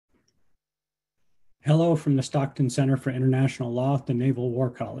Hello from the Stockton Center for International Law at the Naval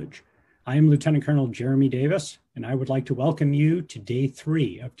War College. I am Lieutenant Colonel Jeremy Davis, and I would like to welcome you to Day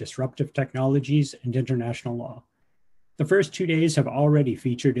 3 of Disruptive Technologies and International Law. The first 2 days have already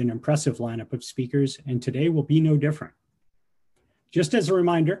featured an impressive lineup of speakers, and today will be no different. Just as a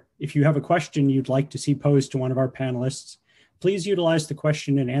reminder, if you have a question you'd like to see posed to one of our panelists, please utilize the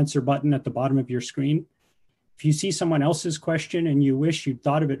question and answer button at the bottom of your screen. If you see someone else's question and you wish you'd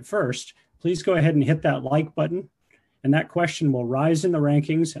thought of it first, please go ahead and hit that like button, and that question will rise in the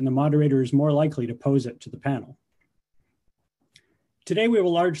rankings and the moderator is more likely to pose it to the panel. Today, we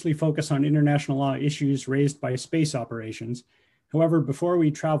will largely focus on international law issues raised by space operations. However, before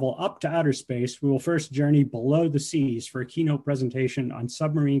we travel up to outer space, we will first journey below the seas for a keynote presentation on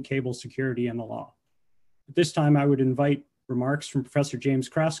submarine cable security and the law. At this time, I would invite remarks from Professor James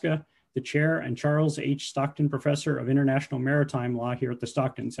Kraska, the chair and Charles H. Stockton Professor of International Maritime Law here at the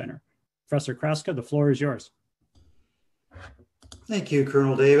Stockton Center. Professor Kraska, the floor is yours. Thank you,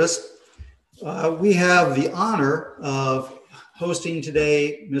 Colonel Davis. We have the honor of hosting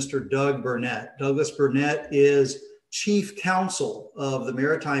today Mr. Doug Burnett. Douglas Burnett is Chief Counsel of the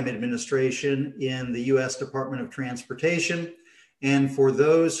Maritime Administration in the U.S. Department of Transportation. And for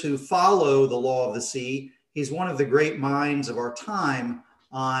those who follow the law of the sea, he's one of the great minds of our time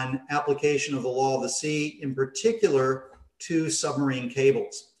on application of the law of the sea, in particular to submarine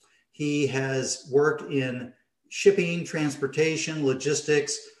cables. He has worked in shipping, transportation,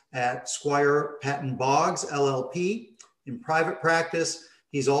 logistics at Squire Patton Boggs, LLP. In private practice,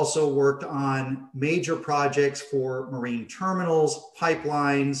 he's also worked on major projects for marine terminals,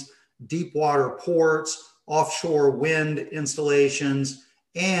 pipelines, deep water ports, offshore wind installations,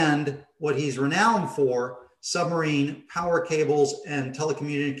 and what he's renowned for, submarine power cables and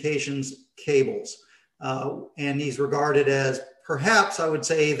telecommunications cables. And he's regarded as perhaps I would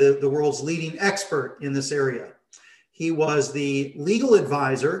say the world's leading expert in this area. He was the legal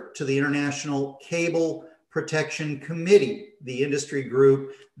advisor to the International Cable Protection Committee, the industry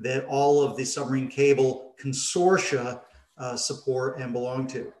group that all of the submarine cable consortia support and belong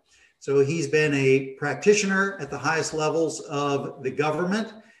to. So he's been a practitioner at the highest levels of the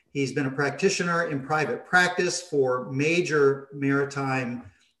government. He's been a practitioner in private practice for major maritime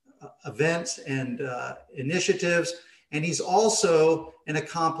events and initiatives. And he's also an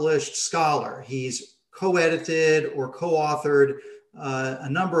accomplished scholar. He's co-edited or co-authored a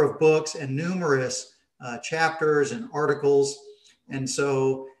number of books and numerous chapters and articles. And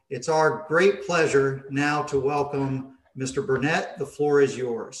so it's our great pleasure now to welcome Mr. Burnett. The floor is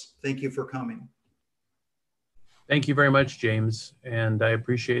yours. Thank you for coming. Thank you very much, James, and I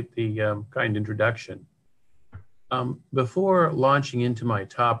appreciate the kind introduction. Before launching into my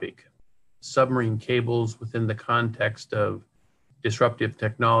topic, submarine cables within the context of disruptive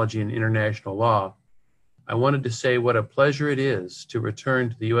technology and international law, I wanted to say what a pleasure it is to return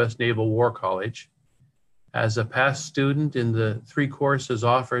to the U.S. Naval War College. As a past student in the 3 courses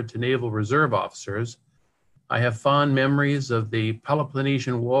offered to Naval Reserve officers, I have fond memories of the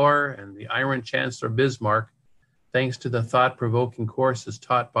Peloponnesian War and the Iron Chancellor Bismarck, thanks to the thought-provoking courses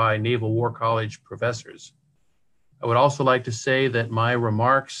taught by Naval War College professors. I would also like to say that my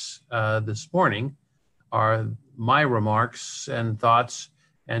remarks this morning are my remarks and thoughts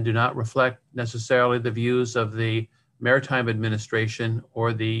and do not reflect necessarily the views of the Maritime Administration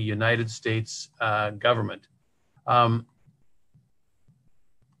or the United States government.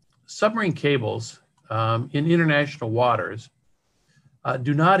 Submarine cables in international waters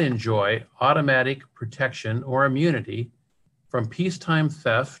do not enjoy automatic protection or immunity from peacetime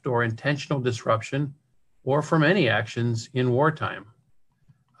theft or intentional disruption or from any actions in wartime.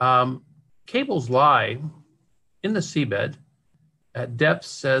 Cables lie in the seabed at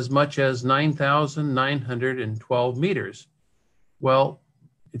depths as much as 9,912 meters. Well,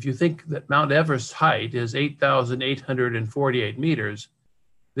 if you think that Mount Everest's height is 8,848 meters,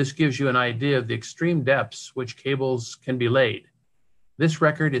 this gives you an idea of the extreme depths which cables can be laid. This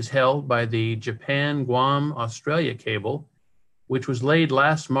record is held by the Japan-Guam-Australia cable, which was laid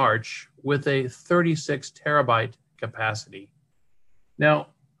last March with a 36 terabyte capacity. Now,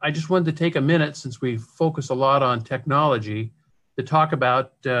 I just wanted to take a minute, since we focus a lot on technology, to talk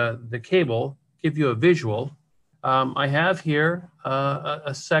about the cable, give you a visual. I have here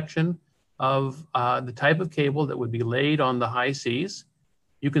a section of the type of cable that would be laid on the high seas.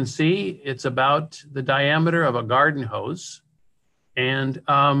 You can see it's about the diameter of a garden hose. And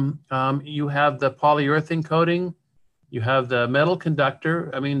you have the polyurethane coating, you have the metal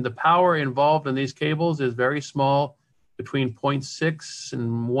conductor. I mean, the power involved in these cables is very small, between 0.6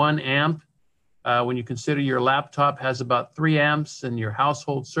 and 1 amp. When you consider your laptop has about 3 amps and your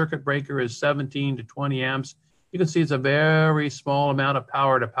household circuit breaker is 17 to 20 amps, you can see it's a very small amount of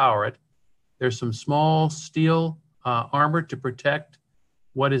power to power it. There's some small steel armor to protect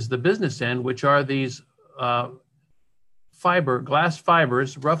what is the business end, which are these glass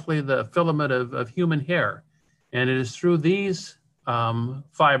fibers, roughly the filament of human hair. And it is through these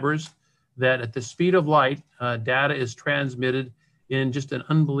fibers that at the speed of light, data is transmitted in just an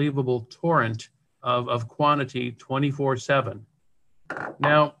unbelievable torrent of quantity 24/7.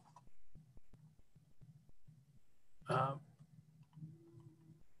 Now,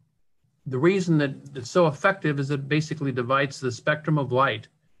 the reason that it's so effective is it basically divides the spectrum of light.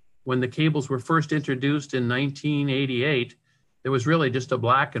 When the cables were first introduced in 1988, there was really just a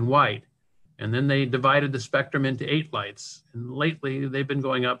black and white. And then they divided the spectrum into 8 lights. And lately, they've been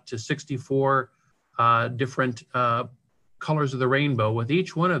going up to 64 different colors of the rainbow, with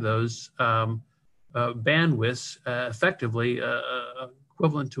each one of those bandwidths effectively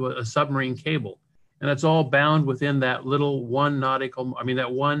equivalent to a submarine cable. And it's all bound within that little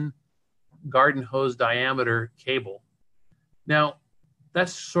that one garden hose diameter cable. Now,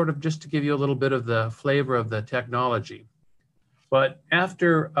 that's sort of just to give you a little bit of the flavor of the technology. But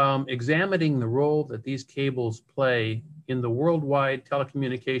after examining the role that these cables play in the worldwide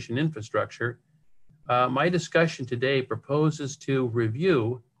telecommunication infrastructure, my discussion today proposes to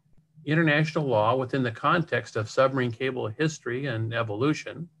review international law within the context of submarine cable history and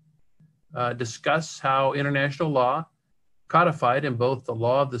evolution, discuss how international law codified in both the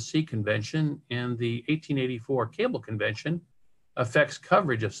Law of the Sea Convention and the 1884 Cable Convention affects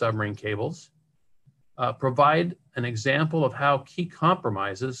coverage of submarine cables, provide an example of how key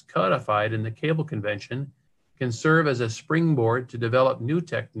compromises codified in the Cable Convention can serve as a springboard to develop new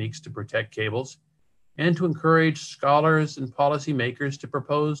techniques to protect cables, and to encourage scholars and policymakers to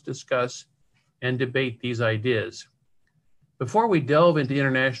propose, discuss, and debate these ideas. Before we delve into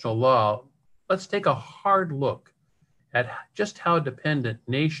international law, let's take a hard look at just how dependent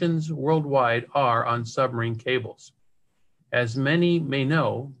nations worldwide are on submarine cables. As many may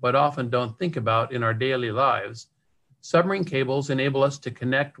know, but often don't think about in our daily lives, submarine cables enable us to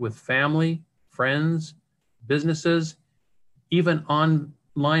connect with family, friends, businesses, even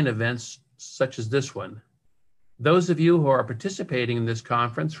online events such as this one. Those of you who are participating in this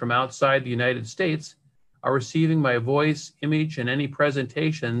conference from outside the United States are receiving my voice, image, and any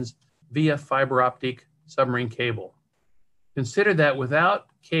presentations via fiber optic submarine cable. Consider that without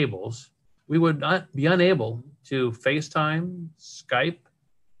cables, we would not be unable to FaceTime, Skype,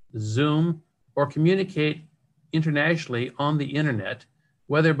 Zoom, or communicate internationally on the internet,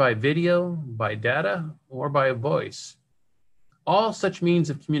 whether by video, by data, or by voice. All such means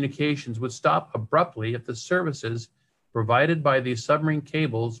of communications would stop abruptly if the services provided by these submarine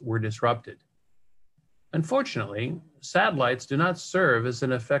cables were disrupted. Unfortunately, satellites do not serve as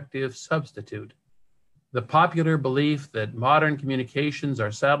an effective substitute. The popular belief that modern communications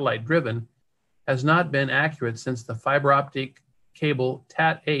are satellite-driven has not been accurate since the fiber optic cable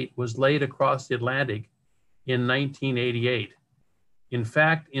TAT-8 was laid across the Atlantic in 1988. In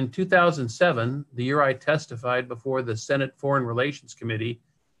fact, in 2007, the year I testified before the Senate Foreign Relations Committee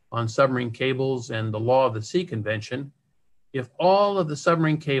on submarine cables and the Law of the Sea Convention, if all of the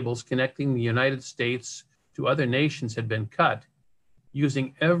submarine cables connecting the United States to other nations had been cut,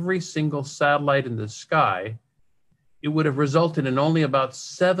 using every single satellite in the sky, it would have resulted in only about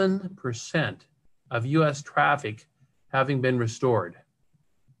 7% of US traffic having been restored.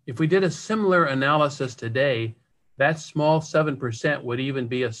 If we did a similar analysis today, that small 7% would even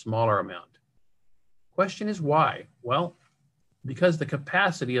be a smaller amount. Question is why? Well, because the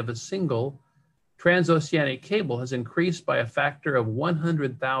capacity of a single transoceanic cable has increased by a factor of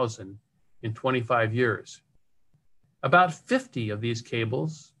 100,000 in 25 years. About 50 of these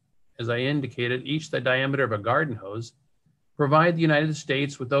cables, as I indicated, each the diameter of a garden hose, provide the United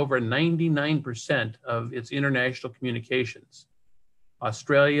States with over 99% of its international communications.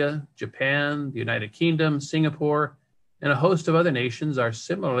 Australia, Japan, the United Kingdom, Singapore, and a host of other nations are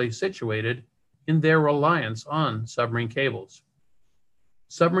similarly situated in their reliance on submarine cables.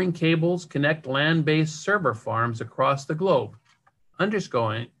 Submarine cables connect land-based server farms across the globe,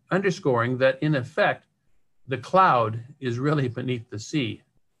 underscoring that, in effect, the cloud is really beneath the sea.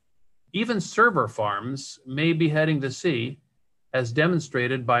 Even server farms may be heading to sea, as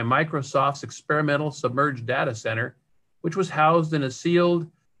demonstrated by Microsoft's experimental submerged data center, which was housed in a sealed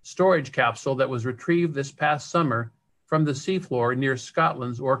storage capsule that was retrieved this past summer from the seafloor near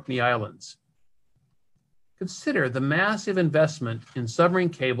Scotland's Orkney Islands. Consider the massive investment in submarine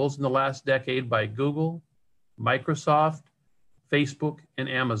cables in the last decade by Google, Microsoft, Facebook, and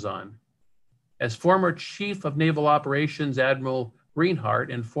Amazon. As former Chief of Naval Operations Admiral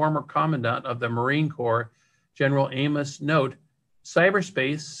Greenhart and former Commandant of the Marine Corps General Amos note,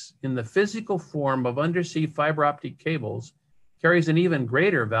 cyberspace in the physical form of undersea fiber optic cables carries an even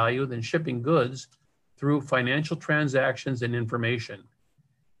greater value than shipping goods through financial transactions and information.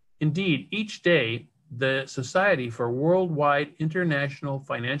 Indeed, each day, the Society for Worldwide International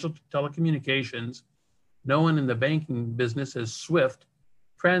Financial Telecommunications, known in the banking business as SWIFT,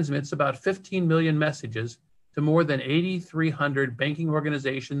 transmits about 15 million messages to more than 8,300 banking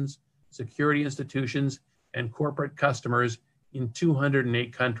organizations, security institutions, and corporate customers in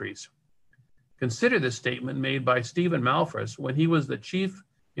 208 countries. Consider this statement made by Stephen Malthus when he was the Chief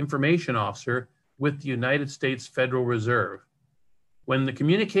Information Officer with the United States Federal Reserve. When the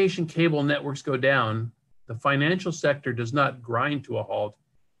communication cable networks go down, the financial sector does not grind to a halt,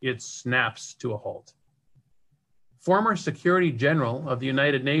 it snaps to a halt. Former Secretary General of the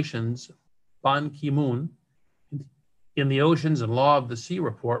United Nations, Ban Ki-moon, in the Oceans and Law of the Sea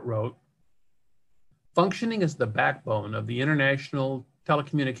report wrote, functioning as the backbone of the international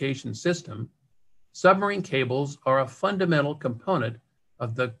telecommunications system, submarine cables are a fundamental component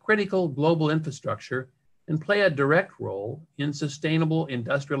of the critical global infrastructure and play a direct role in sustainable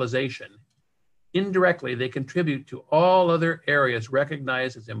industrialization. Indirectly, they contribute to all other areas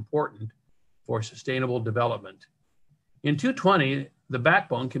recognized as important for sustainable development. In 2020, the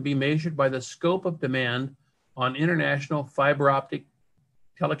backbone can be measured by the scope of demand on international fiber optic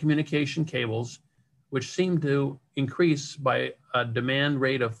telecommunication cables, which seem to increase by a demand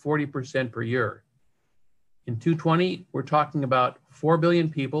rate of 40% per year. In 2020, we're talking about 4 billion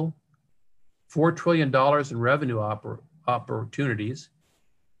people, $4 trillion in revenue opportunities,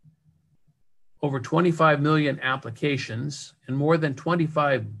 over 25 million applications, and more than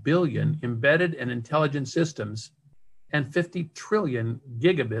 25 billion embedded and intelligent systems, and 50 trillion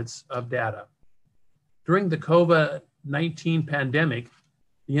gigabits of data. During the COVID-19 pandemic,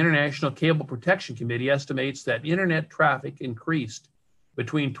 the International Cable Protection Committee estimates that internet traffic increased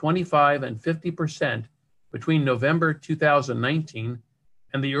between 25 and 50% between November 2019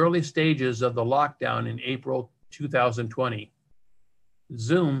 and the early stages of the lockdown in April 2020.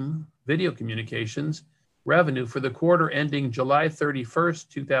 Zoom video communications revenue for the quarter ending July 31st,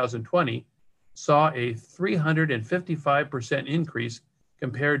 2020 saw a 355% increase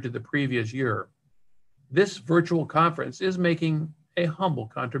compared to the previous year. This virtual conference is making a humble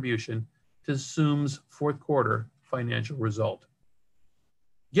contribution to Zoom's fourth quarter financial result.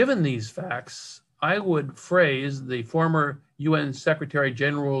 Given these facts, I would phrase the former UN Secretary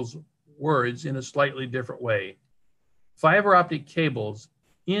General's words in a slightly different way. Fiber optic cables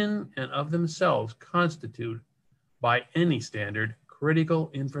in and of themselves constitute, by any standard, critical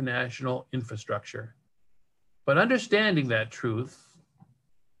international infrastructure. But understanding that truth,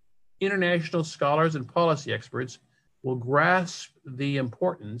 international scholars and policy experts will grasp the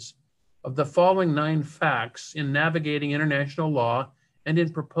importance of the following 9 facts in navigating international law and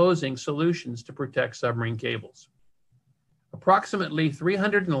in proposing solutions to protect submarine cables. Approximately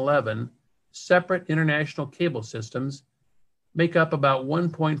 311 separate international cable systems make up about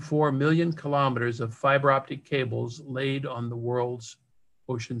 1.4 million kilometers of fiber optic cables laid on the world's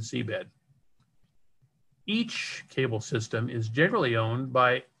ocean seabed. Each cable system is generally owned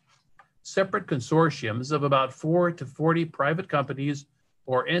by separate consortiums of about 4 to 40 private companies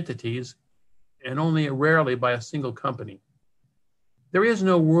or entities, and only rarely by a single company. There is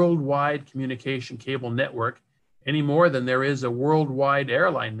no worldwide communication cable network any more than there is a worldwide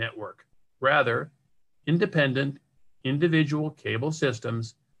airline network. Rather, independent, individual cable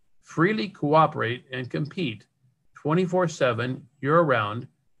systems freely cooperate and compete 24/7 year-round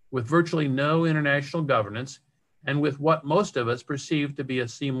with virtually no international governance and with what most of us perceive to be a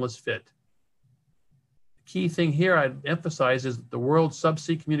seamless fit. The key thing here I'd emphasize is that the world's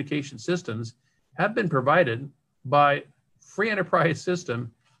subsea communication systems have been provided by free enterprise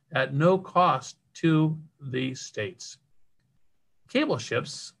system at no cost to the states. Cables,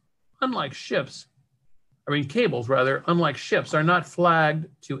 unlike ships, are not flagged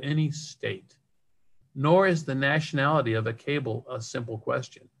to any state, nor is the nationality of a cable a simple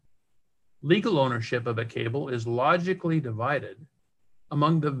question. Legal ownership of a cable is logically divided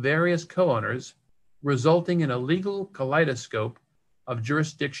among the various co-owners, resulting in a legal kaleidoscope of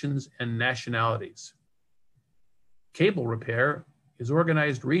jurisdictions and nationalities. Cable repair is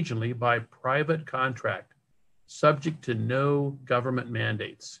organized regionally by private contract, subject to no government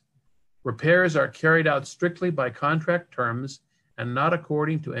mandates. Repairs are carried out strictly by contract terms and not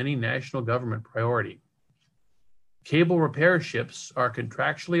according to any national government priority. Cable repair ships are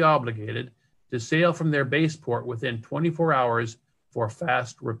contractually obligated to sail from their base port within 24 hours for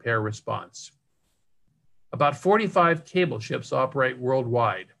fast repair response. About 45 cable ships operate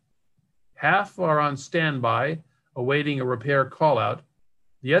worldwide. Half are on standby, awaiting a repair call-out.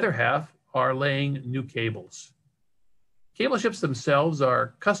 The other half are laying new cables. Cable ships themselves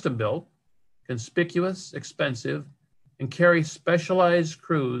are custom-built, conspicuous, expensive, and carry specialized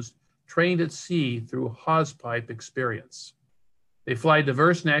crews trained at sea through hawse-pipe experience. They fly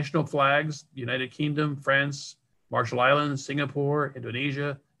diverse national flags: United Kingdom, France, Marshall Islands, Singapore,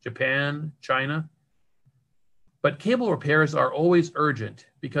 Indonesia, Japan, China. But cable repairs are always urgent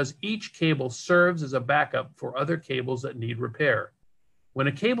because each cable serves as a backup for other cables that need repair. When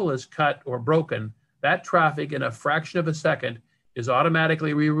a cable is cut or broken, that traffic in a fraction of a second is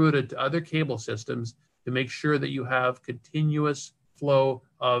automatically rerouted to other cable systems to make sure that you have continuous flow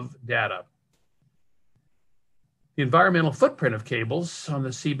of data. The environmental footprint of cables on the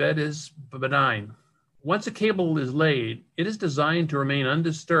seabed is benign. Once a cable is laid, it is designed to remain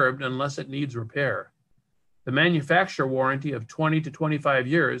undisturbed unless it needs repair. The manufacturer warranty of 20 to 25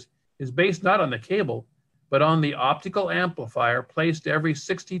 years is based not on the cable, but on the optical amplifier placed every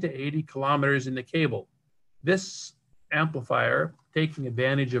 60 to 80 kilometers in the cable. This amplifier, taking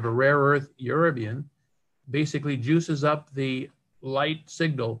advantage of a rare earth eurobium, basically juices up the light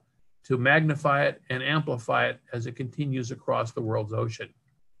signal to magnify it and amplify it as it continues across the world's ocean.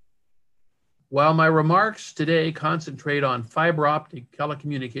 While my remarks today concentrate on fiber optic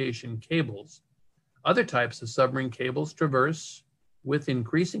telecommunication cables, other types of submarine cables traverse, with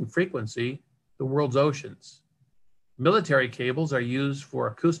increasing frequency, the world's oceans. Military cables are used for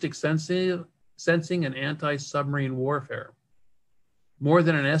acoustic sensing and anti-submarine warfare. More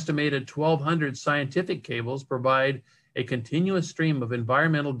than an estimated 1,200 scientific cables provide a continuous stream of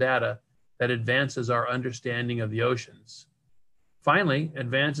environmental data that advances our understanding of the oceans. Finally,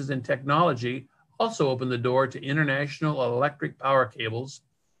 advances in technology also open the door to international electric power cables,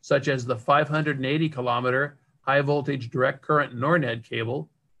 such as the 580-kilometer high-voltage direct current Norned cable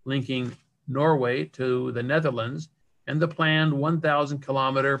linking Norway to the Netherlands, and the planned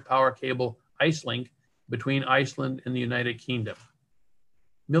 1,000-kilometer power cable IceLink between Iceland and the United Kingdom.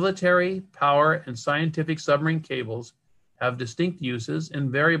 Military, power, and scientific submarine cables have distinct uses and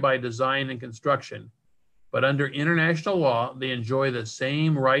vary by design and construction, but under international law, they enjoy the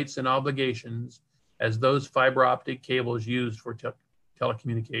same rights and obligations as those fiber optic cables used for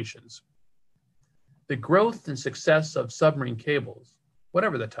telecommunications. The growth and success of submarine cables,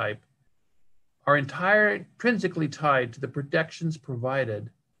 whatever the type, are intrinsically tied to the protections provided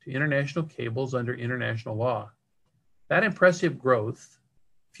to international cables under international law. That impressive growth,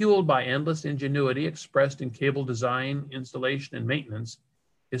 fueled by endless ingenuity expressed in cable design, installation, and maintenance,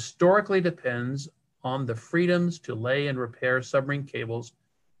 historically depends on the freedoms to lay and repair submarine cables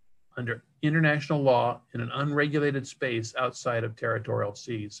under international law in an unregulated space outside of territorial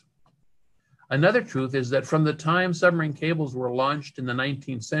seas. Another truth is that from the time submarine cables were launched in the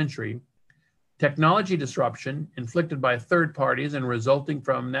 19th century, technology disruption inflicted by third parties and resulting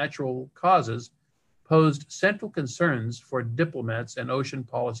from natural causes posed central concerns for diplomats and ocean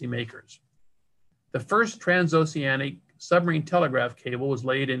policy makers. The first transoceanic submarine telegraph cable was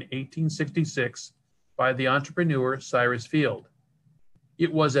laid in 1866 by the entrepreneur Cyrus Field.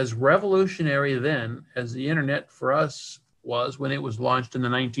 It was as revolutionary then as the internet for us was when it was launched in the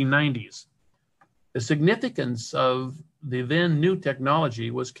 1990s. The significance of the then new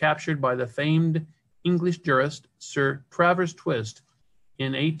technology was captured by the famed English jurist Sir Travers Twist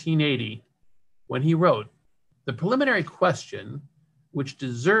in 1880, when he wrote, "The preliminary question which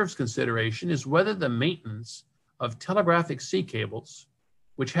deserves consideration is whether the maintenance of telegraphic sea cables,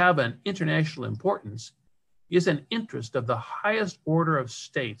 which have an international importance, is an interest of the highest order of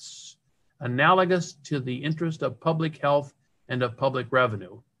states, analogous to the interest of public health and of public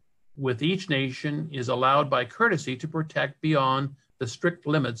revenue, with each nation is allowed by courtesy to protect beyond the strict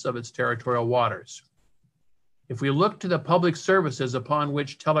limits of its territorial waters. If we look to the public services upon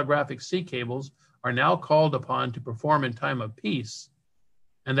which telegraphic sea cables are now called upon to perform in time of peace,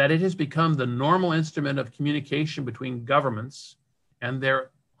 and that it has become the normal instrument of communication between governments and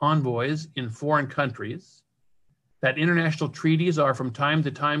their envoys in foreign countries, that international treaties are from time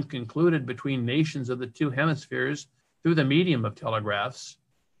to time concluded between nations of the two hemispheres through the medium of telegraphs,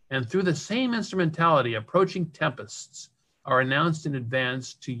 and through the same instrumentality, approaching tempests are announced in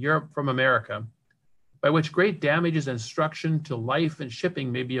advance to Europe from America, by which great damages and destruction to life and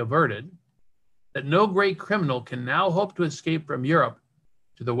shipping may be averted, that no great criminal can now hope to escape from Europe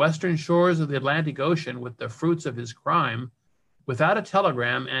to the western shores of the Atlantic Ocean with the fruits of his crime without a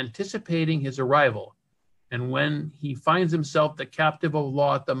telegram anticipating his arrival, and when he finds himself the captive of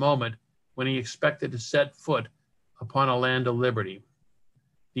law at the moment when he expected to set foot upon a land of liberty."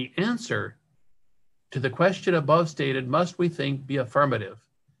 The answer To the question above stated must, we think, be affirmative,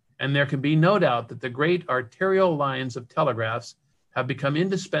 and there can be no doubt that the great arterial lines of telegraphs have become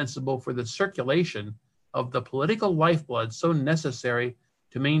indispensable for the circulation of the political lifeblood so necessary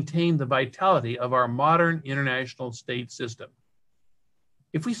to maintain the vitality of our modern international state system.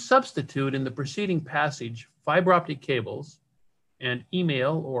 If we substitute in the preceding passage fiber optic cables and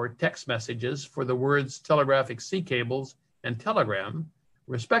email or text messages for the words telegraphic sea cables and telegram,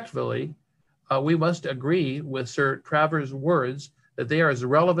 respectively, we must agree with Sir Travers' words that they are as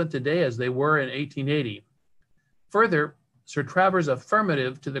relevant today as they were in 1880. Further, Sir Travers'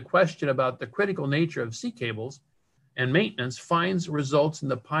 affirmative to the question about the critical nature of sea cables and maintenance finds results in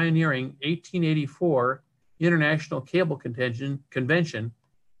the pioneering 1884 International Cable Convention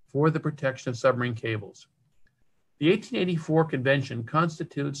for the Protection of Submarine Cables. The 1884 convention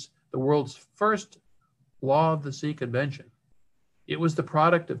constitutes the world's first Law of the Sea convention. It was the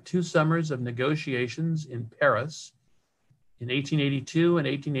product of 2 summers of negotiations in Paris in 1882 and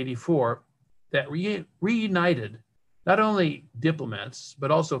 1884 that reunited not only diplomats, but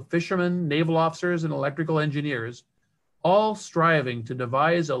also fishermen, naval officers, and electrical engineers, all striving to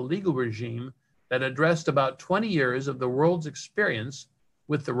devise a legal regime that addressed about 20 years of the world's experience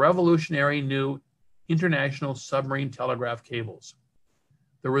with the revolutionary new international submarine telegraph cables.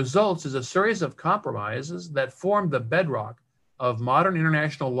 The results is a series of compromises that formed the bedrock of modern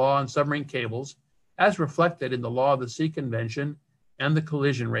international law on submarine cables, as reflected in the Law of the Sea Convention and the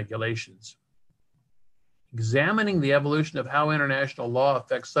collision regulations. Examining the evolution of how international law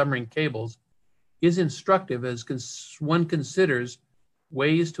affects submarine cables is instructive as one considers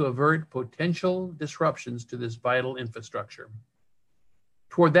ways to avert potential disruptions to this vital infrastructure.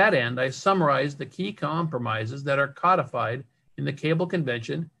 Toward that end, I summarized the key compromises that are codified in the Cable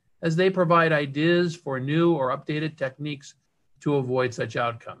Convention, as they provide ideas for new or updated techniques to avoid such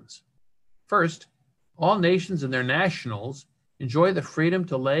outcomes. First, all nations and their nationals enjoy the freedom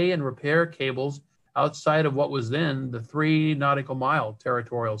to lay and repair cables outside of what was then the 3 nautical mile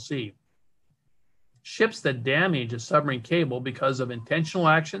territorial sea. Ships that damage a submarine cable because of intentional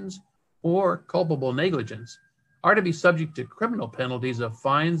actions or culpable negligence are to be subject to criminal penalties of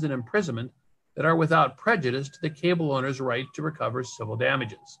fines and imprisonment that are without prejudice to the cable owner's right to recover civil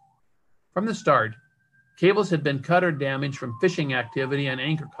damages. From the start, cables had been cut or damaged from fishing activity and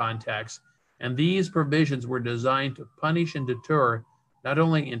anchor contacts, and these provisions were designed to punish and deter not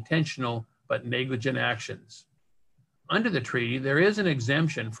only intentional but negligent actions. Under the treaty, there is an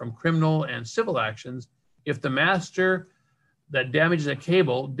exemption from criminal and civil actions if the master that damages a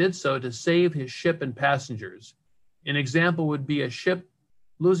cable did so to save his ship and passengers. An example would be a ship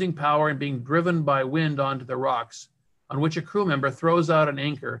losing power and being driven by wind onto the rocks, on which a crew member throws out an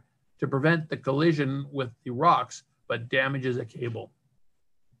anchor to prevent the collision with the rocks, but damages a cable.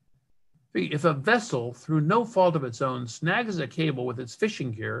 If a vessel, through no fault of its own, snags a cable with its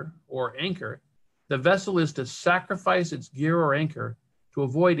fishing gear or anchor, the vessel is to sacrifice its gear or anchor to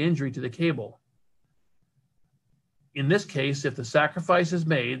avoid injury to the cable. In this case, if the sacrifice is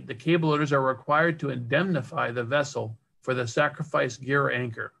made, the cable owners are required to indemnify the vessel for the sacrificed gear or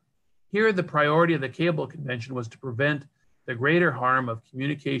anchor. Here, the priority of the Cable Convention was to prevent the greater harm of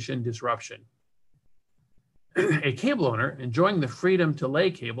communication disruption. A cable owner enjoying the freedom to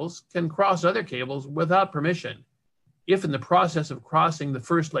lay cables can cross other cables without permission. If in the process of crossing the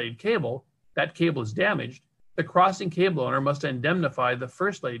first laid cable, that cable is damaged, the crossing cable owner must indemnify the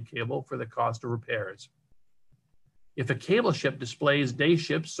first laid cable for the cost of repairs. If a cable ship displays day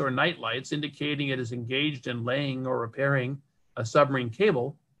ships or night lights indicating it is engaged in laying or repairing a submarine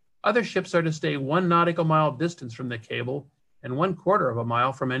cable, other ships are to stay 1 nautical mile distance from the cable and 1/4 of a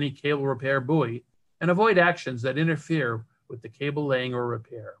mile from any cable repair buoy, and avoid actions that interfere with the cable laying or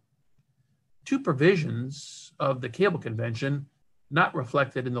repair. 2 provisions of the Cable Convention not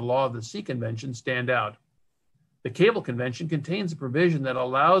reflected in the Law of the Sea Convention stand out. The Cable Convention contains a provision that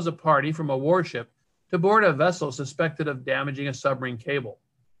allows a party from a warship to board a vessel suspected of damaging a submarine cable.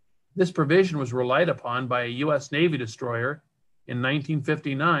 This provision was relied upon by a U.S. Navy destroyer in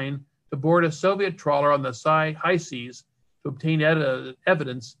 1959 to board a Soviet trawler on the high seas to obtain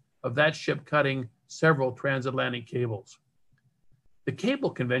evidence of that ship cutting several transatlantic cables. The Cable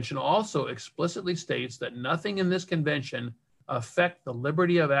Convention also explicitly states that nothing in this convention affect the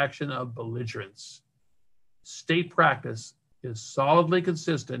liberty of action of belligerents. State practice is solidly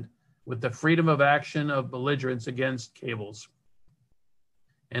consistent with the freedom of action of belligerents against cables.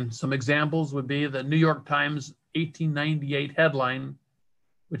 And some examples would be the New York Times 1898 headline,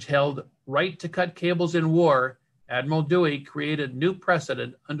 which held, "Right to cut cables in war, Admiral Dewey created new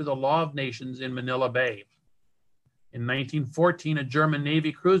precedent under the law of nations in Manila Bay." In 1914, a German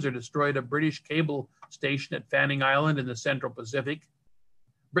Navy cruiser destroyed a British cable station at Fanning Island in the Central Pacific.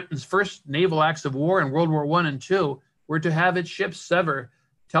 Britain's first naval acts of war in World War I and II were to have its ships sever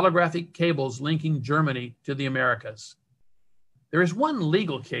telegraphic cables linking Germany to the Americas. There is one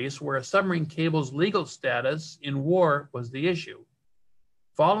legal case where a submarine cable's legal status in war was the issue.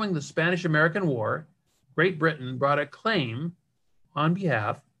 Following the Spanish-American War, Great Britain brought a claim on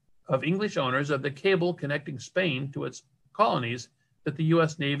behalf of English owners of the cable connecting Spain to its colonies that the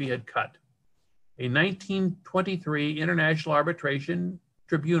U.S. Navy had cut. A 1923 International Arbitration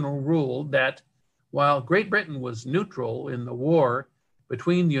Tribunal ruled that while Great Britain was neutral in the war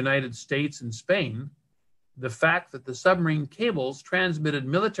between the United States and Spain, the fact that the submarine cables transmitted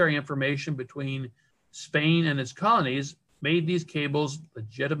military information between Spain and its colonies made these cables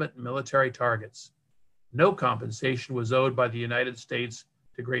legitimate military targets. No compensation was owed by the United States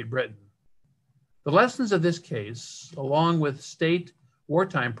to Great Britain. The lessons of this case, along with state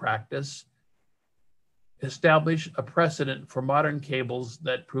wartime practice, establish a precedent for modern cables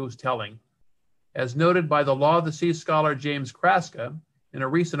that proves telling. As noted by the Law of the Sea scholar James Kraska in a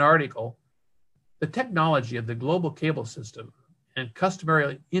recent article, the technology of the global cable system and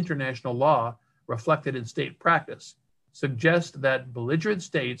customary international law reflected in state practice suggest that belligerent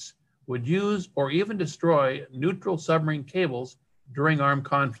states would use or even destroy neutral submarine cables during armed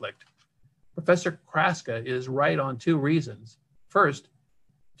conflict. Professor Kraska is right on two reasons. First,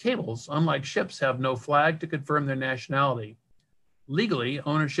 cables, unlike ships, have no flag to confirm their nationality. Legally,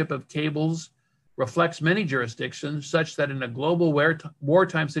 ownership of cables reflects many jurisdictions such that in a global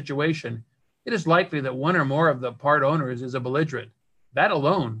wartime situation, it is likely that one or more of the part owners is a belligerent. That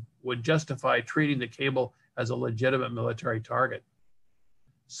alone would justify treating the cable as a legitimate military target.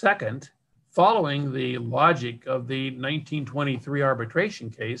 Second, following the logic of the 1923 arbitration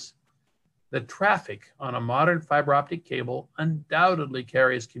case, the traffic on a modern fiber optic cable undoubtedly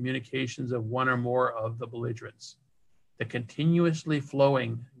carries communications of one or more of the belligerents. The continuously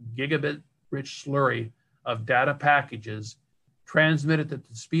flowing gigabit-rich slurry of data packages transmitted at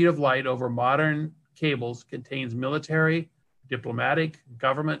the speed of light over modern cables contains military, diplomatic,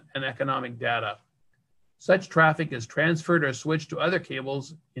 government, and economic data. Such traffic is transferred or switched to other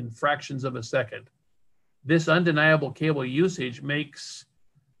cables in fractions of a second. This undeniable cable usage makes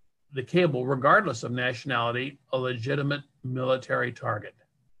the cable, regardless of nationality, a legitimate military target.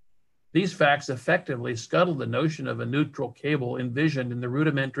 These facts effectively scuttle the notion of a neutral cable envisioned in the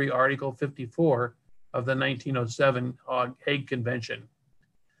rudimentary Article 54 of the 1907 Hague Convention.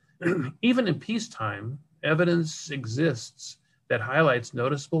 Even in peacetime, evidence exists that highlights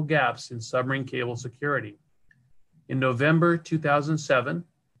noticeable gaps in submarine cable security. In November 2007,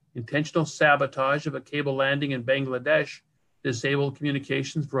 intentional sabotage of a cable landing in Bangladesh disabled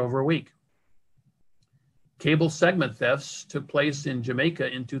communications for over a week. Cable segment thefts took place in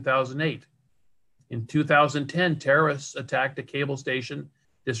Jamaica in 2008. In 2010, terrorists attacked a cable station,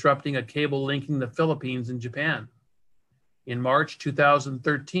 disrupting a cable linking the Philippines and Japan. In March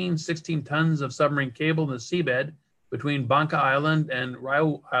 2013, 16 tons of submarine cable in the seabed between Bangka Island and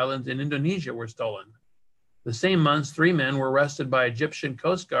Riau Islands in Indonesia were stolen. The same month, 3 men were arrested by Egyptian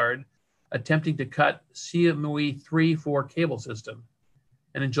Coast Guard attempting to cut Siamui 3-4 cable system.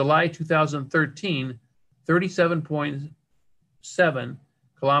 And in July 2013, 37.7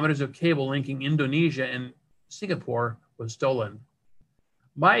 kilometers of cable linking Indonesia and Singapore was stolen.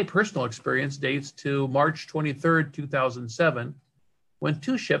 My personal experience dates to March 23, 2007, when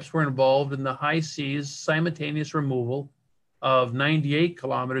 2 ships were involved in the high seas simultaneous removal of 98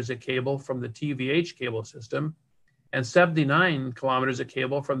 kilometers of cable from the TVH cable system and 79 kilometers of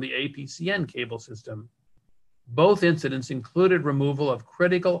cable from the APCN cable system. Both incidents included removal of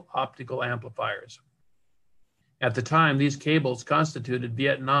critical optical amplifiers. At the time, these cables constituted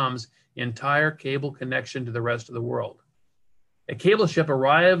Vietnam's entire cable connection to the rest of the world. A cable ship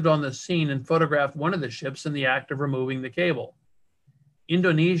arrived on the scene and photographed one of the ships in the act of removing the cable.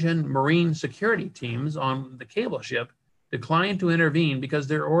 Indonesian marine security teams on the cable ship declined to intervene because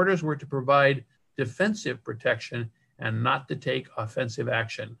their orders were to provide defensive protection and not to take offensive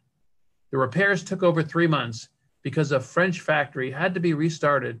action. The repairs took over 3 months because a French factory had to be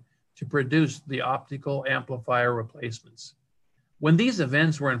restarted to produce the optical amplifier replacements. When these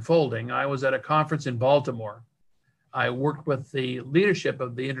events were unfolding, I was at a conference in Baltimore. I worked with the leadership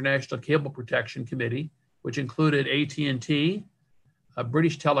of the International Cable Protection Committee, which included AT&T,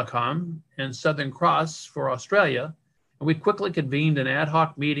 British Telecom, and Southern Cross for Australia, and we quickly convened an ad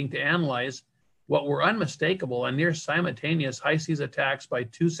hoc meeting to analyze what were unmistakable and near simultaneous high seas attacks by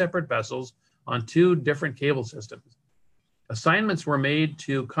 2 separate vessels on 2 different cable systems. Assignments were made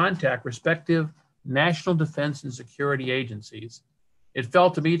to contact respective national defense and security agencies, it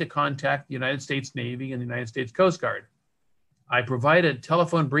fell to me to contact the United States Navy and the United States Coast Guard. I provided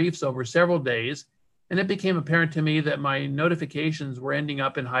telephone briefs over several days, and it became apparent to me that my notifications were ending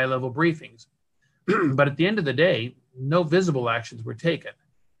up in high-level briefings. But at the end of the day, no visible actions were taken.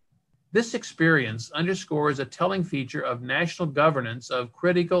 This experience underscores a telling feature of national governance of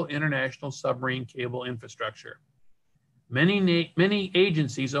critical international submarine cable infrastructure. Many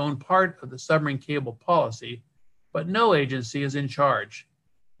agencies own part of the submarine cable policy, but no agency is in charge.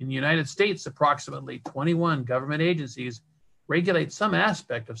 In the United States, approximately 21 government agencies regulate some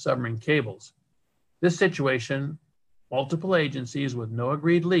aspect of submarine cables. This situation, multiple agencies with no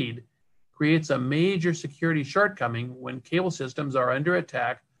agreed lead, creates a major security shortcoming when cable systems are under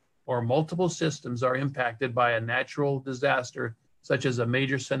attack or multiple systems are impacted by a natural disaster such as a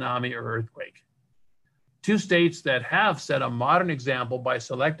major tsunami or earthquake. Two states that have set a modern example by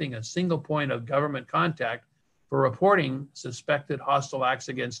selecting a single point of government contact for reporting suspected hostile acts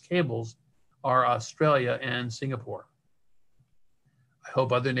against cables are Australia and Singapore. I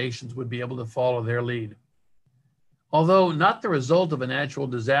hope other nations would be able to follow their lead. Although not the result of a natural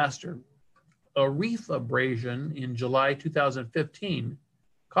disaster, a reef abrasion in July 2015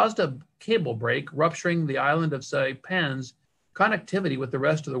 caused a cable break, rupturing the island of Saipan's connectivity with the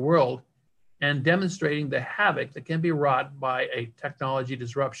rest of the world and demonstrating the havoc that can be wrought by a technology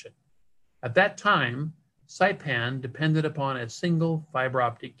disruption. At that time, Saipan depended upon a single fiber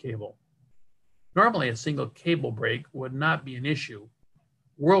optic cable. Normally, a single cable break would not be an issue.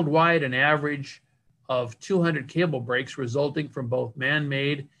 Worldwide, an average of 200 cable breaks resulting from both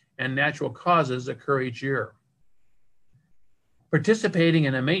man-made and natural causes occur each year. Participating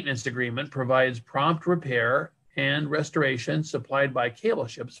in a maintenance agreement provides prompt repair and restoration supplied by cable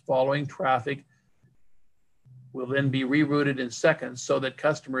ships following traffic will then be rerouted in seconds so that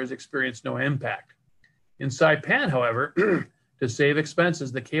customers experience no impact. In Saipan, however, to save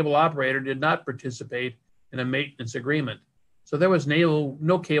expenses, the cable operator did not participate in a maintenance agreement, so there was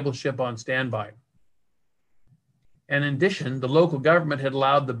no cable ship on standby. And in addition, the local government had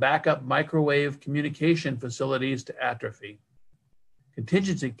allowed the backup microwave communication facilities to atrophy.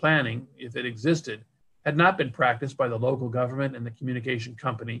 Contingency planning, if it existed, had not been practiced by the local government and the communication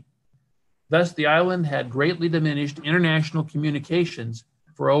company. Thus, the island had greatly diminished international communications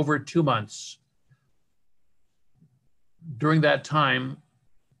for over 2 months. During that time,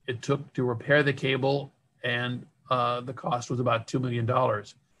 it took to repair the cable, and the cost was about $2 million.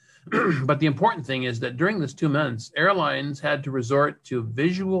 But the important thing is that during this 2 months, airlines had to resort to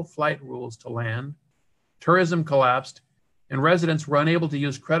visual flight rules to land, tourism collapsed, and residents were unable to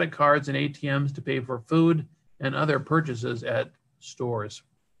use credit cards and ATMs to pay for food and other purchases at stores.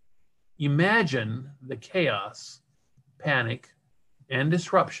 Imagine the chaos, panic, and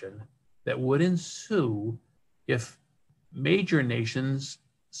disruption that would ensue if major nations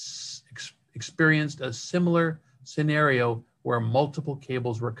experienced a similar scenario where multiple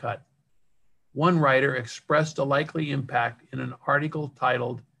cables were cut. One writer expressed a likely impact in an article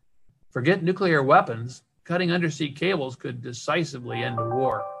titled, "Forget Nuclear Weapons, Cutting Undersea Cables Could Decisively End a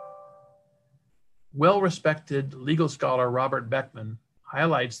War." Well-respected legal scholar Robert Beckman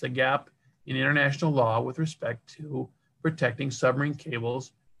highlights the gap in international law with respect to protecting submarine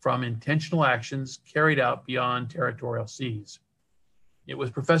cables from intentional actions carried out beyond territorial seas. It was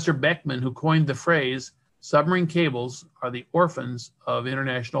Professor Beckman who coined the phrase, "Submarine cables are the orphans of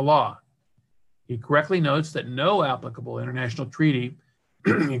international law." He correctly notes that no applicable international treaty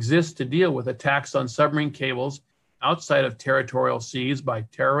exists to deal with attacks on submarine cables outside of territorial seas by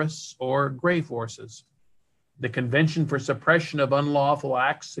terrorists or gray forces. The Convention for Suppression of Unlawful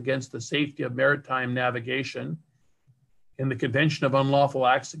Acts Against the Safety of Maritime Navigation and the Convention of Unlawful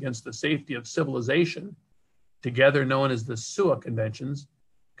Acts Against the Safety of Civilization, together known as the SUA Conventions,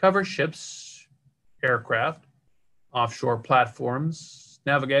 cover ships, aircraft, offshore platforms,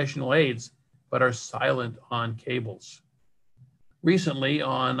 navigational aids, but are silent on cables. Recently,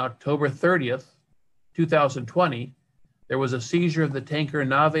 on October 30th, 2020, there was a seizure of the tanker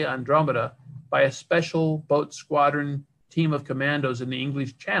Nave Andromeda by a special boat squadron team of commandos in the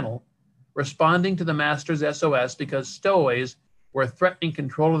English Channel, responding to the master's SOS because stowaways were threatening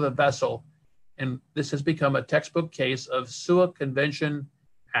control of the vessel, and this has become a textbook case of SUA Convention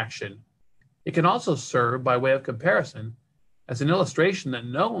action. It can also serve, by way of comparison, as an illustration that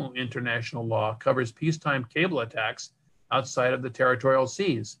no international law covers peacetime cable attacks outside of the territorial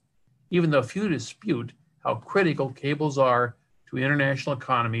seas, even though few dispute how critical cables are to international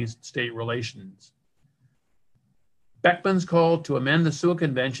economies and state relations. Beckman's call to amend the SUA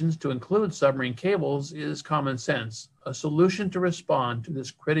conventions to include submarine cables is common sense. A solution to respond to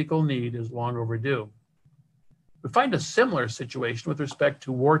this critical need is long overdue. We find a similar situation with respect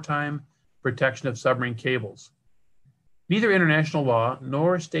to wartime protection of submarine cables. Neither international law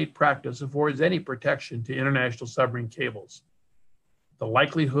nor state practice affords any protection to international submarine cables. The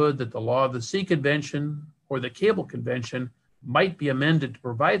likelihood that the Law of the Sea Convention or the Cable Convention might be amended to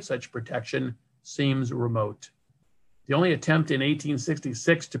provide such protection seems remote. The only attempt in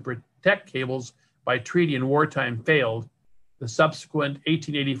 1866 to protect cables by treaty in wartime failed. The subsequent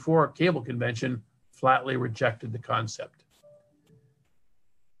 1884 Cable Convention flatly rejected the concept.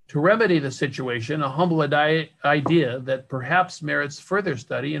 To remedy the situation, a humble idea that perhaps merits further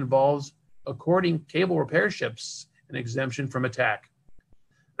study involves according cable repair ships an exemption from attack.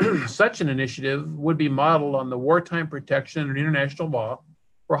 Such an initiative would be modeled on the wartime protection under international law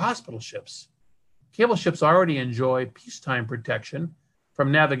for hospital ships. Cable ships already enjoy peacetime protection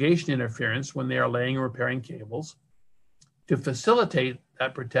from navigation interference when they are laying and repairing cables. To facilitate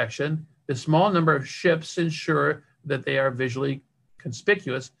that protection, the small number of ships ensure that they are visually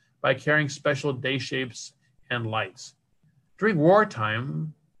conspicuous by carrying special day shapes and lights. During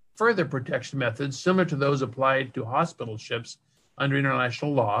wartime, further protection methods similar to those applied to hospital ships under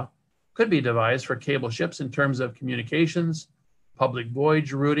international law could be devised for cable ships in terms of communications, public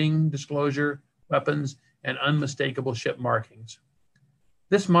voyage routing disclosure, weapons, and unmistakable ship markings.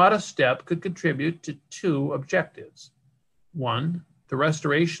 This modest step could contribute to two objectives. One, the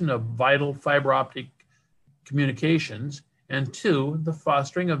restoration of vital fiber optic communications, and two, the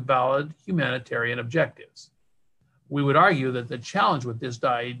fostering of valid humanitarian objectives. We would argue that the challenge with this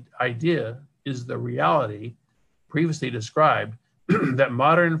idea is the reality previously described that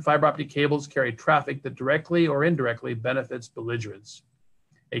modern fiber optic cables carry traffic that directly or indirectly benefits belligerents.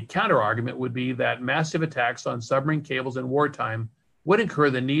 A counterargument would be that massive attacks on submarine cables in wartime would incur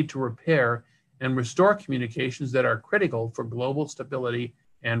the need to repair and restore communications that are critical for global stability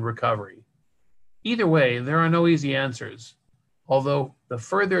and recovery. Either way, there are no easy answers, although the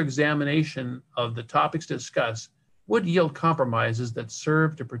further examination of the topics discussed would yield compromises that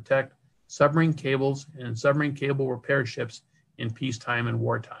serve to protect submarine cables and submarine cable repair ships in peacetime and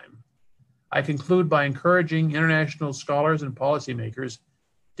wartime. I conclude by encouraging international scholars and policymakers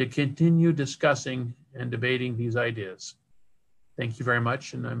to continue discussing and debating these ideas. Thank you very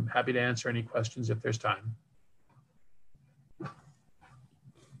much, and I'm happy to answer any questions if there's time.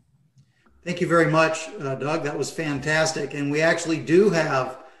 Thank you very much, Doug. That was fantastic. And we actually do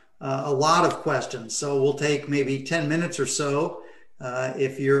have a lot of questions. So we'll take maybe 10 minutes or so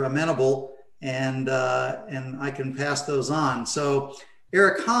if you're amenable, and I can pass those on. So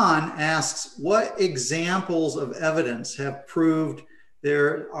Eric Hahn asks, what examples of evidence have proved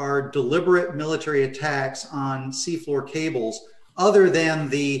there are deliberate military attacks on seafloor cables other than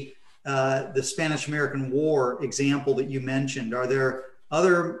the Spanish-American War example that you mentioned? Are there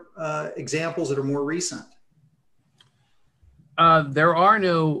other examples that are more recent? There are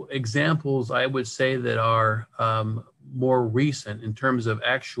no examples, I would say, that are more recent in terms of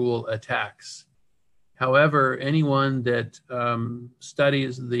actual attacks. However, anyone that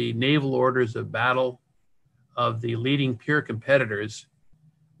studies the naval orders of battle of the leading peer competitors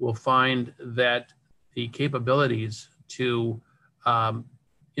will find that the capabilities to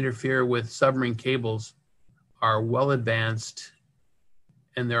interfere with submarine cables are well advanced,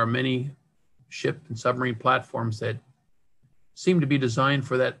 and there are many ship and submarine platforms that seem to be designed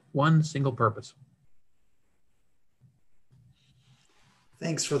for that one single purpose.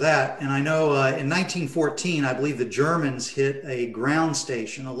 Thanks for that. And I know in 1914, I believe the Germans hit a ground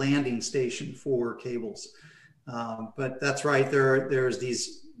station, a landing station for cables. But that's right, there's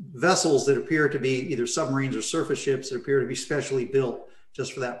these vessels that appear to be either submarines or surface ships that appear to be specially built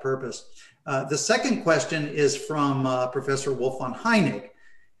just for that purpose. The second question is from Professor Wolfgang Heinig.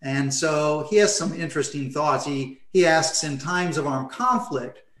 And so he has some interesting thoughts. He asks, in times of armed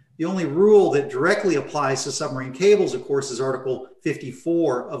conflict, the only rule that directly applies to submarine cables, of course, is Article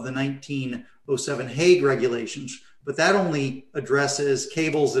 54 of the 1907 Hague Regulations. But that only addresses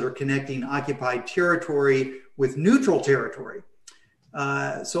cables that are connecting occupied territory with neutral territory.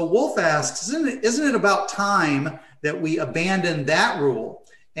 So Wolf asks, isn't it about time that we abandon that rule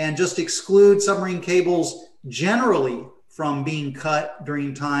and just exclude submarine cables generally from being cut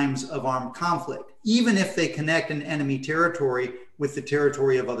during times of armed conflict, even if they connect an enemy territory with the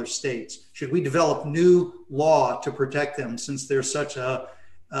territory of other states? Should we develop new law to protect them since they're such a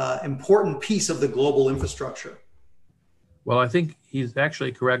important piece of the global infrastructure? Well, I think he's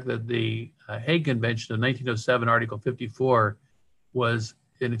actually correct that the Hague Convention of 1907, Article 54, was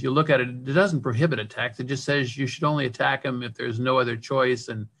and if you look at it, it doesn't prohibit attacks. It just says you should only attack them if there's no other choice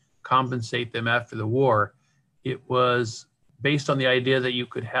and compensate them after the war. It was based on the idea that you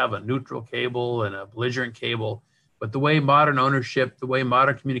could have a neutral cable and a belligerent cable. But the way modern ownership, the way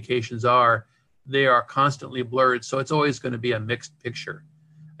modern communications are, they are constantly blurred. So it's always going to be a mixed picture.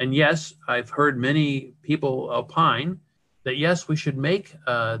 And yes, I've heard many people opine that yes, we should make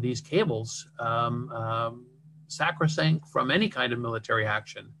these cables sacrosanct from any kind of military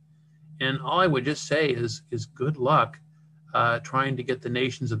action. And all I would just say is good luck trying to get the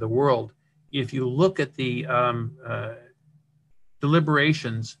nations of the world. If you look at the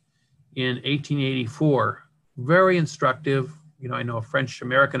deliberations in 1884, very instructive. You know, I know a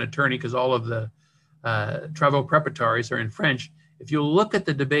French-American attorney because all of the travaux preparatories are in French. If you look at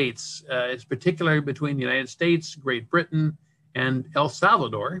the debates, it's particularly between the United States, Great Britain, and El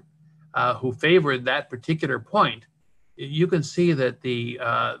Salvador, who favored that particular point, you can see that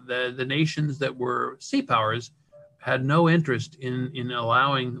the nations that were sea powers had no interest in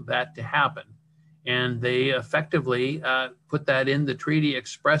allowing that to happen. And they effectively put that in the treaty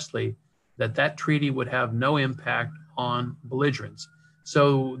expressly, that treaty would have no impact on belligerents.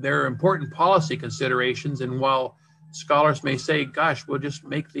 So there are important policy considerations. And while scholars may say, gosh, we'll just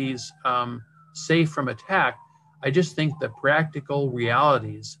make these safe from attack, I just think the practical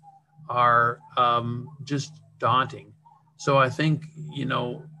realities are just daunting. So I think, you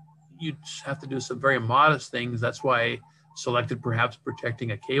know, you just have to do some very modest things. That's why I selected perhaps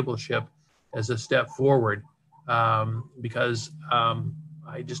protecting a cable ship as a step forward, because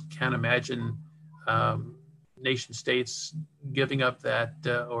I just can't imagine nation states giving up that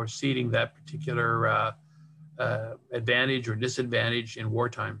or ceding that particular advantage or disadvantage in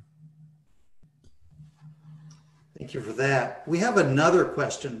wartime. Thank you for that. We have another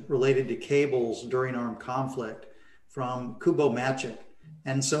question related to cables during armed conflict from Kubo Maciek.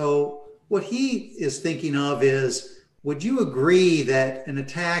 And so what he is thinking of is, would you agree that an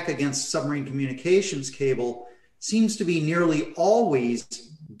attack against submarine communications cable seems to be nearly always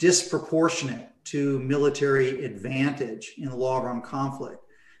disproportionate to military advantage in the law of armed conflict?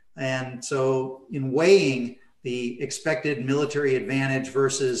 And so in weighing the expected military advantage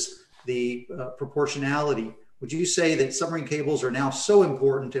versus the proportionality, would you say that submarine cables are now so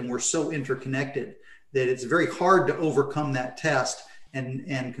important and we're so interconnected that it's very hard to overcome that test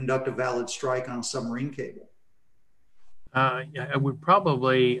and conduct a valid strike on a submarine cable? Yeah, I would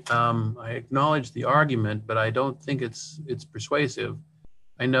probably, I acknowledge the argument, but I don't think it's persuasive.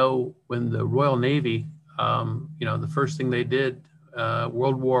 I know when the Royal Navy, you know, the first thing they did,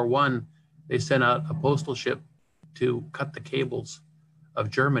 World War I, they sent out a postal ship to cut the cables of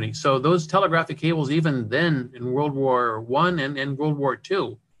Germany. So those telegraphic cables, even then in World War I and World War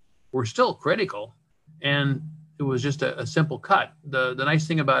II, were still critical. And it was just a simple cut. The nice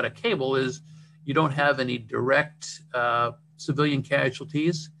thing about a cable is you don't have any direct civilian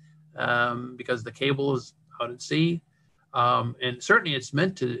casualties because the cable is out at sea. And certainly it's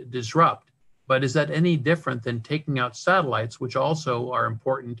meant to disrupt, but is that any different than taking out satellites, which also are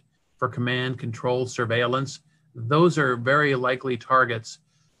important for command, control, surveillance? Those are very likely targets.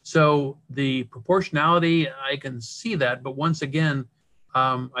 So the proportionality, I can see that, but once again,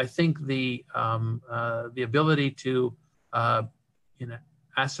 I think the ability to, in an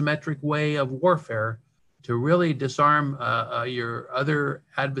asymmetric way of warfare, to really disarm your other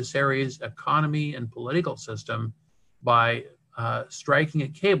adversaries' economy and political system by striking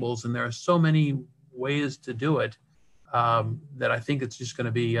at cables, and there are so many ways to do it that I think it's just going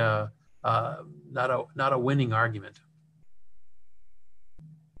to be not a winning argument.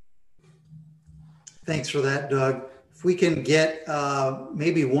 Thanks for that, Doug. If we can get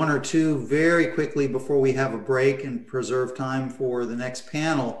maybe one or two very quickly before we have a break and preserve time for the next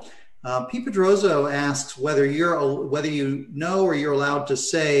panel. Pete Pedroso asks whether you know or you're allowed to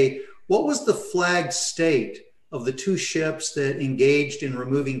say what was the flagged state of the two ships that engaged in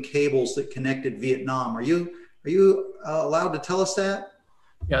removing cables that connected Vietnam. Are you allowed to tell us that?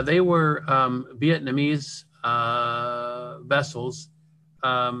 Yeah, they were Vietnamese vessels.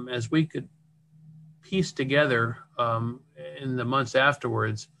 As we could piece together in the months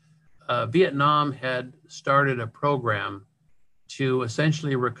afterwards, Vietnam had started a program to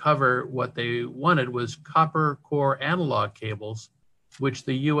essentially recover what they wanted was copper core analog cables, which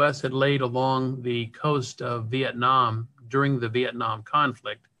the U.S. had laid along the coast of Vietnam during the Vietnam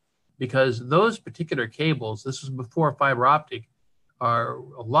conflict, because those particular cables, this was before fiber optic, are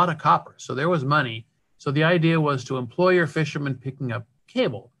a lot of copper. So there was money. So the idea was to employ your fishermen picking up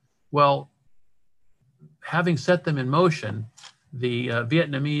cable. Well, having set them in motion, the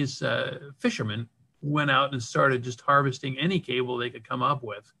Vietnamese fishermen went out and started just harvesting any cable they could come up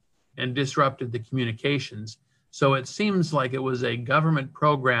with and disrupted the communications. So it seems like it was a government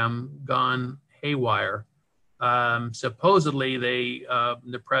program gone haywire. Supposedly,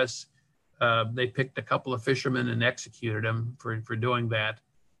 the press, they picked a couple of fishermen and executed them for doing that.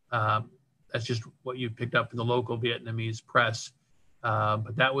 That's just what you picked up in the local Vietnamese press.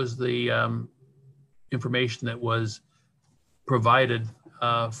 But that was the information that was provided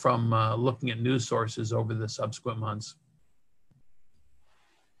from looking at news sources over the subsequent months.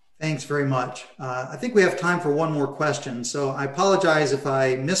 Thanks very much. I think we have time for one more question. So I apologize if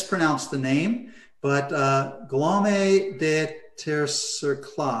I mispronounce the name, but Guillaume de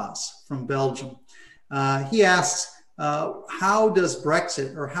Tercerclaas from Belgium. He asks, how does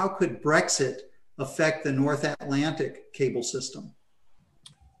Brexit, or how could Brexit affect the North Atlantic cable system?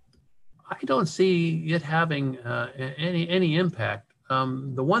 I don't see it having any impact.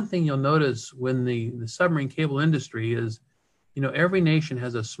 The one thing you'll notice when the submarine cable industry is, every nation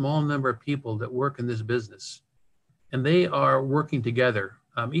has a small number of people that work in this business, and they are working together.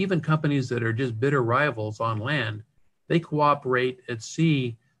 Even companies that are just bitter rivals on land, they cooperate at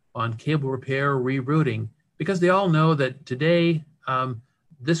sea on cable repair, rerouting, because they all know that today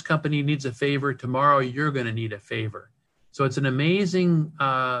this company needs a favor, tomorrow you're going to need a favor. So it's an amazing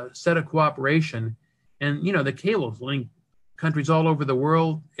set of cooperation. And, the cables link countries all over the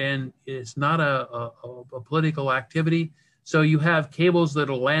world, and it's not a political activity. So you have cables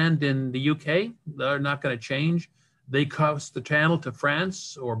that'll land in the UK that are not going to change. They cross the channel to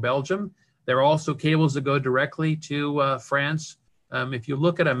France or Belgium. There are also cables that go directly to France. If you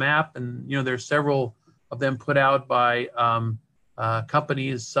look at a map, and there's several of them put out by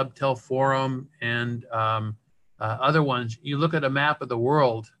companies, Subtel Forum and other ones, you look at a map of the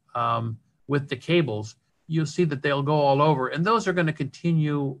world with the cables, you'll see that they'll go all over. And those are going to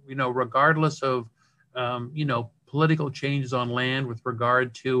continue, regardless of, political changes on land with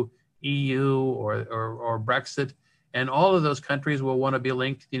regard to EU or Brexit. And all of those countries will want to be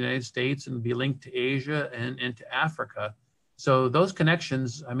linked to the United States and be linked to Asia and to Africa. So those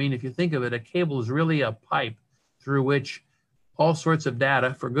connections, if you think of it, a cable is really a pipe through which all sorts of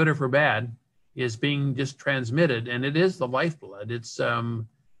data, for good or for bad, is being just transmitted, and it is the lifeblood. It's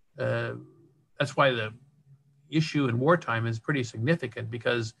that's why the issue in wartime is pretty significant,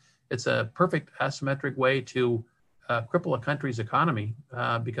 because it's a perfect asymmetric way to cripple a country's economy,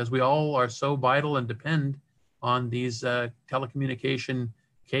 because we all are so vital and depend on these telecommunication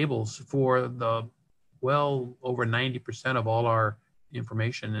cables for the over 90% of all our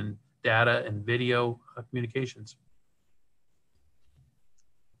information and data and video communications.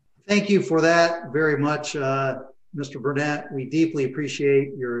 Thank you for that very much, Mr. Burnett. We deeply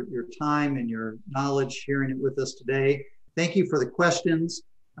appreciate your time and your knowledge, sharing it with us today. Thank you for the questions.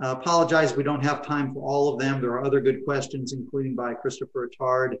 Apologize we don't have time for all of them. There are other good questions, including by Christopher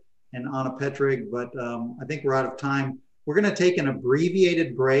Attard and Anna Petrig, but I think we're out of time. We're going to take an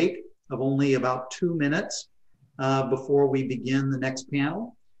abbreviated break of only about 2 minutes before we begin the next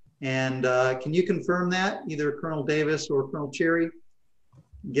panel. And can you confirm that, either Colonel Davis or Colonel Cherry?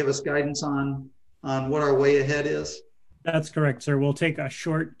 Give us guidance on what our way ahead is? That's correct, sir. We'll take a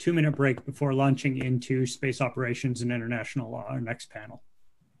short 2-minute break before launching into space operations and international law, our next panel.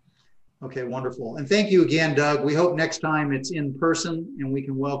 Okay, wonderful. And thank you again, Doug. We hope next time it's in person and we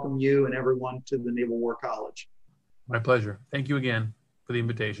can welcome you and everyone to the Naval War College. My pleasure. Thank you again for the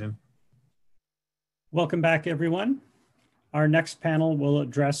invitation. Welcome back, everyone. Our next panel will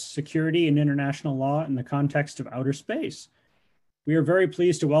address security and international law in the context of outer space. We are very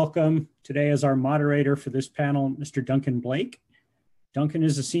pleased to welcome today as our moderator for this panel, Mr. Duncan Blake. Duncan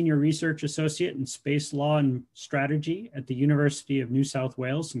is a senior research associate in space law and strategy at the University of New South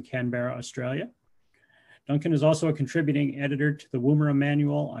Wales in Canberra, Australia. Duncan is also a contributing editor to the Woomera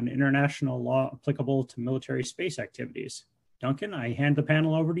Manual on International Law Applicable to Military Space Activities. Duncan, I hand the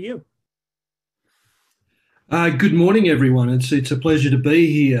panel over to you. Good morning, everyone. It's a pleasure to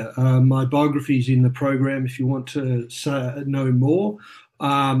be here. My biography is in the program if you want to know more.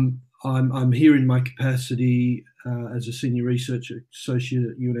 I'm here in my capacity as a senior research associate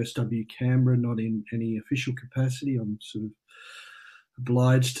at USNWC Canberra, not in any official capacity. I'm sort of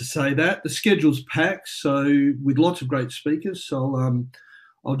obliged to say that. The schedule's packed, so with lots of great speakers. So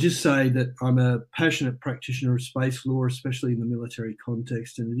I'll just say that I'm a passionate practitioner of space law, especially in the military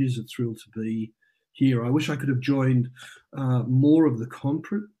context, and it is a thrill to be here. I wish I could have joined more of the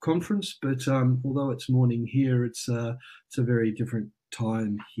conference, but although it's morning here, it's a very different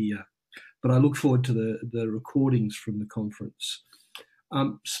time here. But I look forward to the recordings from the conference.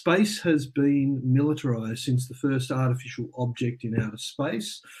 Space has been militarized since the first artificial object in outer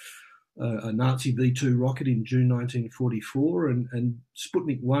space, a Nazi V-2 rocket in June 1944, and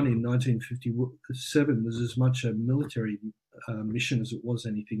Sputnik 1 in 1957 was as much a military mission as it was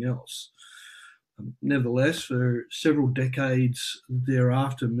anything else. Nevertheless, for several decades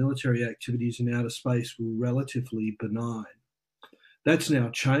thereafter, military activities in outer space were relatively benign. That's now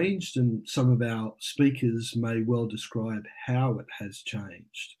changed, and some of our speakers may well describe how it has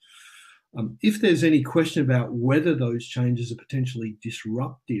changed. If there's any question about whether those changes are potentially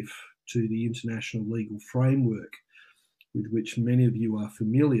disruptive to the international legal framework with which many of you are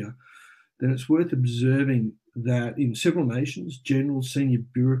familiar, then it's worth observing that in several nations, generals, senior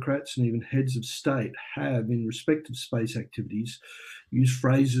bureaucrats, and even heads of state have, in respect of space activities, used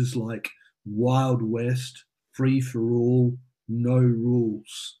phrases like Wild West, free for all, no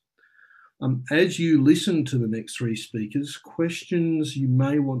rules. As you listen to the next three speakers, questions you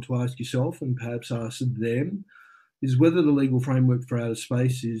may want to ask yourself and perhaps ask them is whether the legal framework for outer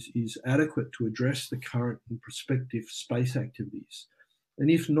space is adequate to address the current and prospective space activities. And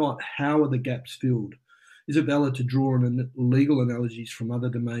if not, how are the gaps filled? Is it valid to draw on legal analogies from other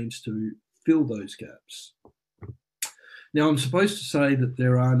domains to fill those gaps? Now, I'm supposed to say that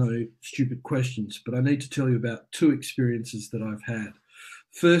there are no stupid questions, but I need to tell you about two experiences that I've had.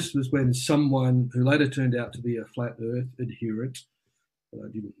 First was when someone who later turned out to be a flat Earth adherent, but I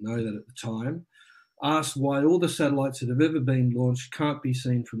didn't know that at the time, asked why all the satellites that have ever been launched can't be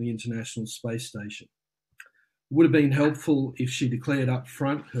seen from the International Space Station. It would have been helpful if she declared up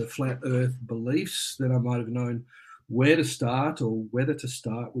front her flat Earth beliefs, then I might have known where to start or whether to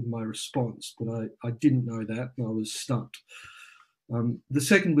start with my response, but I didn't know that and I was stumped. The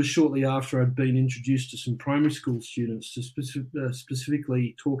second was shortly after I'd been introduced to some primary school students to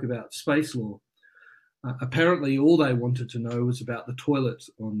specifically talk about space law. Apparently, all they wanted to know was about the toilet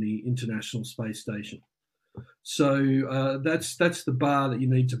on the International Space Station. So that's the bar that you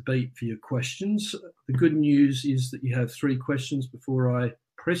need to beat for your questions. The good news is that you have three questions before I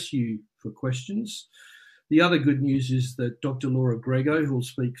press you for questions. The other good news is that Dr. Laura Grego, who will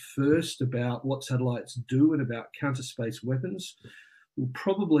speak first about what satellites do and about counter space weapons, will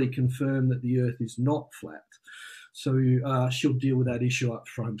probably confirm that the Earth is not flat. So she'll deal with that issue up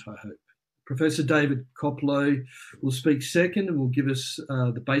front, I hope. Professor David Koplow will speak second and will give us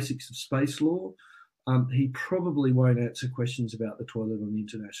the basics of space law. He probably won't answer questions about the toilet on the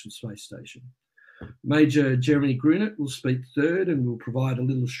International Space Station. Major Jeremy Grunet will speak third and will provide a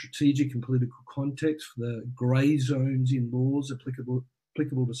little strategic and political context for the grey zones in laws applicable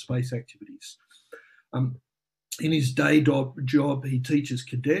to space activities. In his day job, he teaches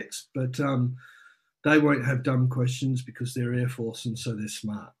cadets, but they won't have dumb questions because they're Air Force and so they're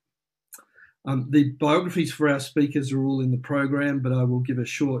smart. The biographies for our speakers are all in the program, but I will give a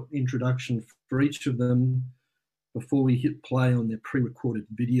short introduction for each of them before we hit play on their pre-recorded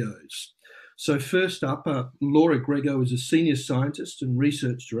videos. So first up, Laura Grego is a senior scientist and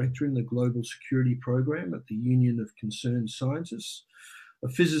research director in the Global Security Program at the Union of Concerned Scientists. A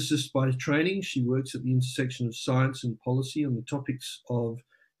physicist by training, she works at the intersection of science and policy on the topics of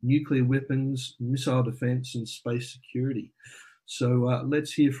nuclear weapons, missile defense, and space security. So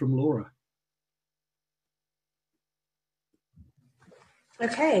let's hear from Laura.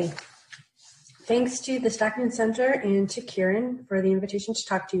 Okay. Thanks to the Stockton Center and to Kieran for the invitation to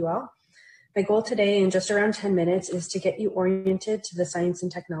talk to you all. My goal today in just around 10 minutes is to get you oriented to the science and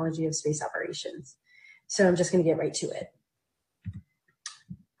technology of space operations. So I'm just going to get right to it.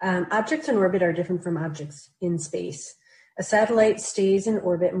 Objects in orbit are different from objects in space. A satellite stays in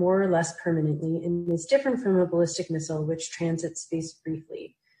orbit more or less permanently and is different from a ballistic missile which transits space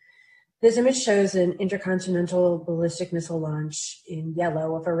briefly. This image shows an intercontinental ballistic missile launch in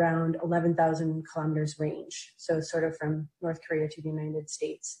yellow of around 11,000 kilometers range, so sort of from North Korea to the United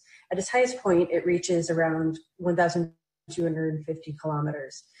States. At its highest point, it reaches around 1,250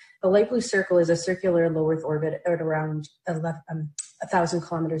 kilometers. The light blue circle is a circular low Earth orbit at around 1,000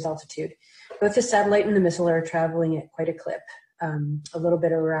 kilometers altitude. Both the satellite and the missile are traveling at quite a clip, a little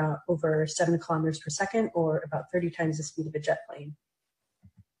bit around over 7 kilometers per second, or about 30 times the speed of a jet plane.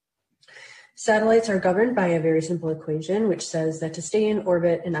 Satellites are governed by a very simple equation, which says that to stay in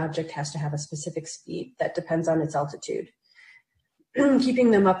orbit, an object has to have a specific speed that depends on its altitude.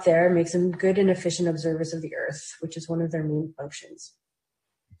 Keeping them up there makes them good and efficient observers of the Earth, which is one of their main functions.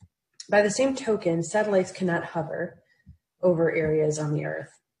 By the same token, satellites cannot hover over areas on the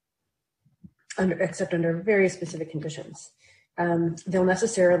Earth, except under very specific conditions. They'll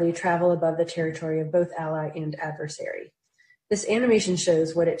necessarily travel above the territory of both ally and adversary. This animation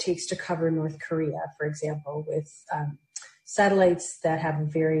shows what it takes to cover North Korea, for example, with satellites that have a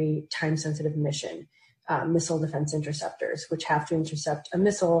very time-sensitive mission, missile defense interceptors, which have to intercept a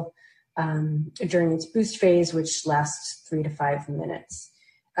missile during its boost phase, which lasts 3 to 5 minutes.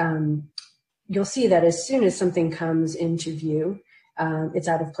 You'll see that as soon as something comes into view, it's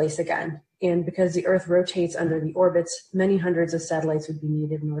out of place again. And because the Earth rotates under the orbits, many hundreds of satellites would be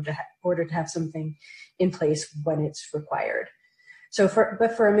needed in order to have something in place when it's required.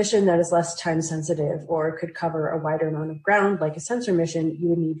 But for a mission that is less time sensitive or could cover a wider amount of ground, like a sensor mission, you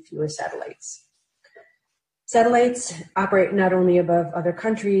would need fewer satellites. Satellites operate not only above other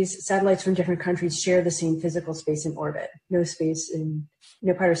countries, satellites from different countries share the same physical space in orbit. No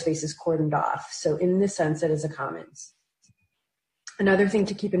part of space is cordoned off. So in this sense, it is a commons. Another thing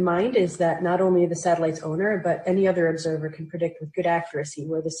to keep in mind is that not only the satellite's owner, but any other observer can predict with good accuracy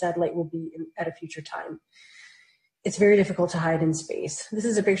where the satellite will be at a future time. It's very difficult to hide in space. This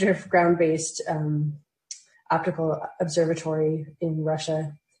is a picture of ground-based optical observatory in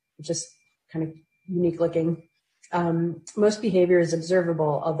Russia, which is kind of unique looking. Most behavior is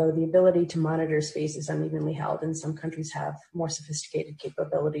observable, although the ability to monitor space is unevenly held, and some countries have more sophisticated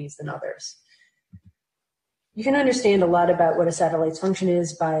capabilities than others. You can understand a lot about what a satellite's function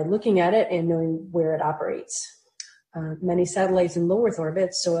is by looking at it and knowing where it operates. Many satellites in low Earth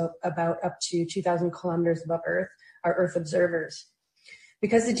orbits, so about up to 2,000 kilometers above Earth, are Earth observers.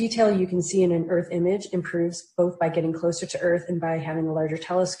 Because the detail you can see in an Earth image improves both by getting closer to Earth and by having a larger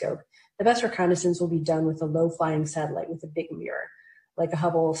telescope, the best reconnaissance will be done with a low-flying satellite with a big mirror, like a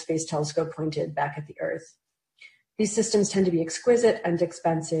Hubble Space Telescope pointed back at the Earth. These systems tend to be exquisite and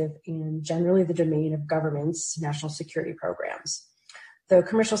expensive and generally the domain of governments' national security programs, though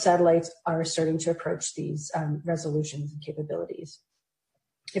commercial satellites are starting to approach these resolutions and capabilities.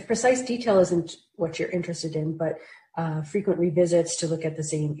 If precise detail isn't what you're interested in, but frequent revisits to look at the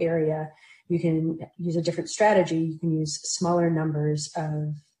same area, you can use a different strategy. You can use larger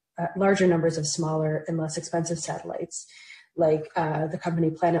numbers of smaller and less expensive satellites. Like the company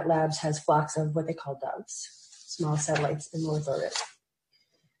Planet Labs has flocks of what they call doves, small satellites in low Earth orbit.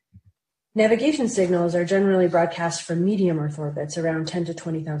 Navigation signals are generally broadcast from medium Earth orbits around 10 to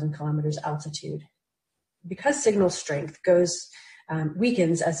 20,000 kilometers altitude. Because signal strength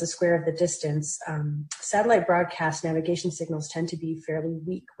weakens as the square of the distance, satellite broadcast navigation signals tend to be fairly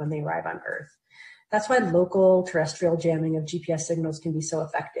weak when they arrive on Earth. That's why local terrestrial jamming of GPS signals can be so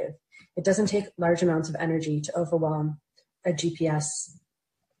effective. It doesn't take large amounts of energy to overwhelm a GPS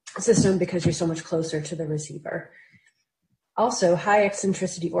system because you're so much closer to the receiver. Also, high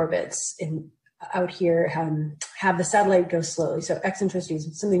eccentricity orbits out here have the satellite go slowly. So eccentricity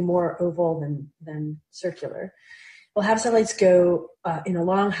is something more oval than circular. We'll have satellites go in a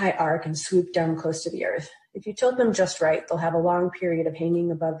long high arc and swoop down close to the Earth. If you tilt them just right, they'll have a long period of hanging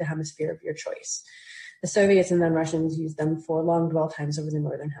above the hemisphere of your choice. The Soviets and then Russians used them for long dwell times over the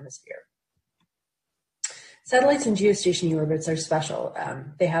northern hemisphere. Satellites in geostationary orbits are special.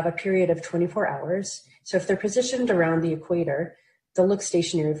 They have a period of 24 hours. So if they're positioned around the equator, they'll look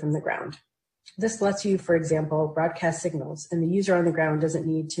stationary from the ground. This lets you, for example, broadcast signals, and the user on the ground doesn't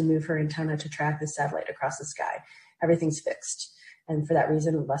need to move her antenna to track the satellite across the sky. Everything's fixed, and for that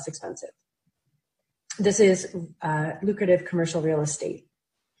reason, less expensive. This is lucrative commercial real estate.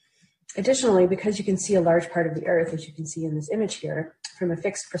 Additionally, because you can see a large part of the Earth, as you can see in this image here, from a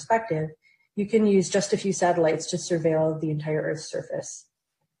fixed perspective, you can use just a few satellites to surveil the entire Earth's surface,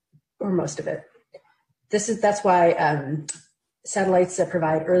 or most of it. That's why satellites that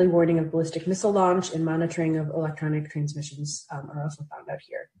provide early warning of ballistic missile launch and monitoring of electronic transmissions are also found out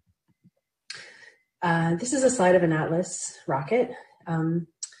here. This is a slide of an Atlas rocket.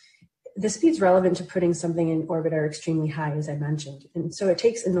 The speeds relevant to putting something in orbit are extremely high, as I mentioned, and so it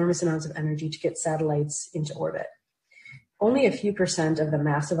takes enormous amounts of energy to get satellites into orbit. Only a few % of the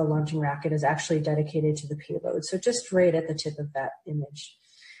mass of a launching rocket is actually dedicated to the payload, so just right at the tip of that image.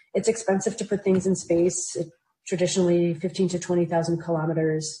 It's expensive to put things in space. Traditionally, 15 to 20,000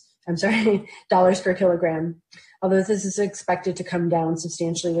 dollars per kilogram. Although this is expected to come down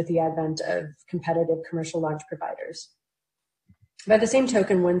substantially with the advent of competitive commercial launch providers. By the same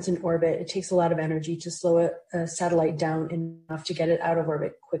token, once in orbit, it takes a lot of energy to slow a satellite down enough to get it out of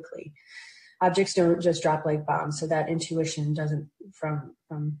orbit quickly. Objects don't just drop like bombs, so that intuition from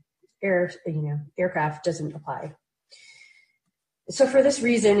aircraft doesn't apply. So for this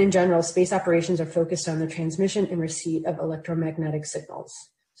reason, in general, space operations are focused on the transmission and receipt of electromagnetic signals.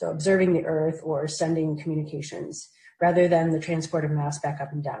 So observing the Earth or sending communications rather than the transport of mass back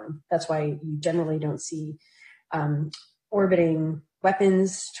up and down. That's why you generally don't see orbiting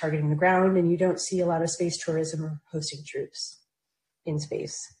weapons targeting the ground, and you don't see a lot of space tourism or hosting troops in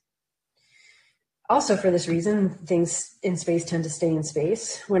space. Also, for this reason, things in space tend to stay in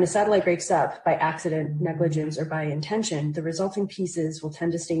space. When a satellite breaks up by accident, negligence, or by intention, the resulting pieces will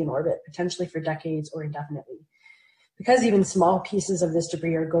tend to stay in orbit, potentially for decades or indefinitely. Because even small pieces of this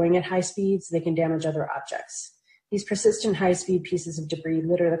debris are going at high speeds, they can damage other objects. These persistent high-speed pieces of debris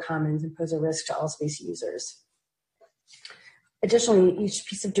litter the commons and pose a risk to all space users. Additionally, each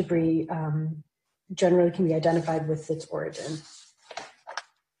piece of debris generally can be identified with its origin.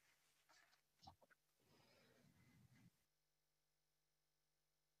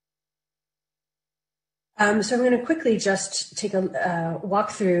 So I'm going to quickly just take a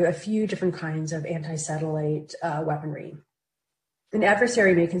walk through a few different kinds of anti-satellite weaponry. An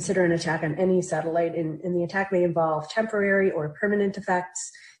adversary may consider an attack on any satellite, and the attack may involve temporary or permanent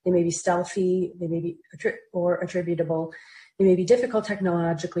effects. They may be stealthy, they may be attributable, they may be difficult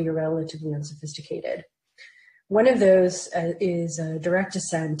technologically or relatively unsophisticated. One of those is a direct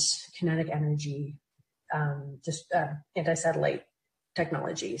descent kinetic energy anti-satellite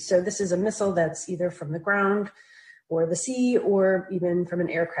technology. So this is a missile that's either from the ground or the sea or even from an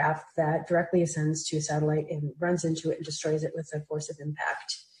aircraft that directly ascends to a satellite and runs into it and destroys it with the force of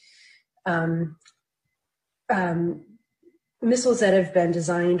impact. Missiles that have been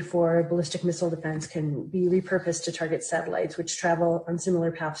designed for ballistic missile defense can be repurposed to target satellites which travel on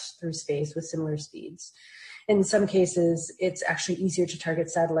similar paths through space with similar speeds. In some cases, it's actually easier to target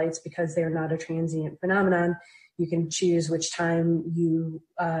satellites because they're not a transient phenomenon. You can choose which time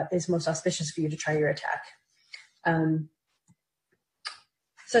is most auspicious for you to try your attack.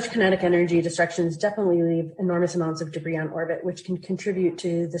 Such kinetic energy destructions definitely leave enormous amounts of debris on orbit, which can contribute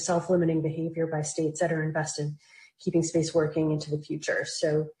to the self-limiting behavior by states that are invested in keeping space working into the future.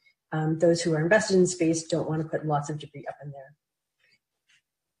 So those who are invested in space don't want to put lots of debris up in there.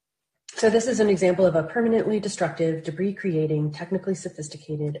 So this is an example of a permanently destructive, debris-creating, technically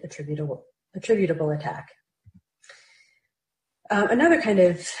sophisticated, attributable attack. Another kind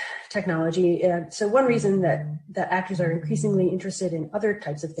of technology, so one reason that actors are increasingly interested in other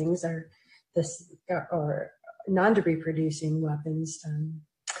types of things are non-debris producing weapons.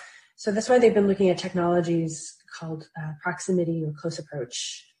 So that's why they've been looking at technologies called proximity or close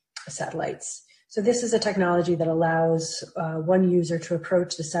approach satellites. So this is a technology that allows one user to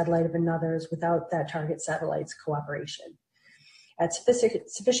approach the satellite of another's without that target satellite's cooperation. At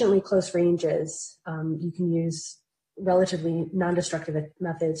sufficiently close ranges, you can use relatively non-destructive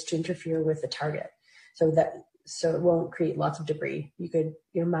methods to interfere with the target, so it won't create lots of debris. You could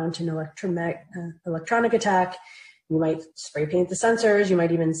mount an electronic attack. You might spray paint the sensors. You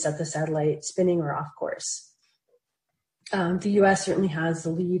might even set the satellite spinning or off course. The U.S. certainly has the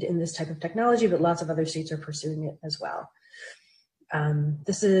lead in this type of technology, but lots of other states are pursuing it as well.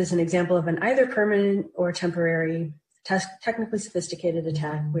 This is an example of an either permanent or temporary technically sophisticated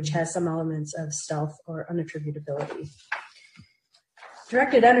attack, which has some elements of stealth or unattributability.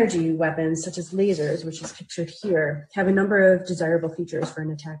 Directed energy weapons, such as lasers, which is pictured here, have a number of desirable features for an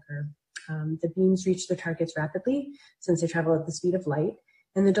attacker. The beams reach their targets rapidly, since they travel at the speed of light,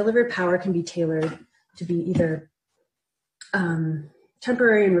 and the delivered power can be tailored to be either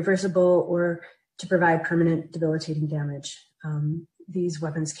temporary and reversible or to provide permanent debilitating damage. These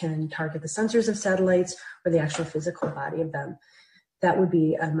weapons can target the sensors of satellites or the actual physical body of them. That would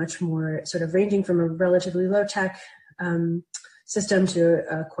be a much more sort of ranging from a relatively low tech system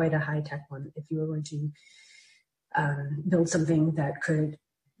to quite a high tech one if you were going to build something that could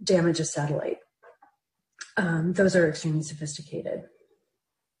damage a satellite. Those are extremely sophisticated.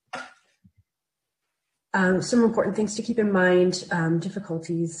 Some important things to keep in mind,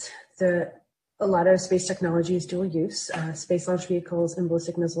 difficulties. A lot of space technology is dual use. Space launch vehicles and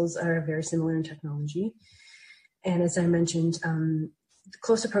ballistic missiles are very similar in technology. And as I mentioned,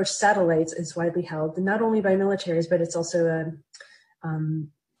 close approach satellites is widely held, not only by militaries, but it's also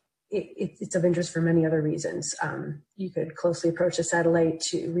it's of interest for many other reasons. You could closely approach a satellite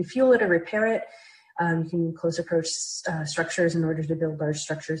to refuel it or repair it. You can close approach structures in order to build large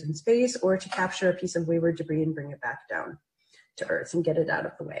structures in space, or to capture a piece of wayward debris and bring it back down to Earth and get it out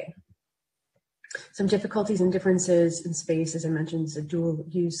of the way. Some difficulties and differences in space, as I mentioned, is a dual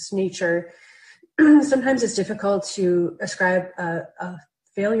use nature. Sometimes it's difficult to ascribe a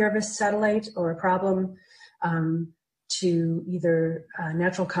failure of a satellite or a problem to either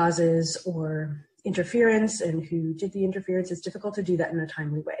natural causes or interference, and who did the interference. It's difficult to do that in a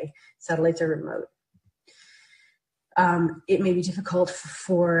timely way. Satellites are remote. It may be difficult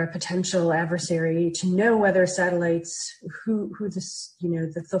for a potential adversary to know whether satellites, who this,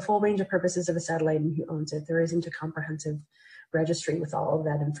 the full range of purposes of a satellite and who owns it. There isn't a comprehensive registry with all of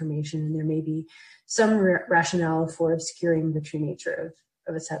that information, and there may be some rationale for obscuring the true nature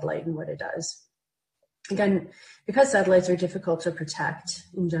of a satellite and what it does. Again, because satellites are difficult to protect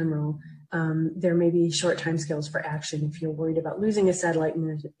in general, there may be short timescales for action. If you're worried about losing a satellite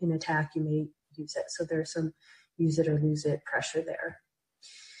in an attack, you may use it. So there's some use it or lose it pressure there.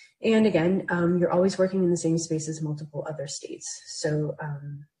 And again, you're always working in the same space as multiple other states. So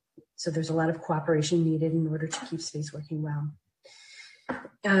there's a lot of cooperation needed in order to keep space working well.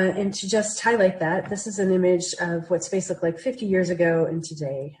 And to just highlight that, this is an image of what space looked like 50 years ago and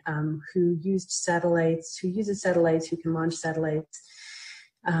today, who uses satellites, who can launch satellites.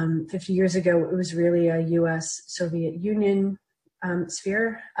 50 years ago, it was really a US-Soviet Union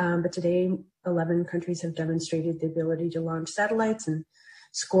sphere, but today 11 countries have demonstrated the ability to launch satellites, and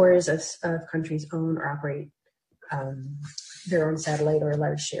scores of countries own or operate their own satellite or a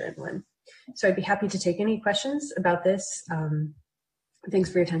large share in one. So I'd be happy to take any questions about this.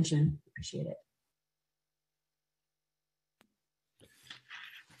 Thanks for your attention. Appreciate it.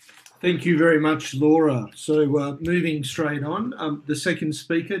 Thank you very much, Laura. So moving straight on, the second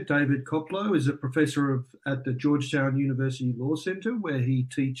speaker, David Koplow, is a professor at the Georgetown University Law Center, where he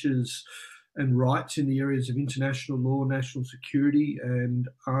teaches and writes in the areas of international law, national security, and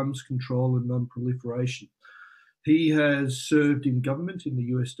arms control and non-proliferation. He has served in government in the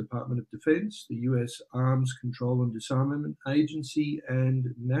US Department of Defense, the US Arms Control and Disarmament Agency,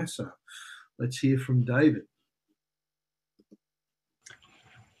 and NASA. Let's hear from David.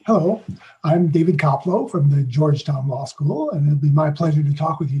 Hello, I'm David Koplow from the Georgetown Law School, and it'll be my pleasure to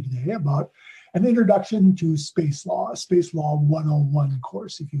talk with you today about an introduction to space law, a space law 101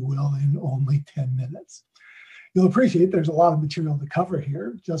 course, if you will, in only 10 minutes. You'll appreciate there's a lot of material to cover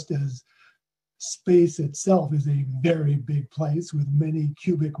here, just as space itself is a very big place with many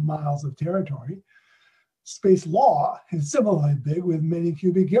cubic miles of territory. Space law is similarly big with many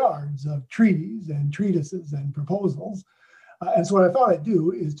cubic yards of treaties and treatises and proposals. And so what I thought I'd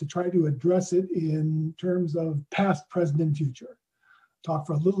do is to try to address it in terms of past, present, and future. Talk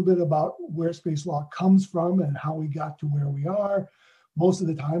for a little bit about where space law comes from and how we got to where we are, most of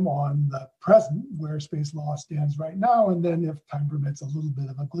the time on the present, where space law stands right now, and then if time permits, a little bit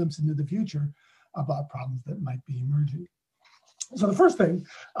of a glimpse into the future about problems that might be emerging. So the first thing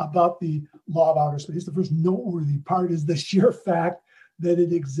about the law of outer space, the first noteworthy part, is the sheer fact that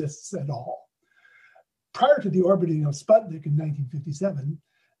it exists at all. Prior to the orbiting of Sputnik in 1957,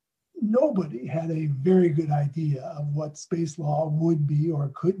 nobody had a very good idea of what space law would be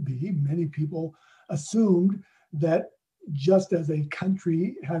or could be. Many people assumed that just as a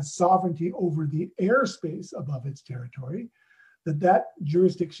country has sovereignty over the airspace above its territory, that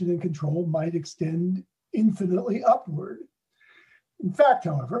jurisdiction and control might extend infinitely upward. In fact,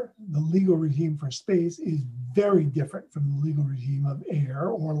 however, the legal regime for space is very different from the legal regime of air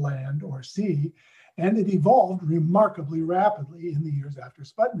or land or sea, and it evolved remarkably rapidly in the years after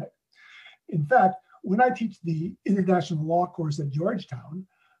Sputnik. In fact, when I teach the international law course at Georgetown,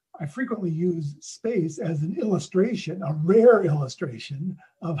 I frequently use space as an illustration, a rare illustration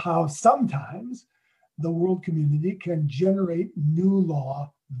of how sometimes the world community can generate new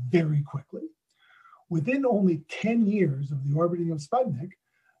law very quickly. Within only 10 years of the orbiting of Sputnik,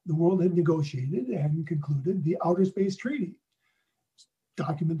 the world had negotiated and concluded the Outer Space Treaty, a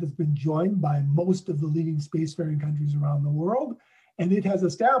document that's been joined by most of the leading spacefaring countries around the world, and it has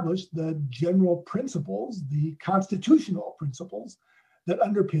established the general principles, the constitutional principles that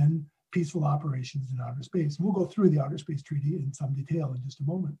underpin peaceful operations in outer space. We'll go through the Outer Space Treaty in some detail in just a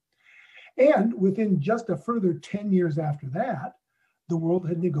moment. And within just a further 10 years after that, the world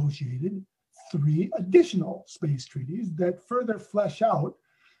had negotiated 3 additional space treaties that further flesh out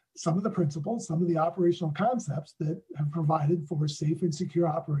some of the principles, some of the operational concepts that have provided for safe and secure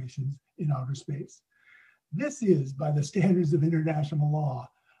operations in outer space. This is, by the standards of international law,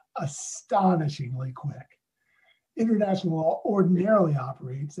 astonishingly quick. International law ordinarily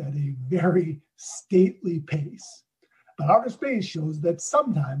operates at a very stately pace. But outer space shows that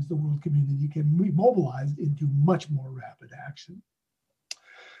sometimes the world community can be mobilized into much more rapid action.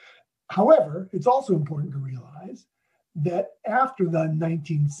 However, it's also important to realize that after the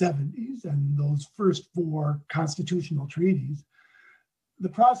 1970s and those first 4 constitutional treaties, the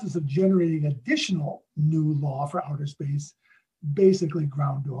process of generating additional new law for outer space basically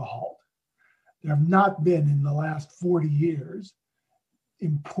ground to a halt. There have not been, in the last 40 years,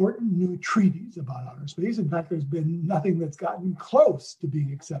 important new treaties about outer space. In fact, there's been nothing that's gotten close to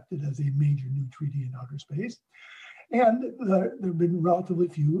being accepted as a major new treaty in outer space. And there have been relatively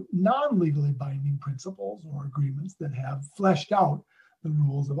few non-legally binding principles or agreements that have fleshed out the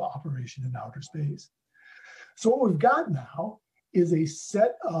rules of operation in outer space. So what we've got now is a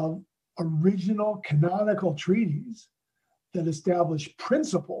set of original canonical treaties that establish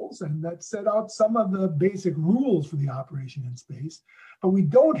principles and that set out some of the basic rules for the operation in space, but we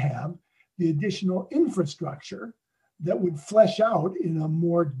don't have the additional infrastructure that would flesh out in a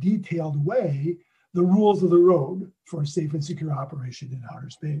more detailed way the rules of the road for safe and secure operation in outer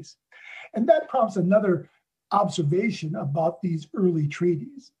space. And that prompts another observation about these early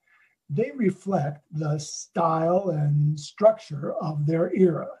treaties. They reflect the style and structure of their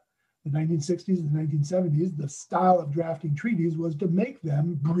era. The 1960s and 1970s, the style of drafting treaties was to make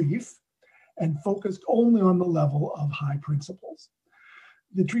them brief and focused only on the level of high principles.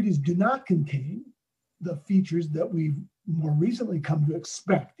 The treaties do not contain the features that we've more recently come to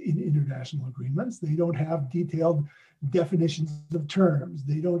expect in international agreements. They don't have detailed definitions of terms.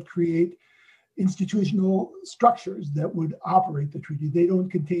 They don't create institutional structures that would operate the treaty. They don't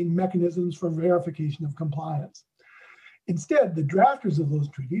contain mechanisms for verification of compliance. Instead, the drafters of those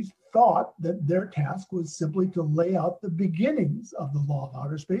treaties thought that their task was simply to lay out the beginnings of the law of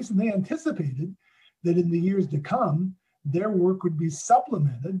outer space, and they anticipated that in the years to come, their work would be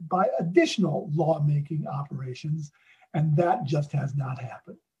supplemented by additional lawmaking operations, and that just has not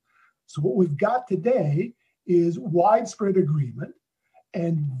happened. So what we've got today is widespread agreement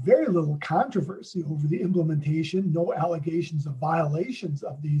and very little controversy over the implementation, no allegations of violations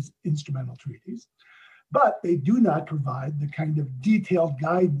of these instrumental treaties, but they do not provide the kind of detailed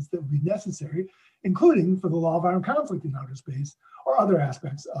guidance that would be necessary, including for the law of armed conflict in outer space or other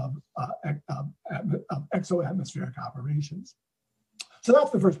aspects of exoatmospheric operations. So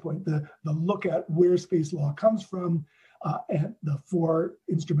that's the first point, the look at where space law comes from and the 4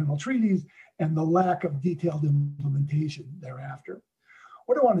 instrumental treaties and the lack of detailed implementation thereafter.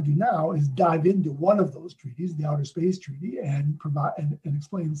 What I want to do now is dive into one of those treaties, the Outer Space Treaty, and provide and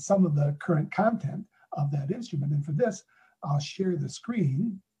explain some of the current content of that instrument. And for this, I'll share the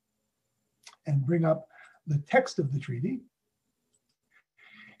screen and bring up the text of the treaty.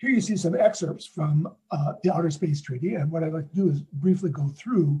 Here you see some excerpts from the Outer Space Treaty, and what I'd like to do is briefly go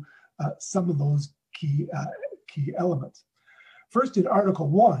through some of those key elements. First, in Article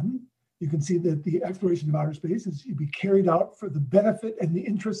 1, you can see that the exploration of outer space is to be carried out for the benefit and the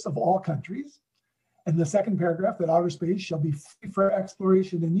interests of all countries. And the second paragraph, that outer space shall be free for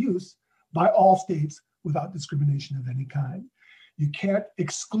exploration and use by all states without discrimination of any kind. You can't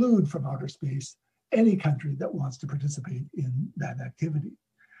exclude from outer space any country that wants to participate in that activity.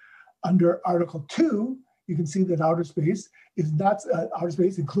 Under Article 2, you can see that outer space is not, outer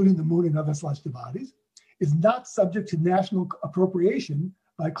space, including the moon and other celestial bodies, is not subject to national appropriation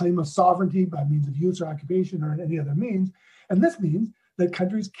by claim of sovereignty by means of use or occupation or in any other means. And this means that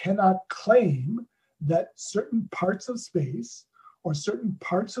countries cannot claim that certain parts of space or certain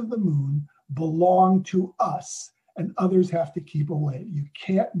parts of the moon belong to us and others have to keep away. You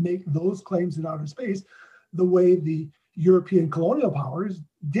can't make those claims in outer space the way the European colonial powers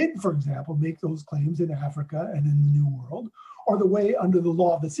did, for example, make those claims in Africa and in the New World, or the way under the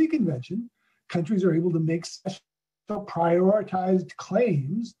law of the Sea Convention, countries are able to make special prioritized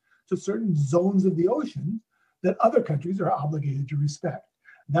claims to certain zones of the ocean that other countries are obligated to respect.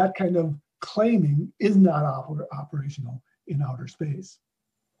 That kind of claiming is not operational in outer space.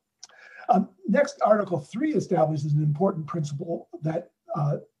 Next, Article 3 establishes an important principle that,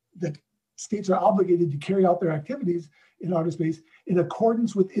 that states are obligated to carry out their activities in outer space in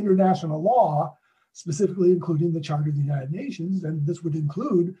accordance with international law, specifically including the Charter of the United Nations, and this would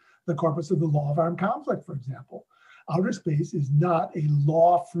include the corpus of the law of armed conflict, for example. Outer space is not a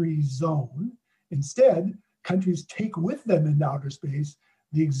law-free zone. Instead, countries take with them into outer space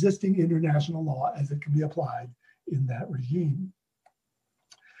the existing international law as it can be applied in that regime.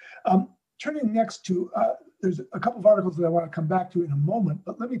 Turning next to, there's a couple of articles that I want to come back to in a moment,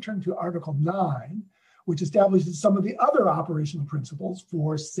 but let me turn to Article 9, which establishes some of the other operational principles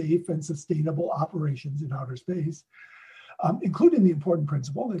for safe and sustainable operations in outer space, including the important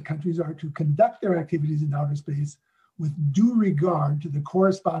principle that countries are to conduct their activities in outer space with due regard to the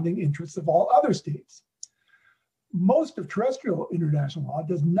corresponding interests of all other states. Most of terrestrial international law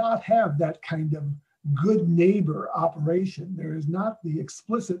does not have that kind of good neighbor operation. There is not the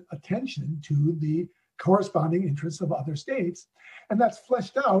explicit attention to the corresponding interests of other states. And that's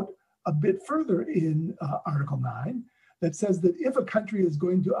fleshed out a bit further in Article 9 that says that if a country is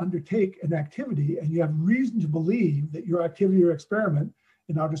going to undertake an activity and you have reason to believe that your activity or experiment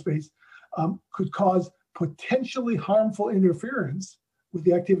in outer space could cause potentially harmful interference with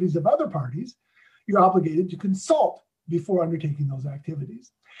the activities of other parties, you're obligated to consult before undertaking those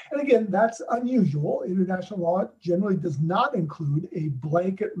activities. And again, that's unusual. International law generally does not include a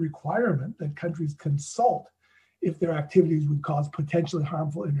blanket requirement that countries consult if their activities would cause potentially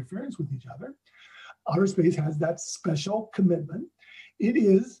harmful interference with each other. Outer space has that special commitment.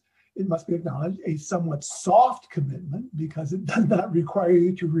 It must be acknowledged, a somewhat soft commitment because it does not require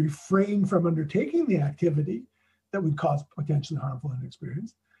you to refrain from undertaking the activity that would cause potentially harmful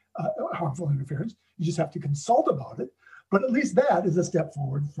interference. You just have to consult about it. But at least that is a step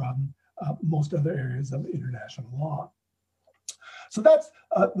forward from most other areas of international law. So that's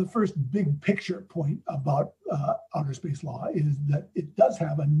the first big picture point about outer space law, is that it does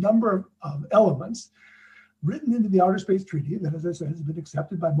have a number of elements written into the Outer Space Treaty that, as I said, has been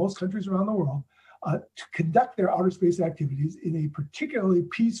accepted by most countries around the world to conduct their outer space activities in a particularly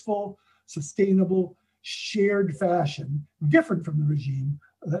peaceful, sustainable, shared fashion, different from the regime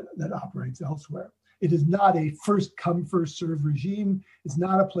that operates elsewhere. It is not a first come, first serve regime. It's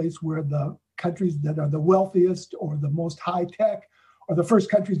not a place where the countries that are the wealthiest or the most high tech or the first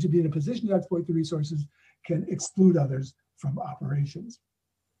countries to be in a position to exploit the resources can exclude others from operations.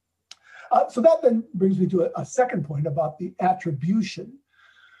 So that then brings me to a second point about the attribution.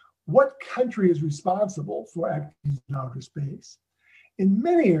 What country is responsible for activities in outer space? In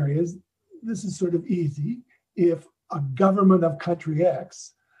many areas, this is sort of easy. If a government of country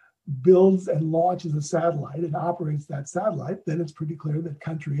X builds and launches a satellite and operates that satellite, then it's pretty clear that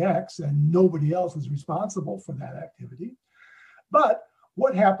country X and nobody else is responsible for that activity. But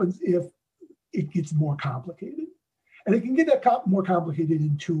what happens if it gets more complicated? And it can get more complicated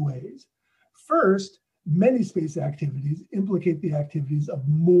in two ways. First, many space activities implicate the activities of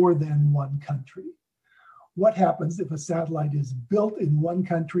more than one country. What happens if a satellite is built in one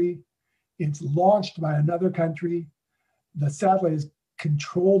country, it's launched by another country, the satellite is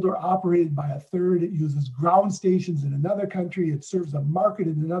controlled or operated by a third, it uses ground stations in another country, it serves a market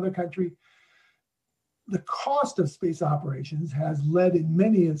in another country? The cost of space operations has led in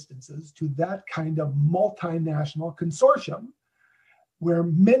many instances to that kind of multinational consortium where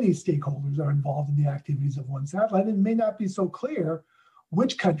many stakeholders are involved in the activities of one satellite, and it may not be so clear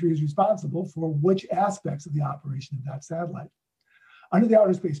which country is responsible for which aspects of the operation of that satellite. Under the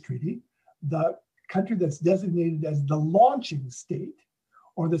Outer Space Treaty, the country that's designated as the launching state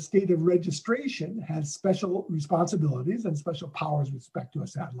or the state of registration has special responsibilities and special powers with respect to a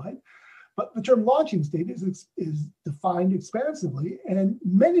satellite. But the term launching state is defined expansively, and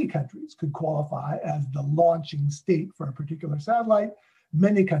many countries could qualify as the launching state for a particular satellite.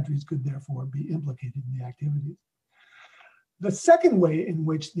 Many countries could therefore be implicated in the activities. The second way in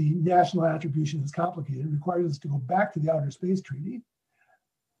which the national attribution is complicated requires us to go back to the Outer Space Treaty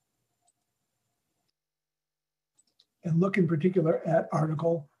and look in particular at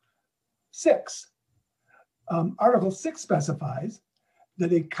Article 6. Article 6 specifies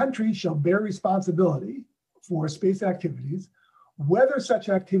that a country shall bear responsibility for space activities, whether such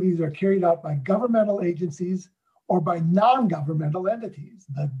activities are carried out by governmental agencies or by non-governmental entities.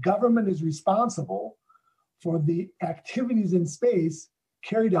 The government is responsible for the activities in space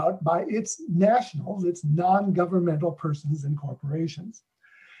carried out by its nationals, its non-governmental persons and corporations.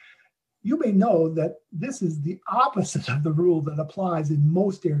 You may know that this is the opposite of the rule that applies in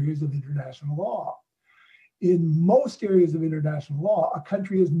most areas of international law. In most areas of international law, a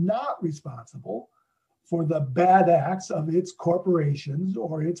country is not responsible for the bad acts of its corporations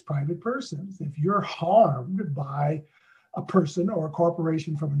or its private persons. If you're harmed by a person or a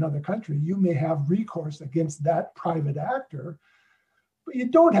corporation from another country, you may have recourse against that private actor, but you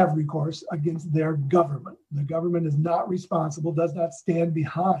don't have recourse against their government. The government is not responsible, does not stand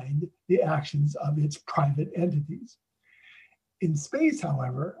behind the actions of its private entities. In space,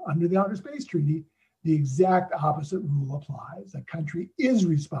 however, under the Outer Space Treaty, the exact opposite rule applies. A country is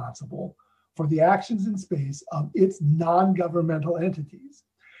responsible for the actions in space of its non-governmental entities.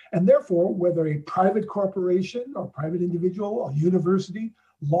 And therefore, whether a private corporation or private individual or university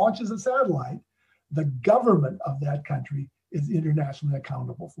launches a satellite, the government of that country is internationally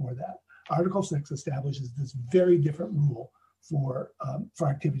accountable for that. Article 6 establishes this very different rule for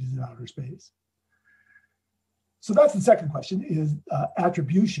activities in outer space. So that's the second question, is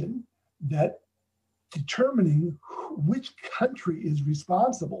attribution, that determining which country is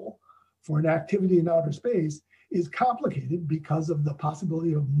responsible for an activity in outer space is complicated because of the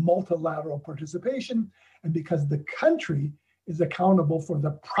possibility of multilateral participation and because the country is accountable for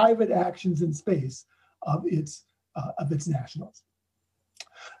the private actions in space of its nationals.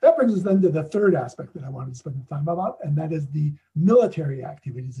 That brings us then to the third aspect that I wanted to spend the time about, and that is the military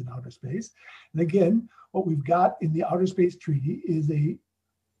activities in outer space. And again, what we've got in the Outer Space Treaty is a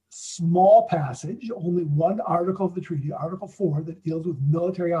small passage, only one article of the treaty, Article 4, that deals with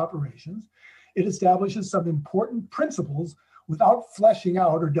military operations. It establishes some important principles without fleshing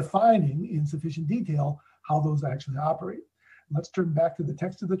out or defining in sufficient detail how those actually operate. Let's turn back to the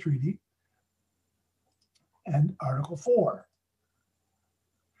text of the treaty. and Article 4.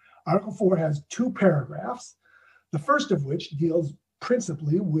 Article 4 has two paragraphs, the first of which deals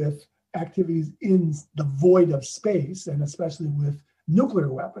principally with activities in the void of space, and especially with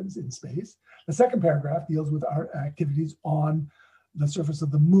nuclear weapons in space. The second paragraph deals with our activities on the surface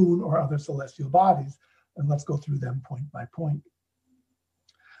of the moon or other celestial bodies, and let's go through them point by point.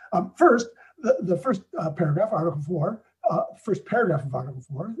 First, the first paragraph, Article 4, first paragraph of Article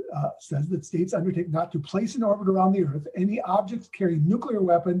 4 says that states undertake not to place in orbit around the Earth any objects carrying nuclear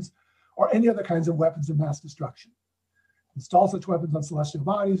weapons or any other kinds of weapons of mass destruction, install such weapons on celestial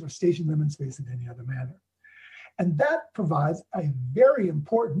bodies, or station them in space in any other manner. And that provides a very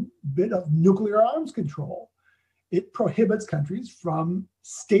important bit of nuclear arms control. It prohibits countries from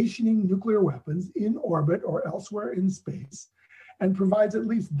stationing nuclear weapons in orbit or elsewhere in space, and provides at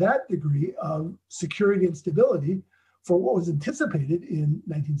least that degree of security and stability for what was anticipated in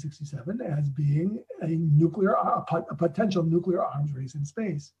 1967 as being a potential nuclear arms race in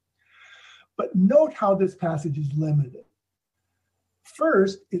space. But note how this passage is limited.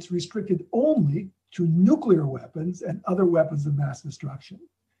 First, it's restricted only to nuclear weapons and other weapons of mass destruction.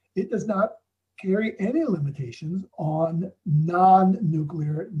 It does not carry any limitations on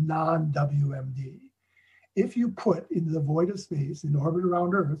non-nuclear, non-WMD. If you put into the void of space in orbit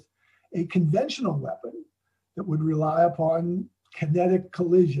around Earth a conventional weapon that would rely upon kinetic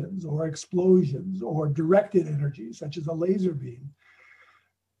collisions or explosions or directed energy, such as a laser beam,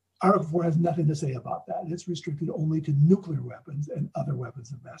 Article 4 has nothing to say about that. It's restricted only to nuclear weapons and other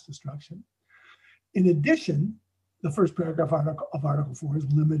weapons of mass destruction. In addition, the first paragraph of Article 4 is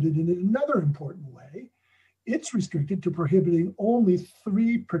limited in another important way. It's restricted to prohibiting only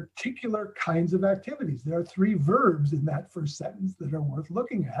three particular kinds of activities. There are three verbs in that first sentence that are worth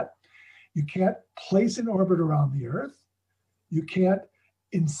looking at. You can't place in orbit around the Earth. You can't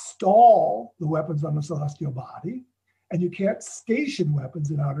install the weapons on a celestial body. And you can't station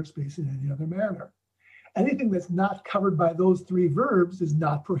weapons in outer space in any other manner. Anything that's not covered by those three verbs is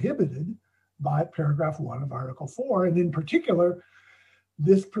not prohibited by paragraph 1 of Article 4. And in particular,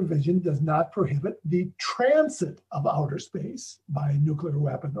 this provision does not prohibit the transit of outer space by a nuclear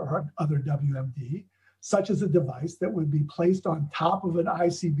weapon or other WMD, such as a device that would be placed on top of an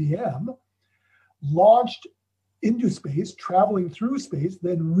ICBM, launched into space, traveling through space,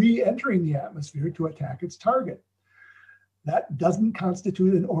 then re-entering the atmosphere to attack its target. That doesn't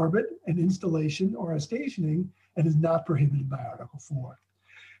constitute an orbit, an installation, or a stationing, and is not prohibited by Article 4.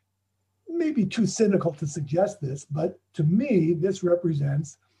 It may be too cynical to suggest this, but to me, this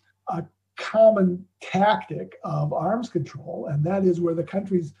represents a common tactic of arms control, and that is where the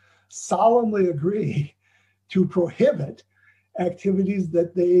countries solemnly agree to prohibit activities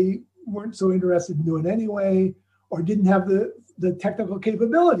that they weren't so interested in doing anyway, or didn't have the technical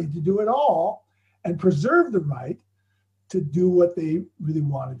capability to do it all, and preserve the right to do what they really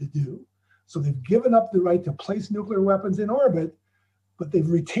wanted to do. So they've given up the right to place nuclear weapons in orbit, but they've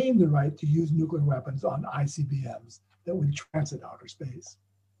retained the right to use nuclear weapons on ICBMs that would transit outer space.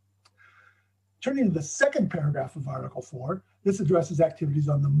 Turning to the second paragraph of Article 4, this addresses activities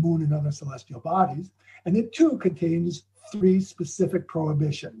on the moon and other celestial bodies, and it too contains three specific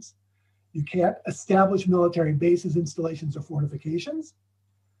prohibitions. You can't establish military bases, installations, or fortifications.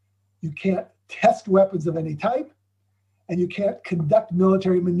 You can't test weapons of any type, and you can't conduct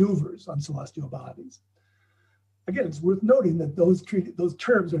military maneuvers on celestial bodies. Again, it's worth noting that those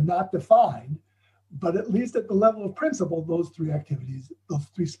terms are not defined, but at least at the level of principle, those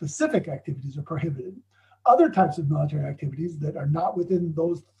three specific activities are prohibited. Other types of military activities that are not within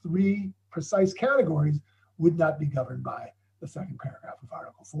those three precise categories would not be governed by the second paragraph of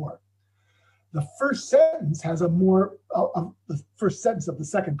Article 4. The first sentence has the first sentence of the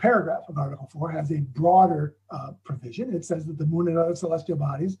second paragraph of Article 4 has a broader provision. It says that the moon and other celestial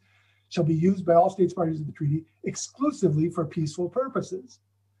bodies shall be used by all states parties to the treaty exclusively for peaceful purposes.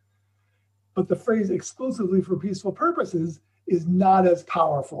 But the phrase exclusively for peaceful purposes is not as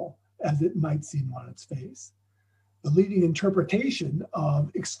powerful as it might seem on its face. The leading interpretation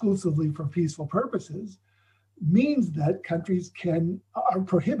of exclusively for peaceful purposes means that countries are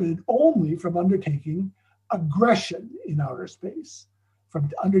prohibited only from undertaking aggression in outer space, from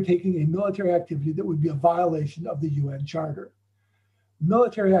undertaking a military activity that would be a violation of the UN Charter.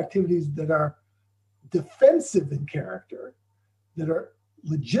 Military activities that are defensive in character, that are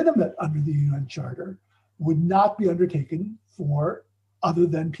legitimate under the UN Charter, would not be undertaken for other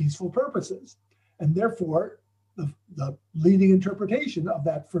than peaceful purposes. And therefore, the leading interpretation of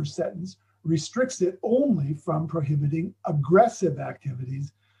that first sentence restricts it only from prohibiting aggressive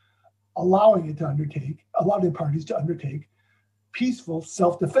activities, allowing the parties to undertake peaceful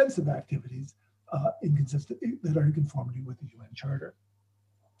self-defensive activities that are in conformity with the UN Charter.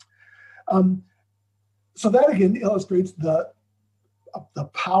 So that again illustrates the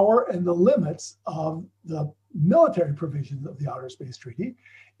power and the limits of the military provisions of the Outer Space Treaty.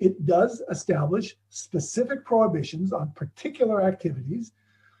 It does establish specific prohibitions on particular activities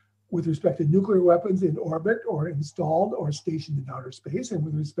with respect to nuclear weapons in orbit or installed or stationed in outer space, and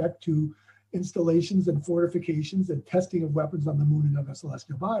with respect to installations and fortifications and testing of weapons on the moon and other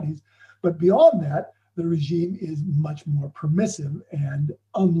celestial bodies. But beyond that, the regime is much more permissive and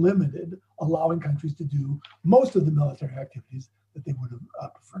unlimited, allowing countries to do most of the military activities that they would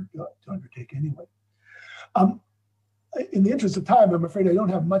have preferred to undertake anyway. In the interest of time, I'm afraid I don't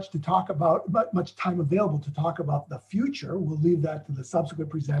have much to talk about, much time available to talk about the future. We'll leave that to the subsequent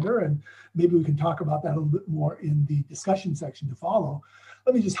presenter, and maybe we can talk about that a little bit more in the discussion section to follow.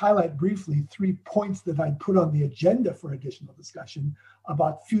 Let me just highlight briefly 3 points that I'd put on the agenda for additional discussion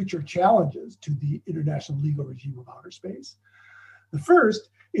about future challenges to the international legal regime of outer space. The first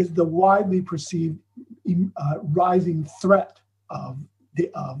is the widely perceived rising threat of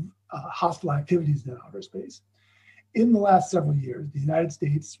hostile activities in outer space. In the last several years, the United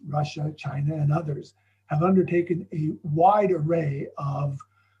States, Russia, China, and others have undertaken a wide array of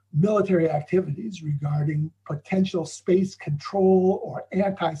military activities regarding potential space control or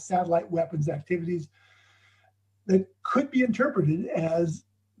anti-satellite weapons activities that could be interpreted as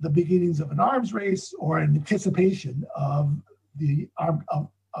the beginnings of an arms race or an anticipation of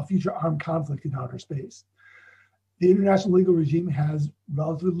a future armed conflict in outer space. The international legal regime has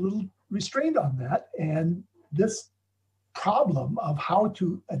relatively little restraint on that, and this problem of how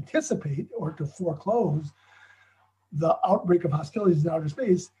to anticipate or to foreclose the outbreak of hostilities in outer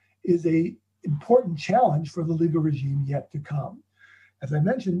space is an important challenge for the legal regime yet to come. As I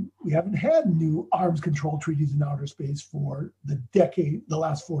mentioned, we haven't had new arms control treaties in outer space for the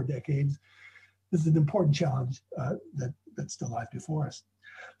last 4 decades. This is an important challenge that still lies before us.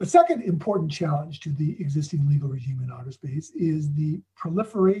 The second important challenge to the existing legal regime in outer space is the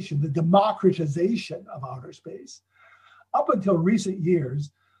proliferation, the democratization of outer space. Up until recent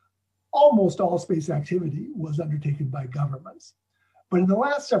years, almost all space activity was undertaken by governments. But in the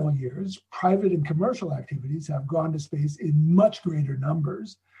last several years, private and commercial activities have gone to space in much greater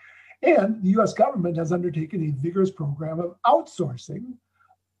numbers. And the US government has undertaken a vigorous program of outsourcing,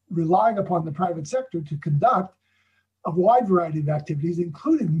 relying upon the private sector to conduct a wide variety of activities,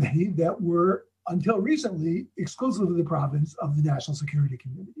 including many that were, until recently, exclusively the province of the national security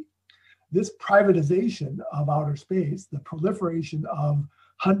community. This privatization of outer space, the proliferation of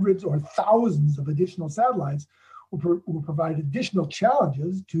hundreds or thousands of additional satellites, will provide additional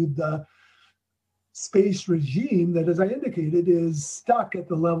challenges to the space regime that, as I indicated, is stuck at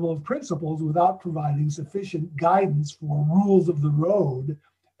the level of principles without providing sufficient guidance for rules of the road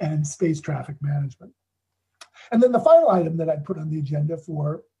and space traffic management. And then the final item that I put on the agenda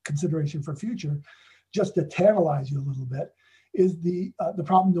for consideration for future, just to tantalize you a little bit, is the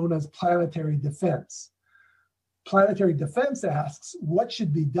problem known as planetary defense. Planetary defense asks what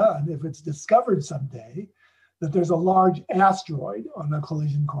should be done if it's discovered someday that there's a large asteroid on a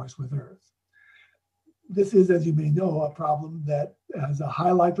collision course with Earth. This is, as you may know, a problem that has a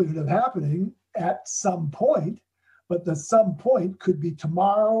high likelihood of happening at some point, but the some point could be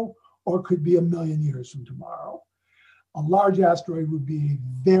tomorrow or could be 1,000,000 years from tomorrow. A large asteroid would be a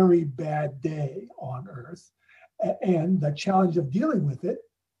very bad day on Earth, and the challenge of dealing with it,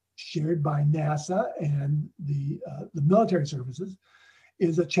 shared by NASA and the military services,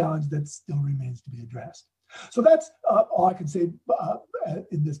 is a challenge that still remains to be addressed. So that's all I can say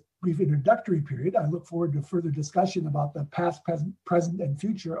in this brief introductory period. I look forward to further discussion about the past, present, and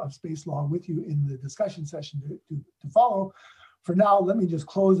future of space law with you in the discussion session to follow. For now, let me just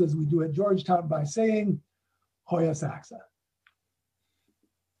close as we do at Georgetown by saying, Hoya Saxa.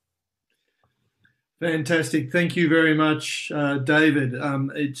 Fantastic. Thank you very much, David.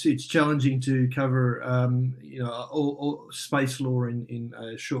 It's challenging to cover all space law in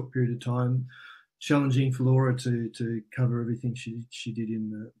a short period of time. Challenging for Laura to cover everything she did in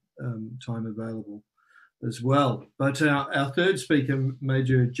the time available as well. But our third speaker,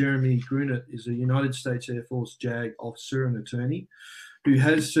 Major Jeremy Grunet, is a United States Air Force JAG officer and attorney who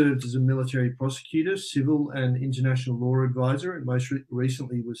has served as a military prosecutor, civil and international law advisor, and most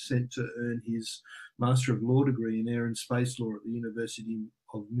recently was sent to earn his Master of Law degree in Air and Space Law at the University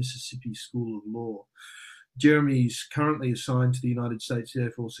of Mississippi School of Law. Jeremy is currently assigned to the United States Air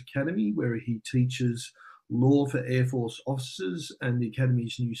Force Academy, where he teaches law for Air Force officers and the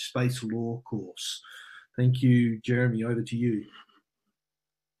Academy's new space law course. Thank you, Jeremy. Over to you.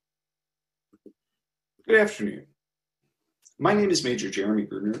 Good afternoon. My name is Major Jeremy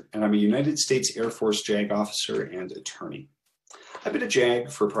Gruner, and I'm a United States Air Force JAG officer and attorney. I've been a JAG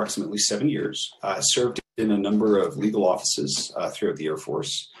for approximately 7 years, served in a number of legal offices throughout the Air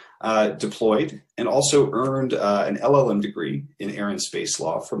Force, deployed, and also earned an LLM degree in air and space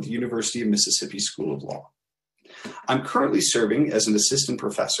law from the University of Mississippi School of Law. I'm currently serving as an assistant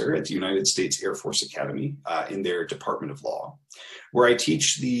professor at the United States Air Force Academy in their Department of Law, where I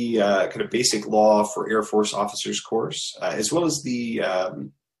teach the kind of basic law for Air Force officers course, as well as the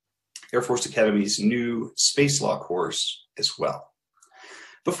Air Force Academy's new space law course as well.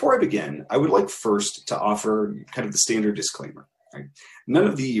 Before I begin, I would like first to offer kind of the standard disclaimer. Right? None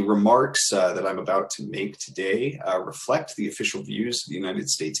of the remarks that I'm about to make today reflect the official views of the United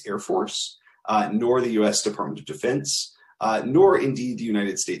States Air Force, nor the U.S. Department of Defense, nor indeed the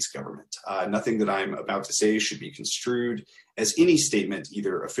United States government. Nothing that I'm about to say should be construed as any statement,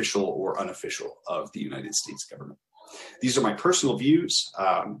 either official or unofficial, of the United States government. These are my personal views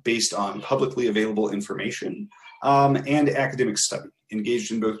based on publicly available information and academic study,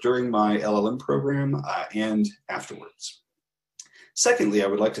 engaged in both during my LLM program and afterwards. Secondly, I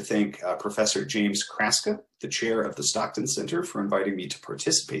would like to thank Professor James Kraska, the chair of the Stockton Center, for inviting me to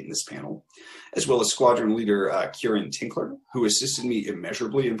participate in this panel, as well as Squadron Leader Kieran Tinkler, who assisted me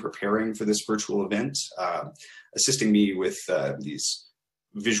immeasurably in preparing for this virtual event, assisting me with these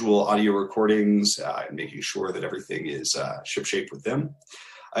visual audio recordings and making sure that everything is shipshape with them.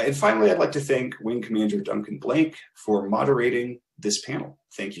 And finally, I'd like to thank Wing Commander Duncan Blank for moderating this panel.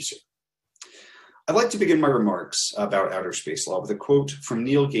 Thank you, sir. I'd like to begin my remarks about outer space law with a quote from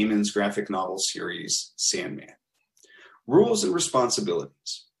Neil Gaiman's graphic novel series, Sandman. Rules and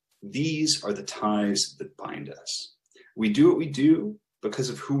responsibilities. These are the ties that bind us. We do what we do because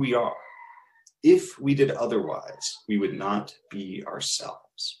of who we are. If we did otherwise, we would not be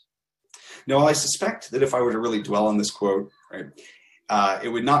ourselves. Now, I suspect that if I were to really dwell on this quote, right, it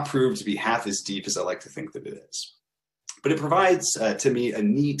would not prove to be half as deep as I like to think that it is. But it provides to me a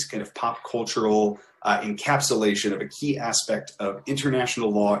neat kind of pop cultural encapsulation of a key aspect of international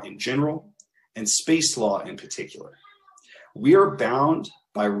law in general and space law in particular. We are bound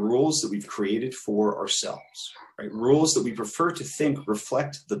by rules that we've created for ourselves, right? Rules that we prefer to think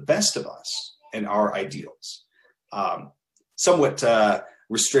reflect the best of us and our ideals. Somewhat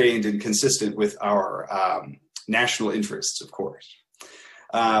restrained and consistent with our national interests, of course.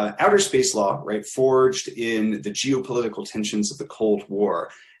 Outer space law, right, forged in the geopolitical tensions of the Cold War,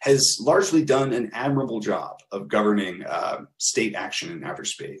 has largely done an admirable job of governing state action in outer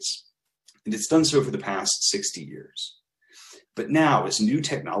space. And it's done so for the past 60 years. But now, as new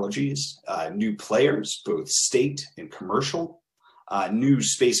technologies, new players, both state and commercial, new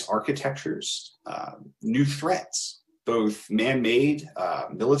space architectures, new threats, both man-made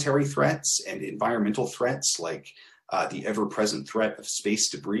military threats and environmental threats like the ever-present threat of space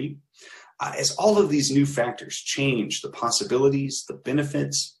debris, as all of these new factors change the possibilities, the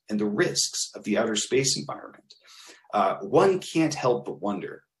benefits, and the risks of the outer space environment, one can't help but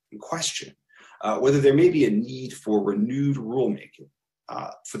wonder and question whether there may be a need for renewed rulemaking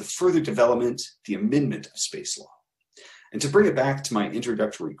for the further development, the amendment of space law. And to bring it back to my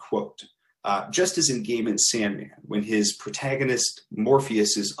introductory quote, just as in Gaiman's Sandman, when his protagonist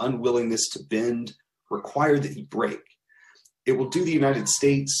Morpheus's unwillingness to bend required that he break, it will do the United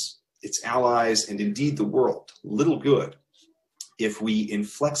States, its allies, and indeed the world little good if we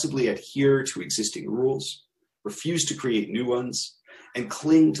inflexibly adhere to existing rules, refuse to create new ones, and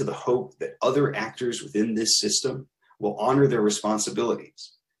cling to the hope that other actors within this system will honor their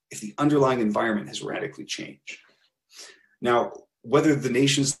responsibilities if the underlying environment has radically changed. Now, whether the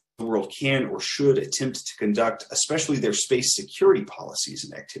nations of the world can or should attempt to conduct, especially their space security policies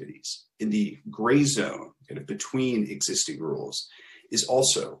and activities, in the gray zone kind of between existing rules is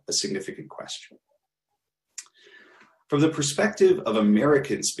also a significant question. From the perspective of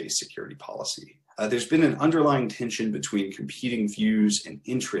American space security policy, there's been an underlying tension between competing views and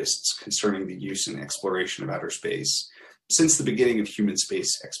interests concerning the use and exploration of outer space since the beginning of human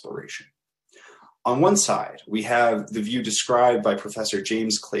space exploration. On one side, we have the view described by Professor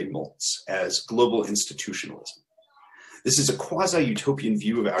James Clay Moltz as global institutionalism. This is a quasi-utopian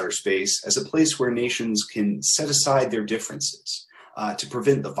view of outer space as a place where nations can set aside their differences to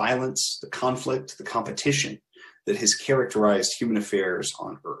prevent the violence, the conflict, the competition that has characterized human affairs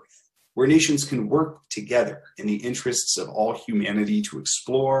on Earth, where nations can work together in the interests of all humanity to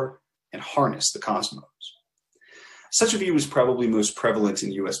explore and harness the cosmos. Such a view was probably most prevalent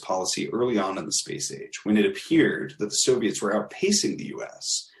in US policy early on in the space age, when it appeared that the Soviets were outpacing the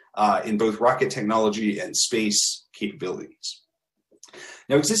US in both rocket technology and space capabilities.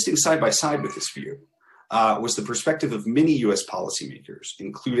 Now, existing side by side with this view was the perspective of many U.S. policymakers,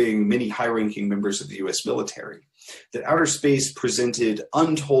 including many high-ranking members of the U.S. military, that outer space presented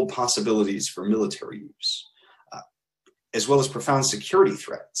untold possibilities for military use, as well as profound security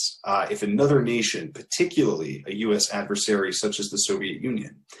threats if another nation, particularly a U.S. adversary such as the Soviet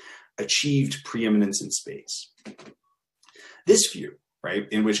Union, achieved preeminence in space. This view, right,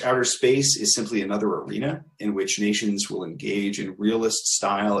 in which outer space is simply another arena in which nations will engage in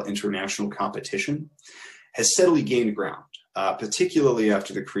realist-style international competition, has steadily gained ground, particularly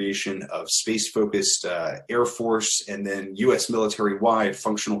after the creation of space-focused Air Force and then U.S. military-wide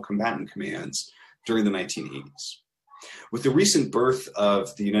functional combatant commands during the 1980s. With the recent birth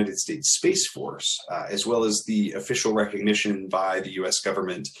of the United States Space Force, as well as the official recognition by the U.S.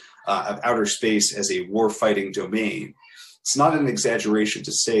 government of outer space as a war-fighting domain, it's not an exaggeration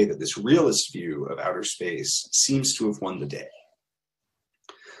to say that this realist view of outer space seems to have won the day.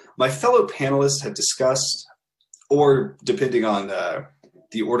 My fellow panelists have discussed, or depending on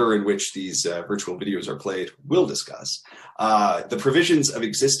the order in which these virtual videos are played, will discuss the provisions of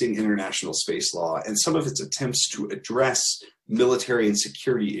existing international space law and some of its attempts to address military and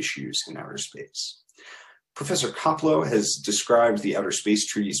security issues in outer space. Professor Koplow has described the Outer Space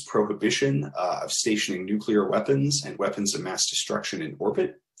Treaty's prohibition of stationing nuclear weapons and weapons of mass destruction in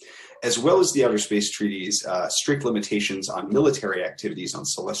orbit, as well as the Outer Space Treaty's strict limitations on military activities on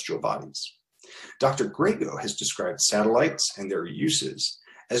celestial bodies. Dr. Grego has described satellites and their uses,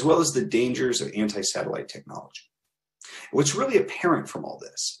 as well as the dangers of anti-satellite technology. What's really apparent from all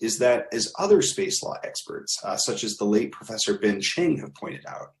this is that, as other space law experts, such as the late Professor Ben Cheng have pointed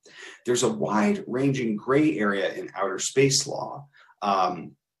out, there's a wide-ranging gray area in outer space law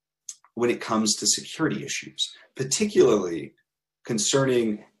when it comes to security issues, particularly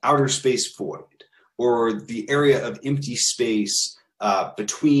concerning outer space void, or the area of empty space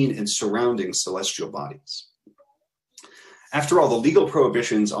between and surrounding celestial bodies. After all, the legal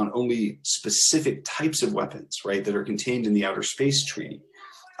prohibitions on only specific types of weapons, right, that are contained in the Outer Space Treaty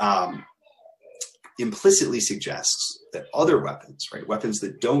implicitly suggests that other weapons, right, weapons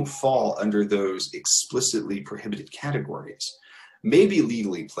that don't fall under those explicitly prohibited categories, may be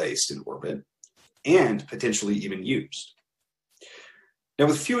legally placed in orbit and potentially even used. Now,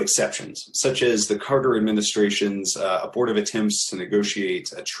 with few exceptions, such as the Carter administration's abortive attempts to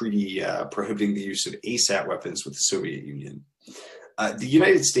negotiate a treaty prohibiting the use of ASAT weapons with the Soviet Union, the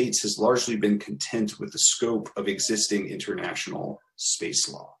United States has largely been content with the scope of existing international space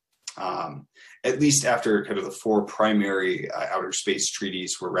law, at least after kind of the four primary outer space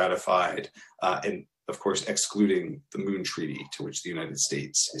treaties were ratified, and of course, excluding the Moon Treaty, to which the United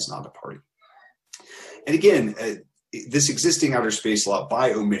States is not a party. And again, this existing outer space law,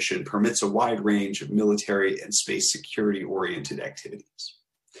 by omission, permits a wide range of military and space security-oriented activities.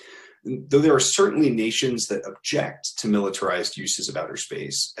 Though there are certainly nations that object to militarized uses of outer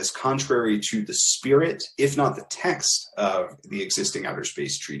space, as contrary to the spirit, if not the text, of the existing outer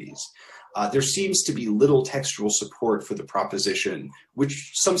space treaties, there seems to be little textual support for the proposition,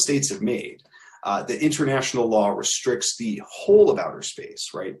 which some states have made, that international law restricts the whole of outer space,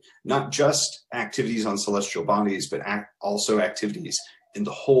 right? Not just activities on celestial bodies, but also activities in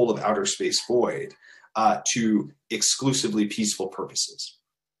the whole of outer space void to exclusively peaceful purposes.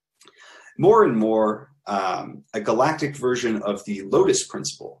 More and more, a galactic version of the Lotus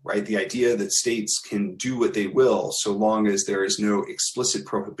Principle, right? The idea that states can do what they will so long as there is no explicit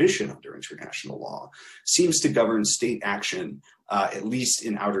prohibition under international law, seems to govern state action, at least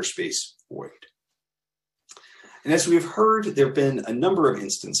in outer space void. And as we've heard, there have been a number of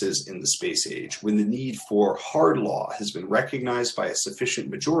instances in the space age when the need for hard law has been recognized by a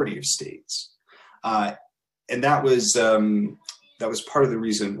sufficient majority of states. And that was part of the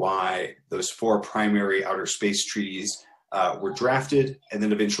reason why those four primary outer space treaties were drafted and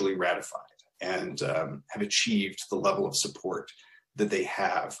then eventually ratified and have achieved the level of support that they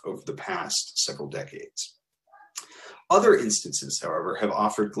have over the past several decades. Other instances, however, have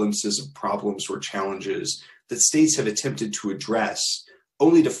offered glimpses of problems or challenges that states have attempted to address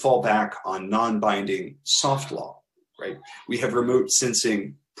only to fall back on non-binding soft law, right? We have remote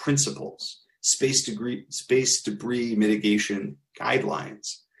sensing principles, space debris mitigation guidelines,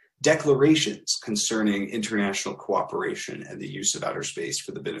 declarations concerning international cooperation and the use of outer space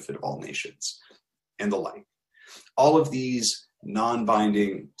for the benefit of all nations, and the like. All of these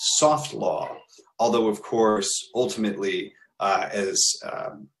non-binding soft law, although of course, ultimately, as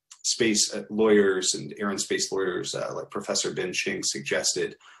space lawyers and air and space lawyers like Professor Ben Cheng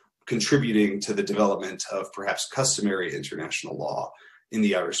suggested, contributing to the development of perhaps customary international law in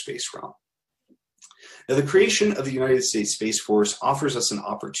the outer space realm. Now, the creation of the United States Space Force offers us an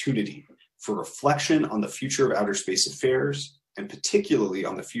opportunity for reflection on the future of outer space affairs, and particularly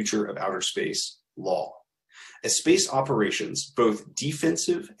on the future of outer space law. As space operations, both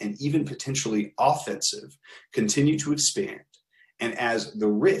defensive and even potentially offensive, continue to expand, and as the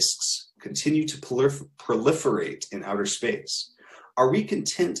risks continue to proliferate in outer space, are we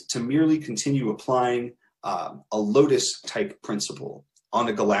content to merely continue applying a Lotus-type principle on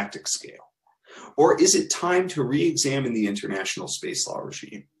a galactic scale? Or is it time to re-examine the international space law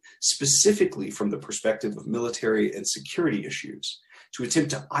regime, specifically from the perspective of military and security issues, to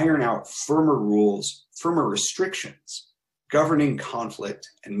attempt to iron out firmer rules, firmer restrictions governing conflict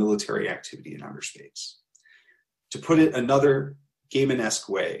and military activity in outer space? To put it another Gaiman-esque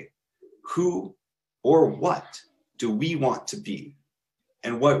way, who or what do we want to be?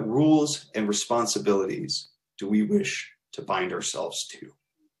 And what rules and responsibilities do we wish to bind ourselves to?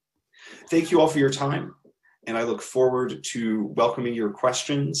 Thank you all for your time, and I look forward to welcoming your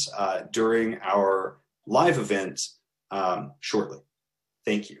questions during our live event shortly.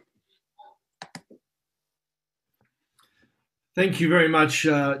 Thank you. Thank you very much,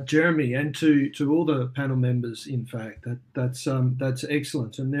 Jeremy, and to all the panel members. In fact, that's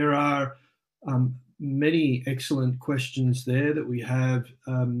excellent, and there are many excellent questions there that we have.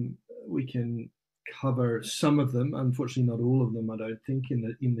 We can cover some of them. Unfortunately, not all of them. I don't think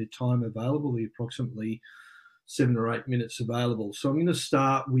in the time available, the approximately 7 or 8 minutes available. So I'm going to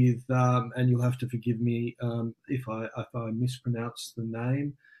start with, and you'll have to forgive me if I mispronounce the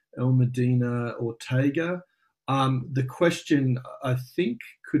name, El Medina Ortega. The question, I think,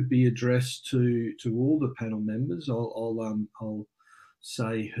 could be addressed to all the panel members. I'll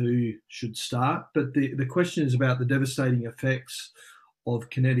say who should start, but the question is about the devastating effects of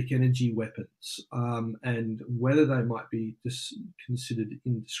kinetic energy weapons and whether they might be considered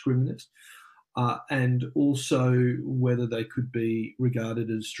indiscriminate, and also whether they could be regarded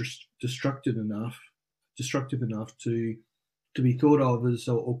as destructive enough to be thought of as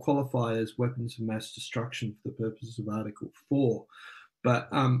or qualify as weapons of mass destruction for the purposes of Article 4. But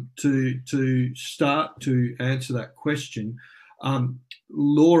to start to answer that question,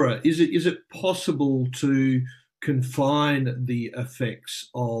 Laura, is it possible to confine the effects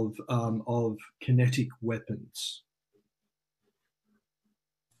of kinetic weapons?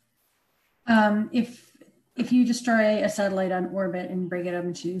 If you destroy a satellite on orbit and break it up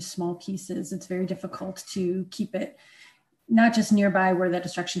into small pieces, it's very difficult to keep it not just nearby where that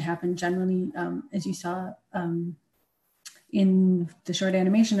destruction happened. Generally, as you saw in the short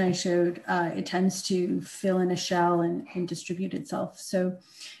animation I showed, it tends to fill in a shell and distribute itself. So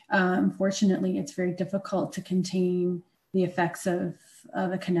unfortunately, it's very difficult to contain the effects of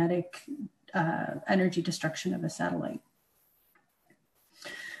a kinetic energy destruction of a satellite.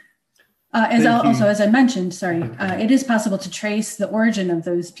 As I mentioned, it is possible to trace the origin of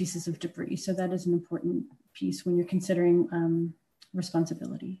those pieces of debris. So that is an important piece when you're considering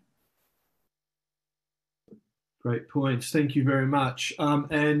responsibility. Great points. Thank you very much.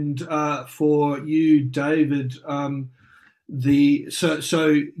 And for you, David,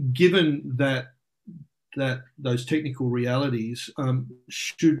 so given that those technical realities,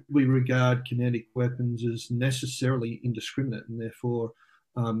 should we regard kinetic weapons as necessarily indiscriminate and therefore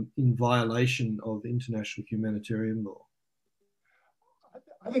in violation of international humanitarian law?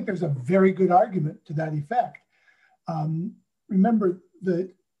 I think there's a very good argument to that effect. Remember,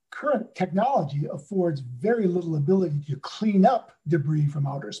 the current technology affords very little ability to clean up debris from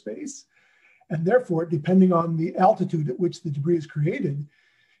outer space. And therefore, depending on the altitude at which the debris is created,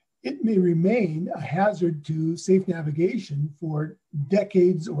 it may remain a hazard to safe navigation for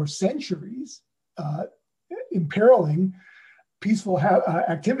decades or centuries, imperiling peaceful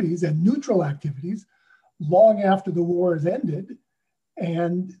activities and neutral activities long after the war has ended.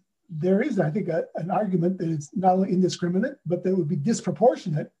 And there is, I think, an argument that it's not only indiscriminate, but that it would be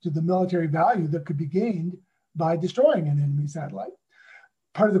disproportionate to the military value that could be gained by destroying an enemy satellite.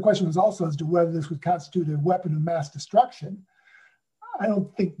 Part of the question was also as to whether this would constitute a weapon of mass destruction. I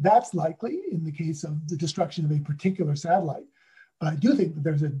don't think that's likely in the case of the destruction of a particular satellite. But I do think that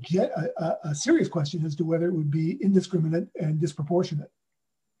there's a serious question as to whether it would be indiscriminate and disproportionate.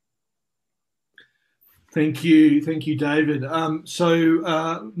 Thank you, David.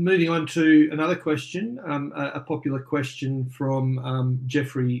 So moving on to another question, a popular question from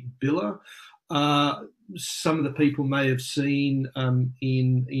Jeffrey Biller. Some of the people may have seen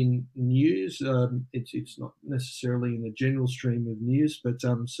in news, it's not necessarily in the general stream of news, but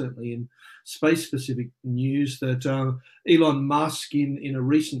certainly in space-specific news, that Elon Musk in a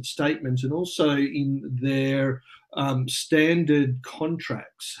recent statement and also in their standard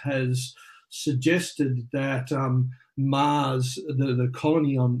contracts has suggested that Mars, the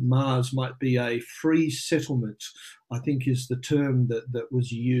colony on Mars might be a free settlement, I think is the term that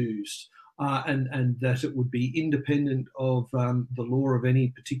was used, and that it would be independent of the law of any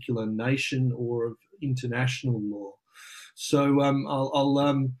particular nation or of international law. So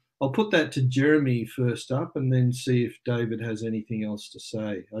I'll put that to Jeremy first up, and then see if David has anything else to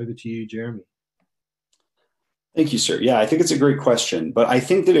say. Over to you, Jeremy. Thank you, sir. Yeah, I think it's a great question, but I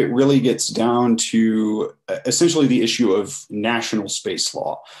think that it really gets down to essentially the issue of national space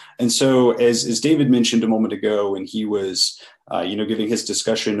law. And so, as David mentioned a moment ago, when he was, giving his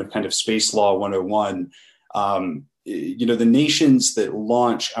discussion of kind of space law 101, the nations that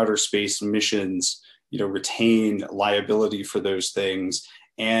launch outer space missions, retain liability for those things,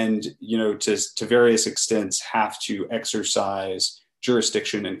 and to various extents have to exercise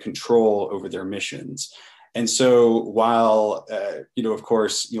jurisdiction and control over their missions. And so while, of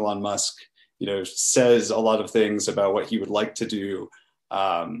course, Elon Musk, says a lot of things about what he would like to do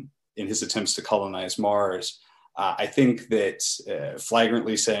in his attempts to colonize Mars, I think that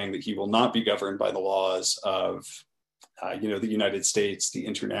flagrantly saying that he will not be governed by the laws of, the United States, the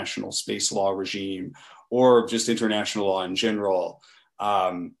international space law regime, or just international law in general,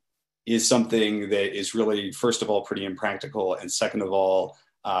 is something that is really, first of all, pretty impractical, and second of all,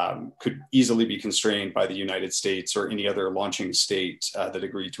 could easily be constrained by the United States or any other launching state that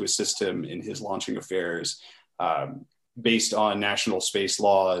agreed to assist him in his launching affairs, based on national space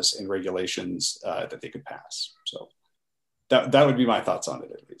laws and regulations that they could pass. So that would be my thoughts on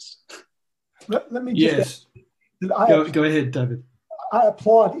it, at least. Let me just go ahead, David. I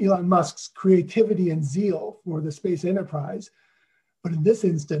applaud Elon Musk's creativity and zeal for the space enterprise, but in this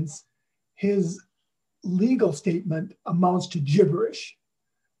instance, his legal statement amounts to gibberish.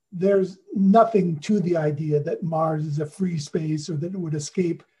 There's nothing to the idea that Mars is a free space or that it would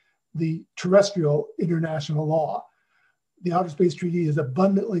escape the terrestrial international law. The Outer Space Treaty is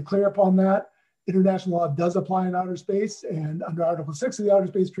abundantly clear upon that. International law does apply in outer space, and under Article 6 of the Outer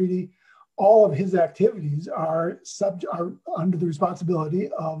Space Treaty, all of his activities are under the responsibility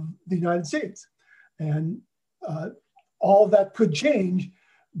of the United States. And all of that could change,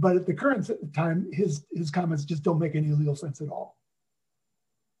 but at the current time, his comments just don't make any legal sense at all.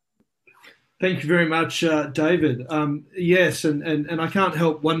 Thank you very much, David. Yes, and I can't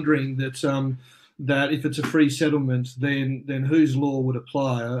help wondering that that if it's a free settlement, then whose law would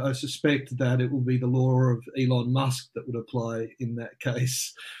apply? I suspect that it will be the law of Elon Musk that would apply in that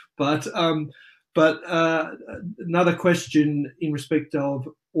case. But another question in respect of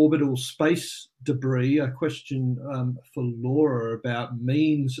orbital space debris, a question for Laura about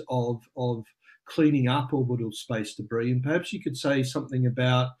means of cleaning up orbital space debris, and perhaps you could say something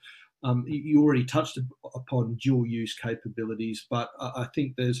about. You already touched upon dual use capabilities, but I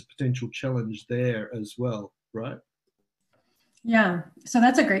think there's a potential challenge there as well, right? Yeah, so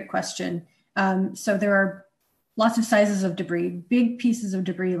that's a great question. So there are lots of sizes of debris, big pieces of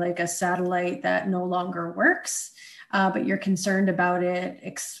debris like a satellite that no longer works, but you're concerned about it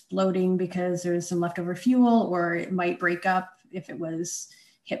exploding because there's some leftover fuel, or it might break up if it was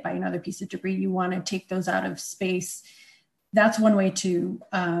hit by another piece of debris. You want to take those out of space. That's one way to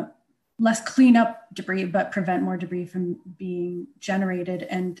less clean up debris, but prevent more debris from being generated.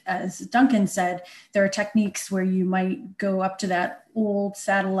 And as Duncan said, there are techniques where you might go up to that old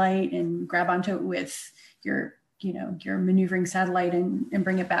satellite and grab onto it with your maneuvering satellite and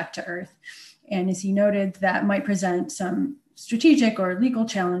bring it back to Earth. And as he noted, that might present some strategic or legal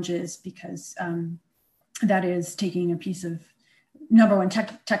challenges because that is taking a piece of, number one,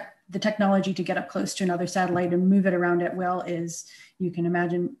 the technology to get up close to another satellite and move it around at will is, you can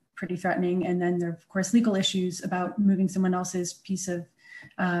imagine, pretty threatening. And then there are, of course, legal issues about moving someone else's piece of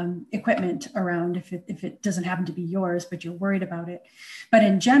equipment around if it doesn't happen to be yours, but you're worried about it. But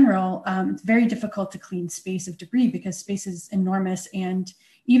in general, it's very difficult to clean space of debris because space is enormous, and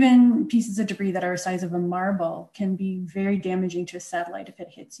even pieces of debris that are the size of a marble can be very damaging to a satellite if it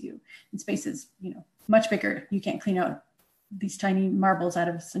hits you. And space is, much bigger. You can't clean out these tiny marbles out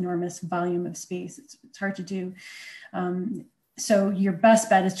of this enormous volume of space. It's hard to do. So your best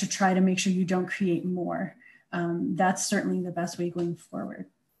bet is to try to make sure you don't create more. That's certainly the best way going forward.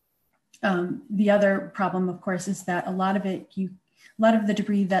 The other problem, of course, is that a lot of the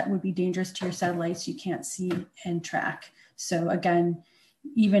debris that would be dangerous to your satellites, you can't see and track. So again,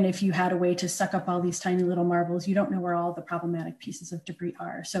 even if you had a way to suck up all these tiny little marbles, you don't know where all the problematic pieces of debris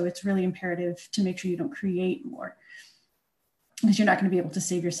are. So it's really imperative to make sure you don't create more, because you're not going to be able to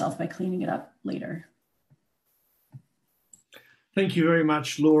save yourself by cleaning it up later. Thank you very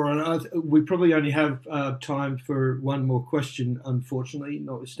much, Laura. We probably only have time for one more question, unfortunately,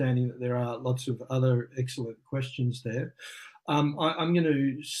 notwithstanding that there are lots of other excellent questions there. I'm going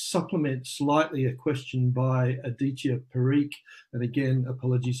to supplement slightly a question by Aditya Parikh, and again,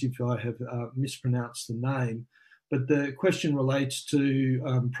 apologies if I have mispronounced the name, but the question relates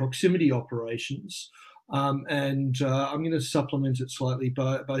to proximity operations, and I'm going to supplement it slightly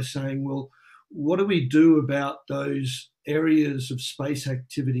by saying, well, what do we do about those areas of space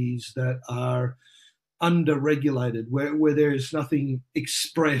activities that are under-regulated, where there is nothing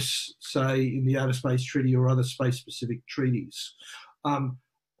express, say, in the Outer Space Treaty or other space-specific treaties?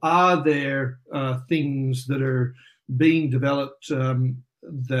 Are there things that are being developed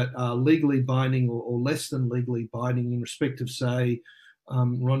that are legally binding or less than legally binding in respect of, say,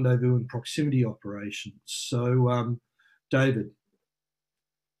 rendezvous and proximity operations? So, David.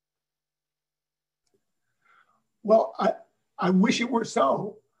 Well, I wish it were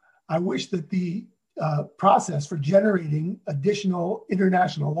so. I wish that the process for generating additional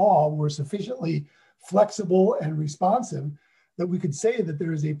international law were sufficiently flexible and responsive that we could say that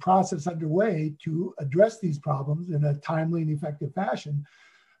there is a process underway to address these problems in a timely and effective fashion.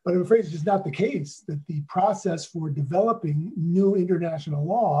 But I'm afraid it's just not the case, that the process for developing new international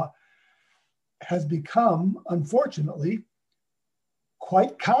law has become, unfortunately,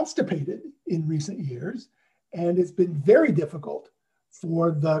 quite constipated in recent years. And it's been very difficult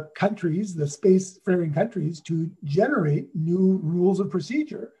for the countries, the spacefaring countries, to generate new rules of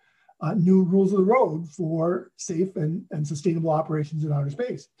procedure, new rules of the road for safe and sustainable operations in outer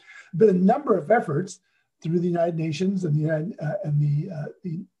space. There have been a number of efforts through the United Nations and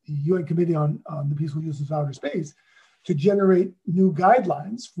the UN Committee on the Peaceful Use of Outer Space to generate new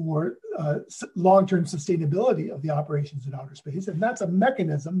guidelines for long-term sustainability of the operations in outer space. And that's a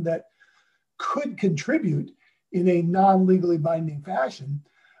mechanism that could contribute in a non-legally binding fashion.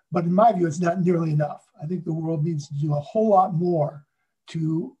 But in my view, it's not nearly enough. I think the world needs to do a whole lot more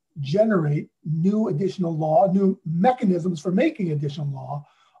to generate new additional law, new mechanisms for making additional law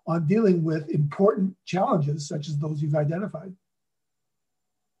on dealing with important challenges such as those you've identified.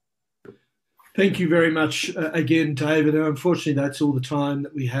 Thank you very much again, David. And unfortunately, that's all the time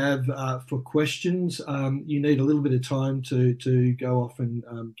that we have for questions. You need a little bit of time to go off and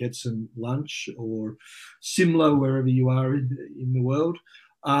get some lunch or similar wherever you are in the world.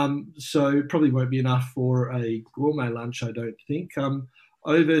 So probably won't be enough for a gourmet lunch, I don't think.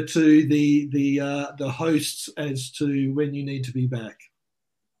 Over to the hosts as to when you need to be back.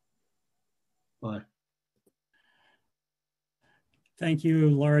 Bye. Thank you,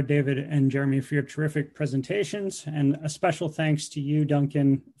 Laura, David, and Jeremy, for your terrific presentations. And a special thanks to you,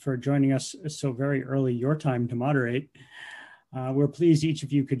 Duncan, for joining us so very early your time to moderate. We're pleased each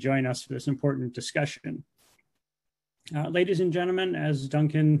of you could join us for this important discussion. Ladies and gentlemen, as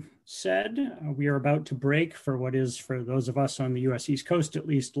Duncan said, we are about to break for what is, for those of us on the US East Coast, at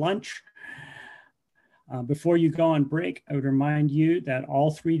least lunch. Before you go on break, I would remind you that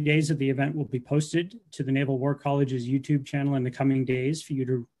all 3 days of the event will be posted to the Naval War College's YouTube channel in the coming days for you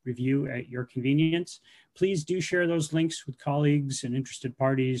to review at your convenience. Please do share those links with colleagues and interested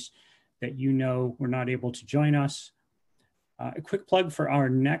parties that you know were not able to join us. A quick plug for our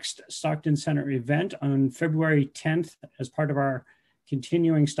next Stockton Center event on February 10th. As part of our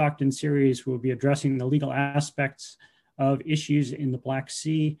continuing Stockton series, we'll be addressing the legal aspects of issues in the Black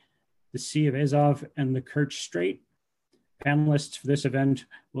Sea, the Sea of Azov, and the Kerch Strait. Panelists for this event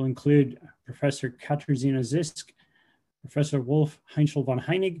will include Professor Katarzyna Zisk, Professor Wolf Heinschel von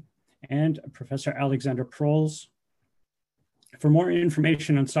Heinig, and Professor Alexander Proles. For more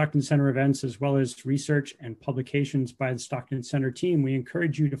information on Stockton Center events, as well as research and publications by the Stockton Center team, we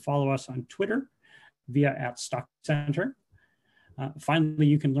encourage you to follow us on Twitter via @StocktonCenter. Finally,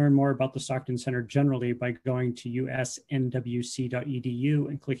 you can learn more about the Stockton Center generally by going to usnwc.edu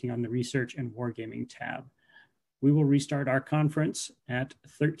and clicking on the Research and Wargaming tab. We will restart our conference at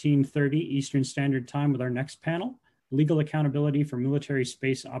 13:30 Eastern Standard Time with our next panel, Legal Accountability for Military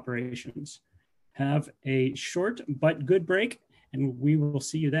Space Operations. Have a short but good break, and we will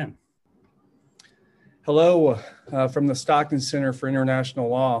see you then. Hello from the Stockton Center for International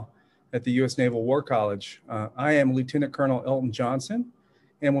Law at the U.S. Naval War College. I am Lieutenant Colonel Elton Johnson,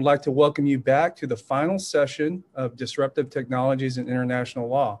 and would like to welcome you back to the final session of Disruptive Technologies in International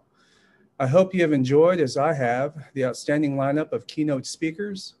Law. I hope you have enjoyed, as I have, the outstanding lineup of keynote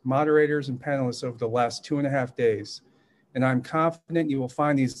speakers, moderators, and panelists over the last 2.5 days. And I'm confident you will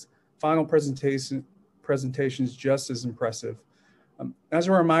find these final presentations just as impressive. As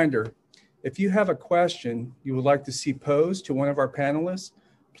a reminder, if you have a question you would like to see posed to one of our panelists,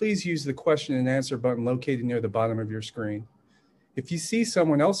 please use the question and answer button located near the bottom of your screen. If you see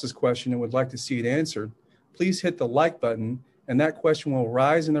someone else's question and would like to see it answered, please hit the like button, and that question will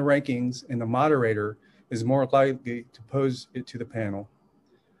rise in the rankings and the moderator is more likely to pose it to the panel.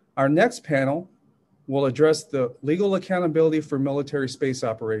 Our next panel will address the legal accountability for military space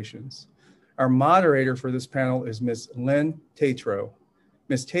operations. Our moderator for this panel is Ms. Lynn Tatro.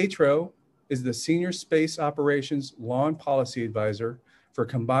 Ms. Tatro is the Senior Space Operations Law and Policy Advisor for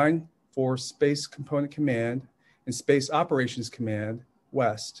Combined Force Space Component Command and Space Operations Command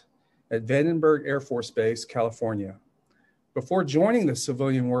West at Vandenberg Air Force Base, California. Before joining the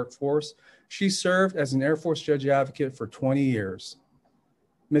civilian workforce, she served as an Air Force Judge Advocate for 20 years.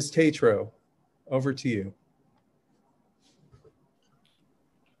 Ms. Tatro, over to you.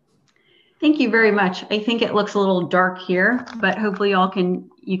 Thank you very much. I think it looks a little dark here, but hopefully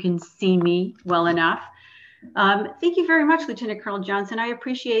you can see me well enough. Thank you very much, Lieutenant Colonel Johnson. I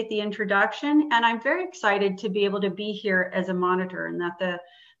appreciate the introduction, and I'm very excited to be able to be here as a monitor, and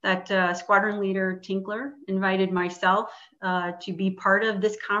that Squadron Leader Tinkler invited myself to be part of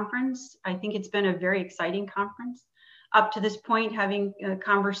this conference. I think it's been a very exciting conference up to this point, having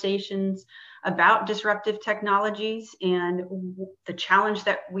conversations about disruptive technologies and the challenge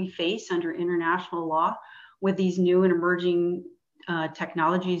that we face under international law with these new and emerging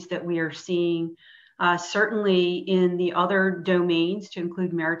technologies that we are seeing, certainly in the other domains, to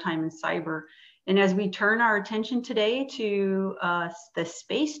include maritime and cyber. And as we turn our attention today to the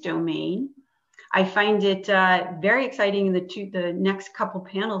space domain, I find it very exciting the next couple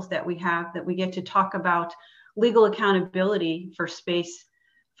panels that we have, that we get to talk about legal accountability for space,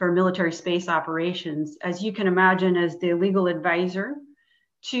 for military space operations. As you can imagine, as the legal advisor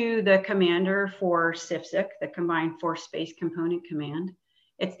to the commander for CFSC, the Combined Force Space Component Command,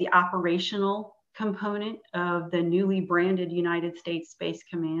 it's the operational component of the newly branded United States Space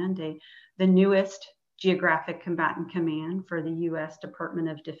Command, the newest geographic combatant command for the U.S. Department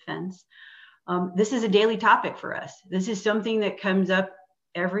of Defense. This is a daily topic for us. This is something that comes up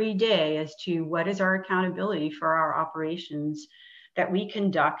every day as to what is our accountability for our operations that we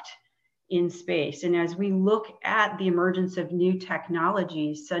conduct in space. And as we look at the emergence of new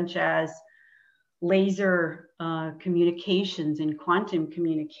technologies such as laser communications and quantum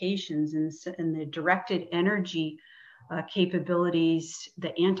communications and the directed energy capabilities,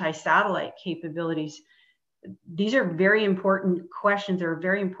 the anti-satellite capabilities, these are very important questions. There are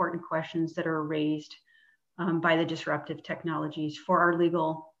very important questions that are raised by the disruptive technologies for our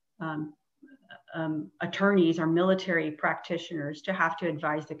legal attorneys, our military practitioners, to have to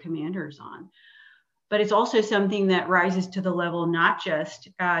advise the commanders on. But it's also something that rises to the level not just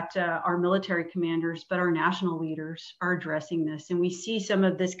at our military commanders, but our national leaders are addressing this. And we see some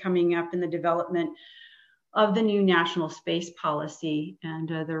of this coming up in the development of the new national space policy and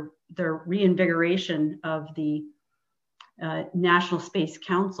the reinvigoration of the National Space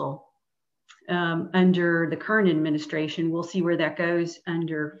Council under the current administration. We'll see where that goes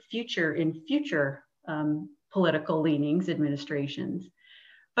under future political leanings administrations.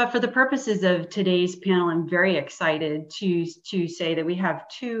 But for the purposes of today's panel, I'm very excited to say that we have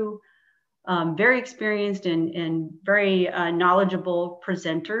two very experienced and very knowledgeable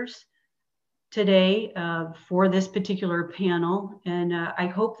presenters today for this particular panel. And I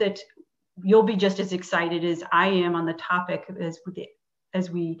hope that you'll be just as excited as I am on the topic as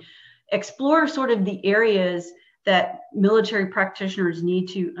we explore sort of the areas that military practitioners need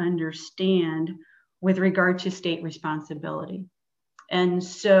to understand with regard to state responsibility. And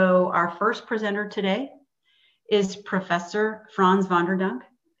so our first presenter today is Professor Frans van der Dunk.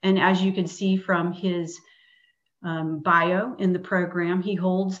 And as you can see from his bio in the program, he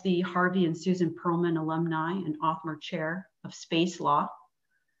holds the Harvey and Susan Perlman Alumni and Othmer Chair of Space Law,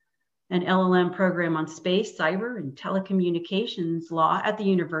 an LLM program on space, cyber, and telecommunications law at the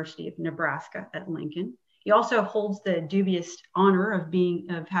University of Nebraska at Lincoln. He also holds the dubious honor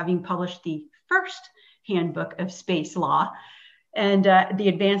of having published the first handbook of space law and the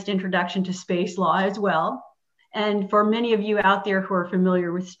advanced introduction to space law as well. And for many of you out there who are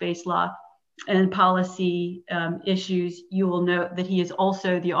familiar with space law and policy issues, you will note that he is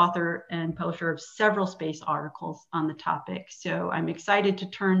also the author and publisher of several space articles on the topic. So I'm excited to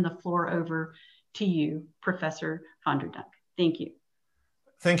turn the floor over to you, Professor van der Dunk. Thank you.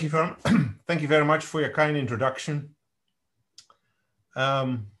 Thank you very much for your kind introduction.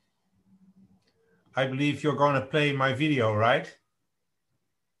 I believe you're going to play my video, right?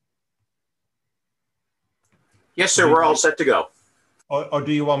 Yes, sir. We're all set to go. Or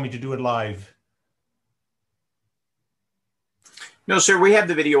do you want me to do it live? No, sir. We have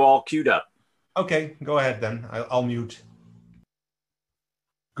the video all queued up. Okay, go ahead then. I'll mute.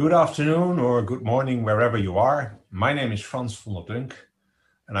 Good afternoon or good morning, wherever you are. My name is Frans van der Dunk,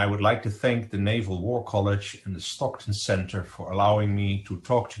 and I would like to thank the Naval War College and the Stockton Center for allowing me to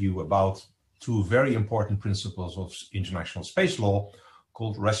talk to you about two very important principles of international space law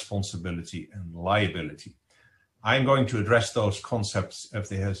called responsibility and liability. I'm going to address those concepts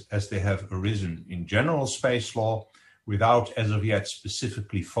as they have arisen in general space law without as of yet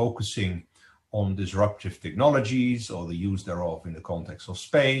specifically focusing on disruptive technologies or the use thereof in the context of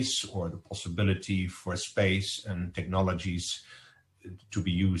space, or the possibility for space and technologies to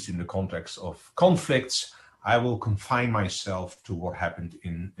be used in the context of conflicts. I will confine myself to what happened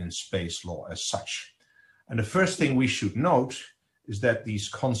in space law as such. And the first thing we should note is that these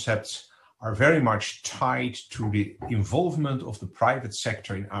concepts are very much tied to the involvement of the private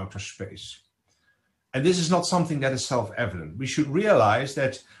sector in outer space. And this is not something that is self-evident. We should realize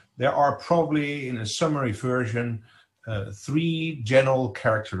that there are probably, in a summary version, three general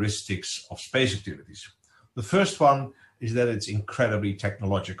characteristics of space activities. The first one is that it's incredibly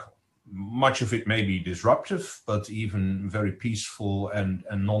technological. Much of it may be disruptive, but even very peaceful and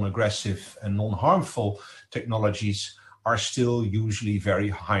non-aggressive and non-harmful technologies are still usually very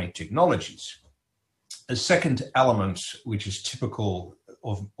high technologies. A second element, which is typical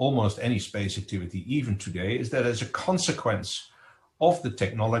of almost any space activity even today, is that as a consequence of the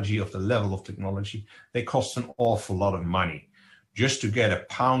technology, of the level of technology, they cost an awful lot of money. Just to get a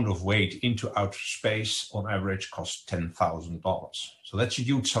pound of weight into outer space on average costs $10,000. So that's a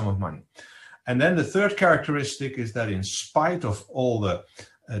huge sum of money. And then the third characteristic is that in spite of all the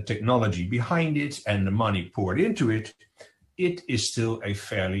technology behind it and the money poured into it, it is still a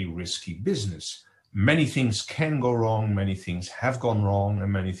fairly risky business. Many things can go wrong, many things have gone wrong,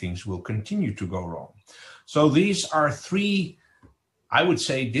 and many things will continue to go wrong. So these are three, I would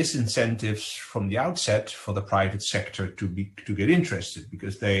say, disincentives from the outset for the private sector to get interested,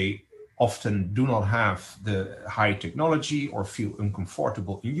 because they often do not have the high technology or feel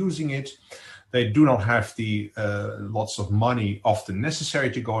uncomfortable in using it. They do not have the lots of money often necessary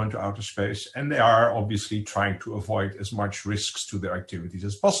to go into outer space, and they are obviously trying to avoid as much risks to their activities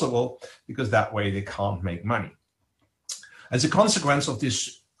as possible, because that way they can't make money. As a consequence of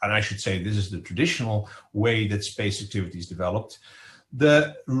this, and I should say this is the traditional way that space activities developed,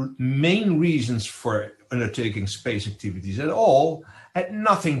 the main reasons for undertaking space activities at all had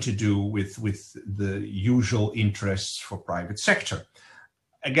nothing to do with the usual interests for private sector.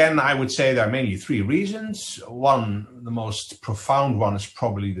 Again, I would say there are mainly three reasons. One, the most profound one, is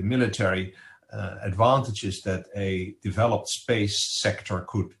probably the military advantages that a developed space sector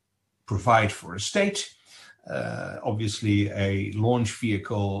could provide for a state. Obviously, a launch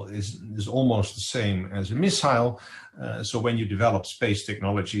vehicle is almost the same as a missile. So when you develop space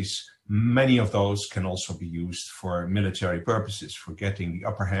technologies, many of those can also be used for military purposes, for getting the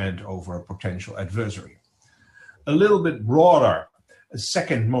upper hand over a potential adversary. A little bit broader, a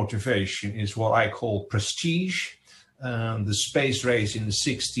second motivation is what I call prestige. The space race in the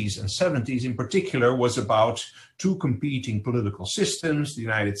 60s and 70s in particular was about two competing political systems, the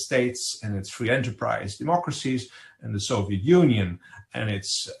United States and its free enterprise democracies, and the Soviet Union and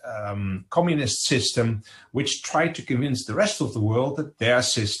its communist system, which tried to convince the rest of the world that their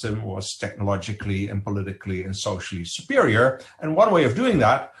system was technologically and politically and socially superior. And one way of doing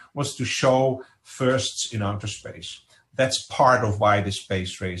that was to show firsts in outer space. That's part of why the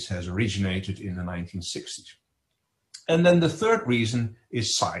space race has originated in the 1960s. And then the third reason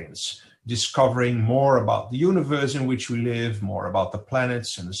is science, discovering more about the universe in which we live, more about the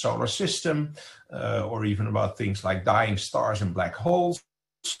planets and the solar system, or even about things like dying stars and black holes.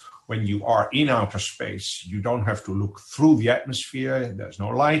 When you are in outer space, you don't have to look through the atmosphere, there's no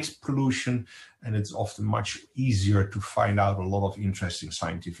light pollution, and it's often much easier to find out a lot of interesting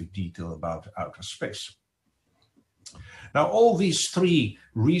scientific detail about outer space. Now, all these three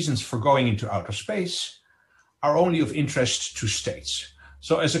reasons for going into outer space are only of interest to states.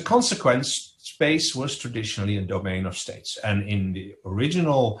 So as a consequence, space was traditionally a domain of states. And in the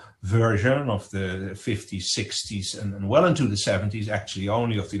original version of the 50s, 60s, and well into the 70s, actually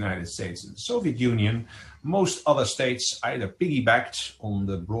only of the United States and the Soviet Union, most other states either piggybacked on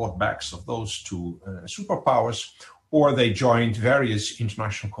the broad backs of those two superpowers, or they joined various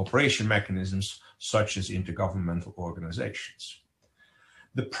international cooperation mechanisms, such as intergovernmental organizations.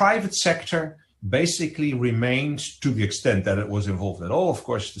 The private sector basically remained, to the extent that it was involved at all. Of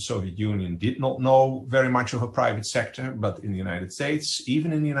course, the Soviet Union did not know very much of a private sector, but in the United States,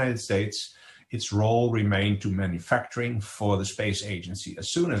 even in the United States, its role remained to manufacturing for the space agency.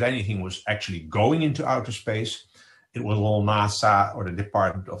 As soon as anything was actually going into outer space, it was all NASA or the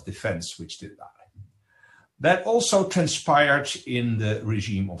Department of Defense which did that. That also transpired in the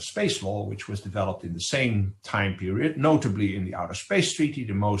regime of space law, which was developed in the same time period, notably in the Outer Space Treaty,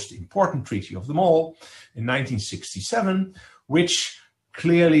 the most important treaty of them all, in 1967, which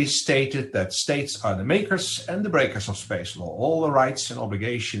clearly stated that states are the makers and the breakers of space law. All the rights and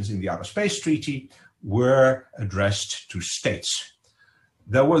obligations in the Outer Space Treaty were addressed to states.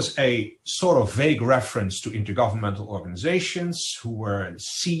 There was a sort of vague reference to intergovernmental organizations who were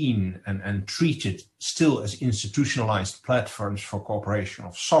seen and treated still as institutionalized platforms for cooperation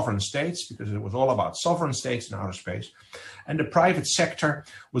of sovereign states, because it was all about sovereign states in outer space. And the private sector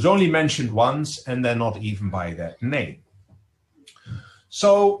was only mentioned once, and then not even by that name.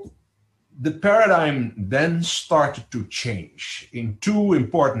 So the paradigm then started to change in two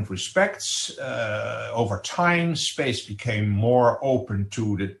important respects. Over time, space became more open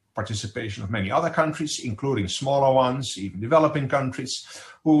to the participation of many other countries, including smaller ones, even developing countries,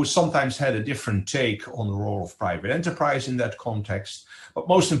 who sometimes had a different take on the role of private enterprise in that context. But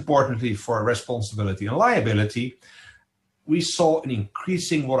most importantly, for responsibility and liability, we saw an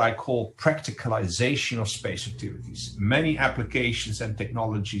increasing what I call practicalization of space activities. Many applications and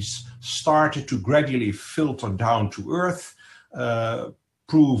technologies started to gradually filter down to Earth,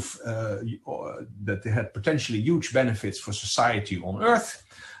 prove that they had potentially huge benefits for society on Earth.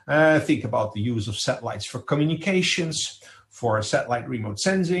 Think about the use of satellites for communications, for satellite remote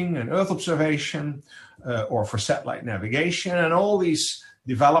sensing and Earth observation, or for satellite navigation, and all these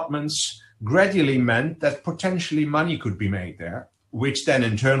developments gradually meant that potentially money could be made there, which then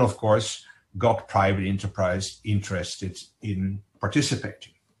in turn, of course, got private enterprise interested in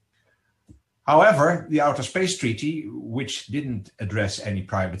participating. However, the Outer Space Treaty, which didn't address any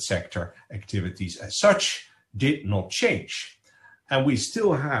private sector activities as such, did not change. And we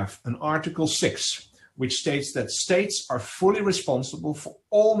still have an Article 6, which states that states are fully responsible for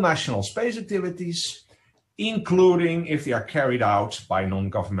all national space activities, including if they are carried out by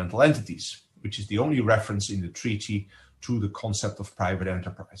non-governmental entities, which is the only reference in the treaty to the concept of private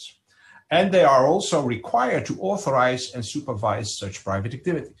enterprise. And they are also required to authorize and supervise such private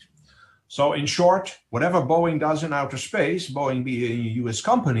activities. So in short, whatever Boeing does in outer space, Boeing being a US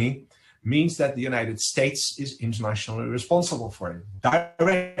company, means that the United States is internationally responsible for it,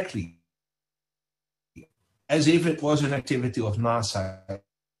 directly, as if it was an activity of NASA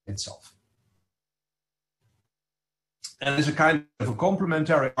itself. And as a kind of a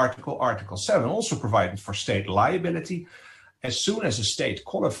complementary article, Article 7 also provided for state liability. As soon as a state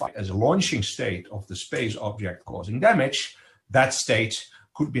qualified as a launching state of the space object causing damage, that state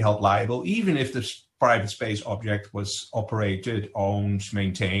could be held liable, even if the private space object was operated, owned,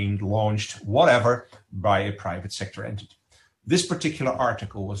 maintained, launched, whatever, by a private sector entity. This particular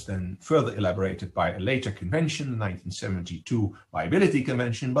article was then further elaborated by a later convention, the 1972 Liability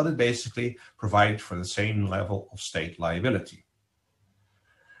Convention, but it basically provided for the same level of state liability.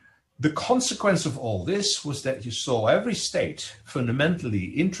 The consequence of all this was that you saw every state fundamentally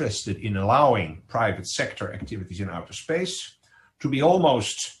interested in allowing private sector activities in outer space to be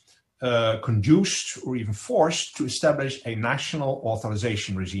almost conduced or even forced to establish a national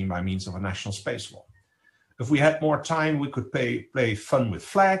authorization regime by means of a national space law. If we had more time, we could play fun with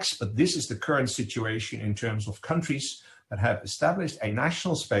flags, but this is the current situation in terms of countries that have established a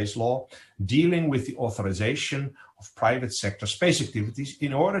national space law dealing with the authorization of private sector space activities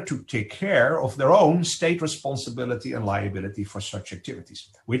in order to take care of their own state responsibility and liability for such activities,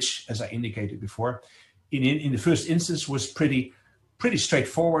 which, as I indicated before, in the first instance was pretty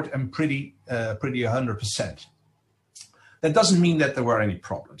straightforward and pretty 100%. That doesn't mean that there were any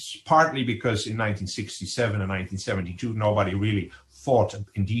problems, partly because in 1967 and 1972, nobody really thought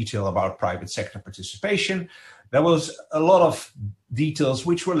in detail about private sector participation. There was a lot of details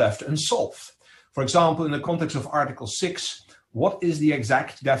which were left unsolved. For example, in the context of Article 6, what is the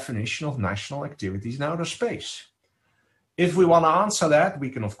exact definition of national activities in outer space? If we want to answer that, we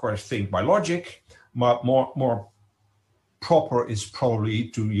can of course think by logic. More proper is probably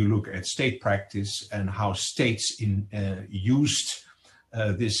to look at state practice and how states used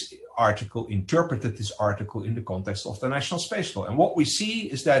this article, interpreted this article in the context of the national space law. And what we see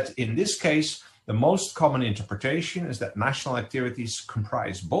is that in this case, the most common interpretation is that national activities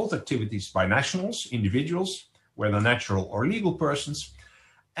comprise both activities by nationals, individuals, whether natural or legal persons,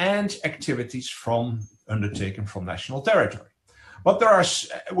 and activities undertaken from national territory. But there are,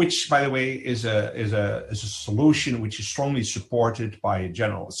 which by the way is a solution which is strongly supported by a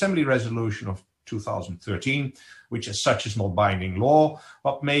General Assembly resolution of 2013, which as such is not binding law,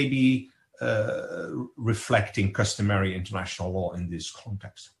 but maybe reflecting customary international law in this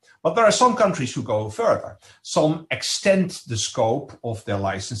context. But there are some countries who go further. Some extend the scope of their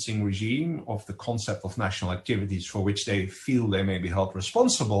licensing regime, of the concept of national activities for which they feel they may be held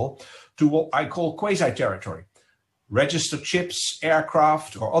responsible, to what I call quasi-territory. Registered ships,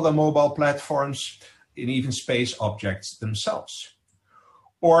 aircraft, or other mobile platforms, and even space objects themselves.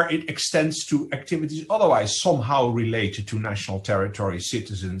 Or it extends to activities otherwise somehow related to national territory,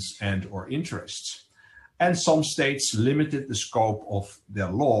 citizens, and or interests. And some states limited the scope of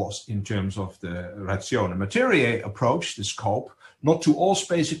their laws in terms of the ratione materiae approach, the scope, not to all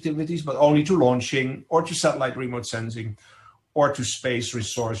space activities, but only to launching or to satellite remote sensing or to space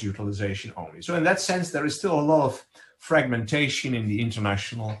resource utilization only. So in that sense, there is still a lot of fragmentation in the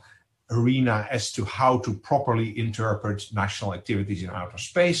international arena as to how to properly interpret national activities in outer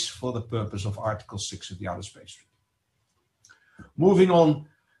space for the purpose of Article 6 of the Outer Space Treaty. Moving on,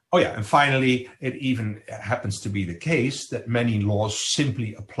 and finally, it even happens to be the case that many laws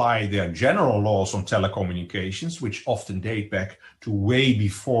simply apply their general laws on telecommunications, which often date back to way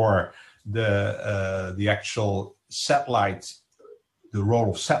before the actual satellite, the role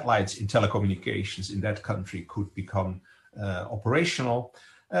of satellites in telecommunications in that country could become operational.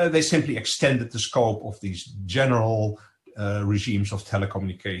 They simply extended the scope of these general regimes of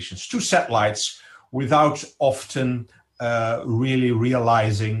telecommunications to satellites without often really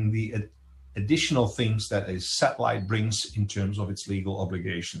realizing the additional things that a satellite brings in terms of its legal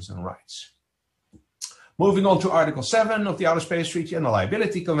obligations and rights. Moving on to Article 7 of the Outer Space Treaty and the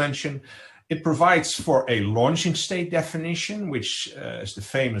Liability Convention, it provides for a launching state definition, which is the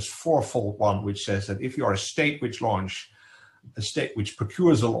famous fourfold one, which says that if you are a state which a state which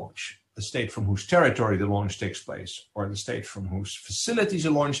procures a launch, the state from whose territory the launch takes place, or the state from whose facilities a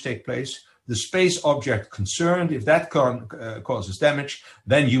launch take place, the space object concerned, if that causes damage,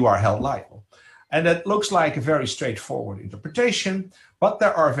 then you are held liable. And that looks like a very straightforward interpretation, but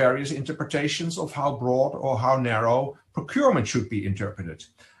there are various interpretations of how broad or how narrow procurement should be interpreted.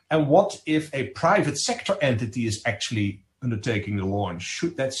 And what if a private sector entity is actually undertaking the launch?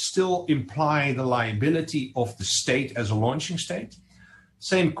 Should that still imply the liability of the state as a launching state?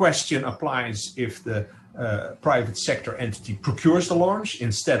 Same question applies if the private sector entity procures the launch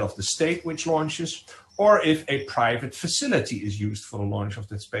instead of the state which launches, or if a private facility is used for the launch of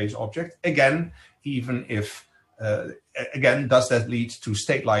the space object. Again, even if, does that lead to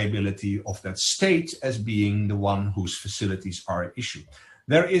state liability of that state as being the one whose facilities are at issue?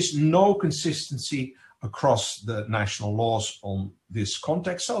 There is no consistency across the national laws on this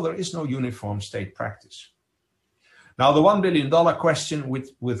context, so there is no uniform state practice. Now, the $1 billion question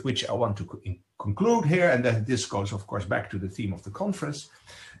with which I want to conclude here, and that this goes, of course, back to the theme of the conference,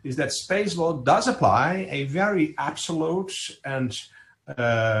 is that space law does apply a very absolute and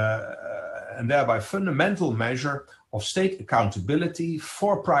thereby fundamental measure of state accountability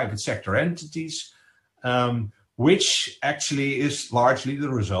for private sector entities, which actually is largely the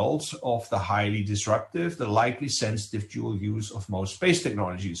result of the highly disruptive, the likely sensitive dual use of most space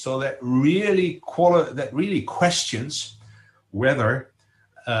technologies. So that really questions whether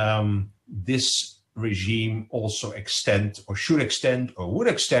this regime also extend or should extend or would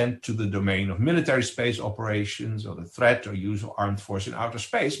extend to the domain of military space operations or the threat or use of armed force in outer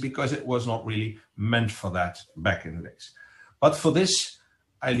space, because it was not really meant for that back in the days. But for this,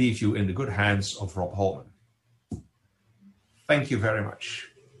 I leave you in the good hands of Rob Holman. Thank you very much.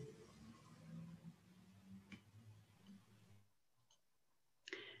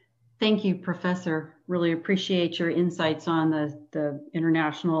 Thank you, Professor. Really appreciate your insights on the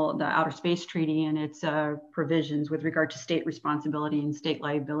Outer Space Treaty and its provisions with regard to state responsibility and state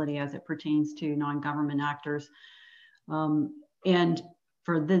liability as it pertains to non-government actors. And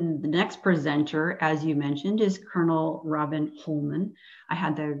for the next presenter, as you mentioned, is Colonel Robin Holman. I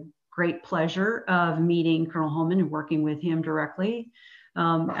had the great pleasure of meeting Colonel Holman and working with him directly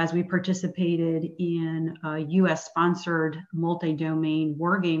as we participated in a US-sponsored multi-domain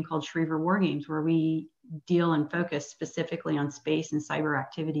war game called Schriever War Games, where we deal and focus specifically on space and cyber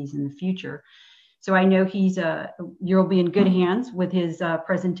activities in the future. So I know you'll be in good hands with his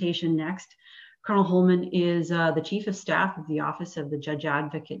presentation next. Colonel Holman is the Chief of Staff of the Office of the Judge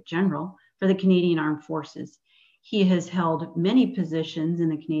Advocate General for the Canadian Armed Forces. He has held many positions in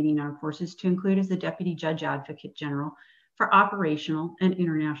the Canadian Armed Forces, to include as the Deputy Judge Advocate General for operational and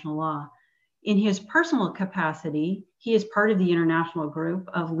international law. In his personal capacity, he is part of the international group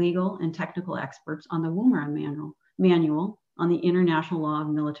of legal and technical experts on the WUMRA manual on the international law of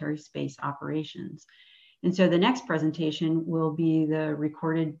military space operations. And so the next presentation will be the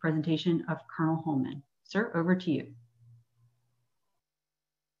recorded presentation of Colonel Holman. Sir, over to you.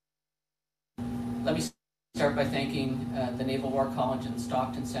 Let me start by thanking the Naval War College and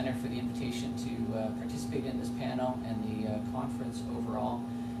Stockton Center for the invitation to participate in this panel and the conference overall,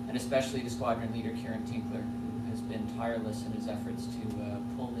 and especially to Squadron Leader Kieran Tinkler, who has been tireless in his efforts to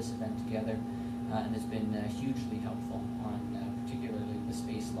pull this event together and has been hugely helpful on particularly the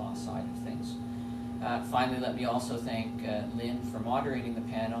space law side of things. Finally, let me also thank Lynn for moderating the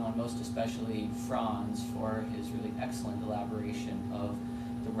panel, and most especially Franz for his really excellent elaboration of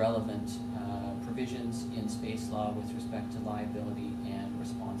the relevant provisions in space law with respect to liability and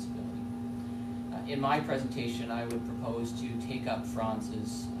responsibility. In my presentation, I would propose to take up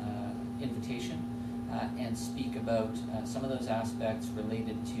Franz's invitation and speak about some of those aspects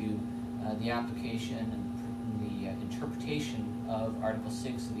related to the application and the interpretation of Article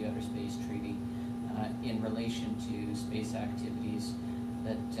 6 of the Outer Space Treaty in relation to space activities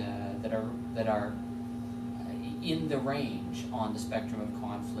that are in the range on the spectrum of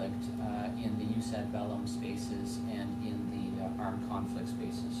conflict in the jus ad bellum spaces and in the armed conflict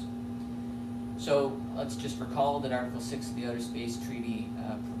spaces. So let's just recall that Article 6 of the Outer Space Treaty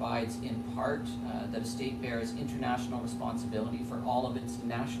provides in part that a state bears international responsibility for all of its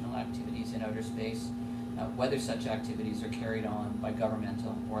national activities in outer space, whether such activities are carried on by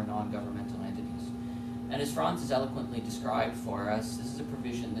governmental or non-governmental entities. And as Franz has eloquently described for us, this is a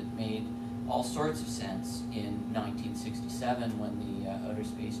provision that made all sorts of sense in 1967 when the Outer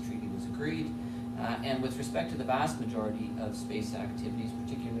Space Treaty was agreed, and with respect to the vast majority of space activities,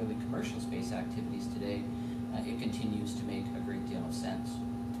 particularly commercial space activities today, it continues to make a great deal of sense.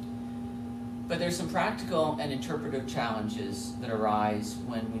 But there's some practical and interpretive challenges that arise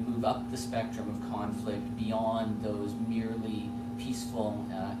when we move up the spectrum of conflict beyond those merely peaceful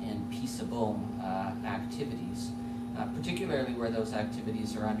and peaceable activities, particularly where those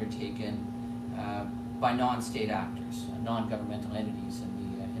activities are undertaken by non-state actors, non-governmental entities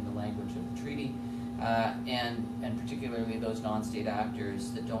in the language of the treaty, and particularly those non-state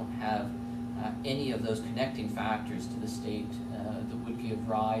actors that don't have any of those connecting factors to the state that would give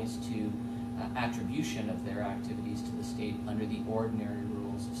rise to attribution of their activities to the state under the ordinary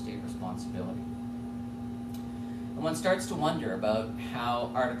rules of state responsibility. And one starts to wonder about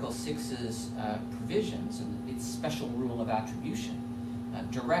how Article 6's provisions and its special rule of attribution,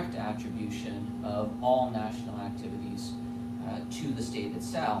 direct attribution of all national activities to the state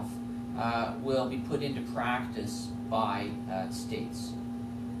itself, will be put into practice by states.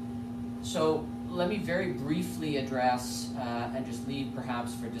 So let me very briefly address and just leave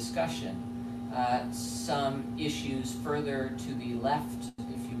perhaps for discussion some issues further to the left,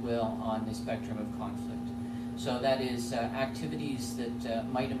 if you will, on the spectrum of conflict. So that is activities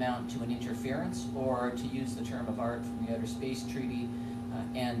that might amount to an interference, or to use the term of art from the Outer Space Treaty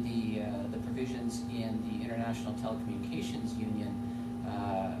and the provisions in the International Telecommunications Union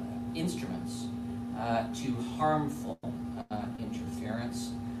instruments, to harmful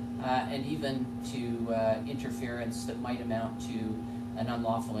interference, and even to interference that might amount to an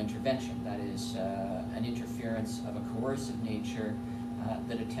unlawful intervention, that is an interference of a coercive nature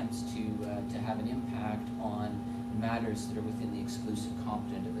that attempts to have an impact on matters that are within the exclusive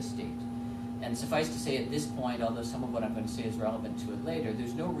competence of the state. And suffice to say at this point, although some of what I'm going to say is relevant to it later,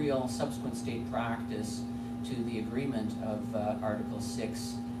 there's no real subsequent state practice to the agreement of Article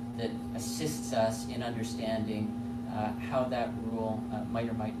 6 that assists us in understanding how that rule might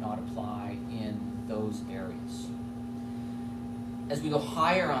or might not apply in those areas. As we go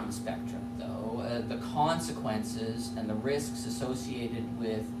higher on the spectrum, though, the consequences and the risks associated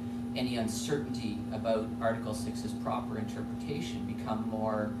with any uncertainty about Article 6's proper interpretation become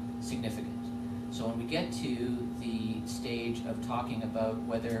more significant. So when we get to the stage of talking about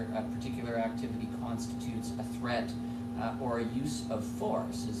whether a particular activity constitutes a threat or a use of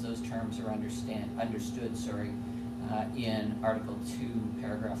force, as those terms are understood, in Article 2,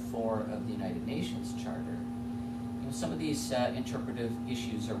 Paragraph 4 of the United Nations Charter, some of these interpretive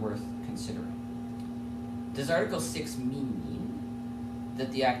issues are worth considering. Does Article 6 mean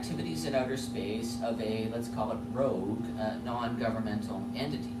that the activities in outer space of a, let's call it rogue, non-governmental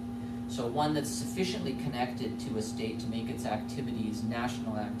entity, so one that's sufficiently connected to a state to make its activities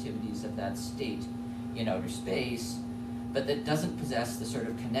national activities of that state in outer space, but that doesn't possess the sort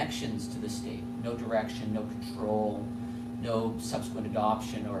of connections to the state, no direction, no control, no subsequent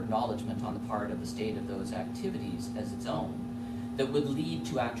adoption or acknowledgement on the part of the state of those activities as its own, that would lead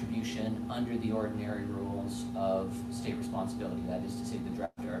to attribution under the ordinary rules of state responsibility, that is to say the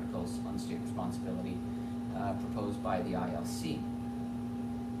draft articles on state responsibility proposed by the ILC.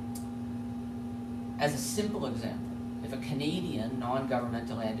 As a simple example, if a Canadian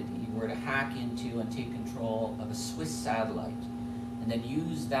non-governmental entity were to hack into and take control of a Swiss satellite and then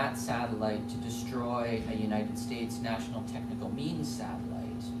use that satellite to destroy a United States National Technical Means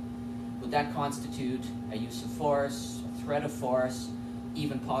satellite, would that constitute a use of force, a threat of force,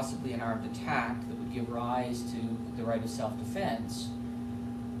 even possibly an armed attack that would give rise to the right of self-defense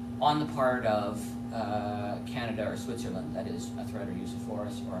on the part of Canada or Switzerland, that is, a threat or use of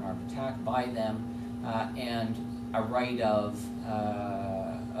force or an armed attack by them, and a right of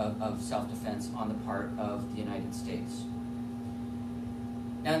self-defense on the part of the United States.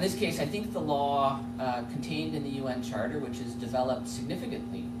 Now, in this case, I think the law contained in the UN Charter, which has developed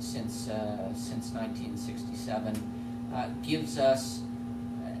significantly since 1967, gives us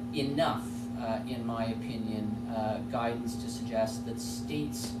enough, in my opinion, guidance to suggest that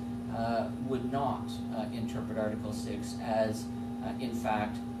states would not interpret Article 6 as, in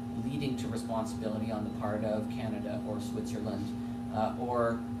fact, leading to responsibility on the part of Canada or Switzerland,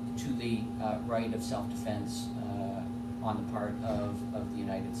 or to the right of self-defense on the part of the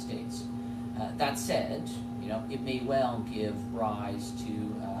United States. That said, it may well give rise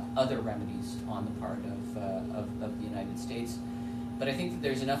to other remedies on the part of the United States. But I think that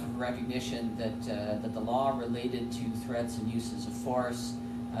there's enough of a recognition that the law related to threats and uses of force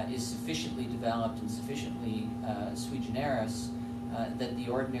is sufficiently developed and sufficiently sui generis that the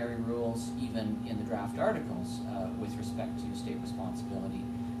ordinary rules, even in the draft articles with respect to state responsibility,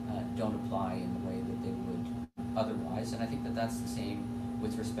 don't apply in the way that they would otherwise. And I think that that's the same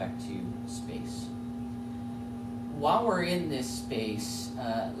with respect to space. While we're in this space,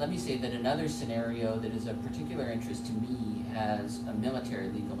 let me say that another scenario that is of particular interest to me as a military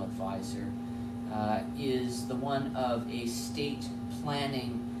legal advisor is the one of a state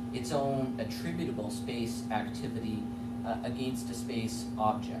planning its own attributable space activity against a space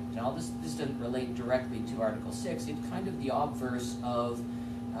object. Now, this doesn't relate directly to Article 6. It's kind of the obverse of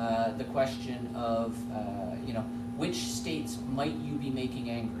the question of, which states might you be making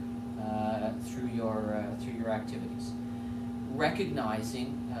angry through your activities.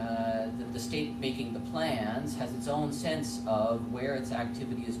 Recognizing that the state making the plans has its own sense of where its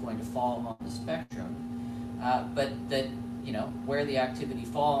activity is going to fall on the spectrum, but that where the activity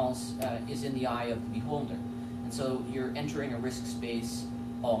falls is in the eye of the beholder. And so you're entering a risk space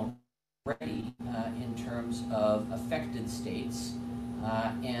already in terms of affected states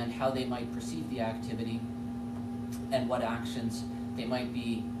and how they might perceive the activity and what actions they might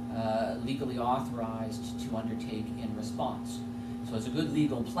be legally authorized to undertake in response. So as a good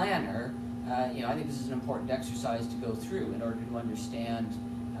legal planner, I think this is an important exercise to go through in order to understand,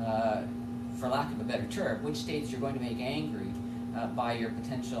 for lack of a better term, which states you're going to make angry by your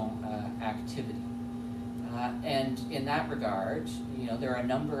potential activity. And in that regard, there are a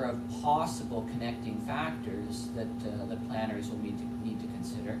number of possible connecting factors that planners will need to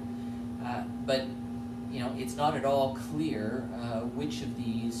consider. But it's not at all clear which of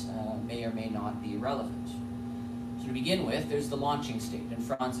these may or may not be relevant. So to begin with, there's the launching state, and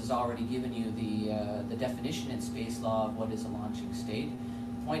Franz has already given you the definition in space law of what is a launching state.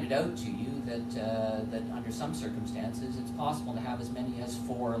 Pointed out to you that under some circumstances it's possible to have as many as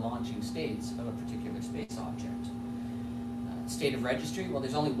 4 launching states of a particular space object. State of registry, well,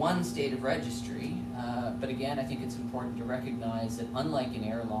 there's only one state of registry, but again, I think it's important to recognize that unlike in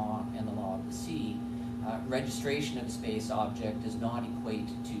air law and the law of the sea, registration of a space object does not equate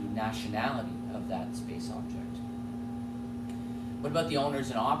to nationality of that space object. What about the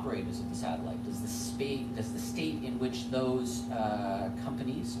owners and operators of the satellite? Does the state in which those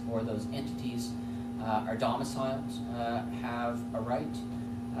companies or those entities are domiciled have a right?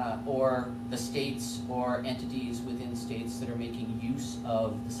 Or the states or entities within states that are making use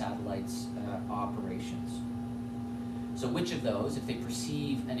of the satellite's operations? So which of those, if they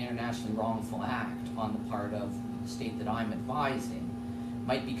perceive an internationally wrongful act on the part of the state that I'm advising,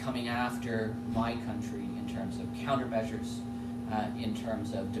 might be coming after my country in terms of countermeasures, in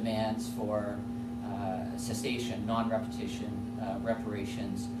terms of demands for cessation, non-repetition,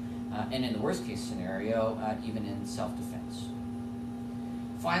 reparations, and in the worst case scenario, even in self-defense.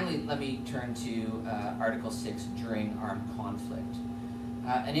 Finally, let me turn to Article 6 during armed conflict.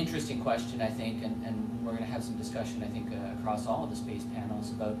 An interesting question, I think, and we're going to have some discussion, I think, across all of the space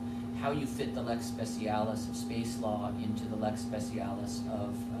panels about how you fit the lex specialis of space law into the lex specialis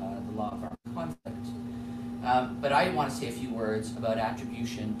of the law of armed conflict. But I want to say a few words about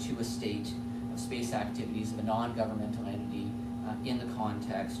attribution to a state of space activities of a non-governmental entity in the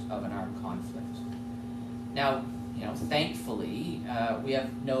context of an armed conflict. Now, thankfully, we have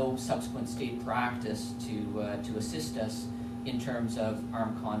no subsequent state practice to assist us in terms of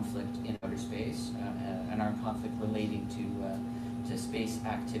armed conflict in outer space, an armed conflict relating to space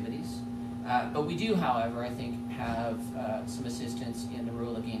activities. But we do, however, I think, have some assistance in the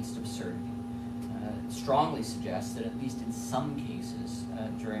rule against absurdity. It strongly suggests that at least in some cases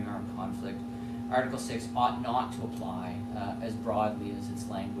during armed conflict, Article 6 ought not to apply as broadly as its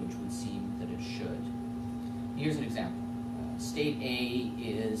language would seem that it should. Here's an example. State A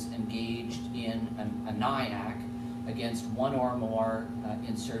is engaged in a NIAC against one or more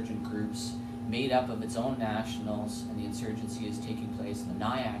insurgent groups made up of its own nationals, and the insurgency is taking place, and the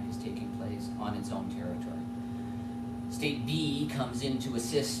NIAC is taking place on its own territory. State B comes in to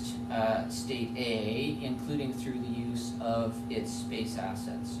assist State A, including through the use of its space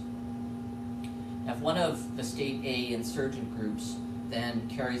assets. Now, if one of the State A insurgent groups then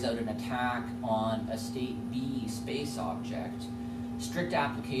carries out an attack on a State B space object, strict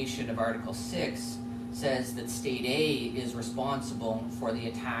application of Article 6 says that State A is responsible for the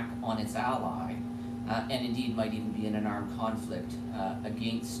attack on its ally, and indeed might even be in an armed conflict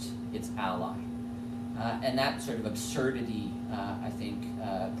against its ally. And that sort of absurdity, I think,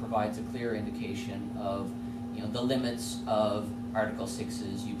 provides a clear indication of the limits of Article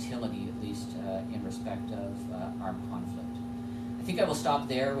 6's utility, at least in respect of armed conflict. I think I will stop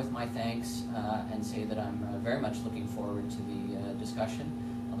there with my thanks and say that I'm very much looking forward to the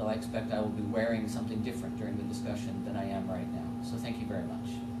discussion, although I expect I will be wearing something different during the discussion than I am right now. So thank you very much.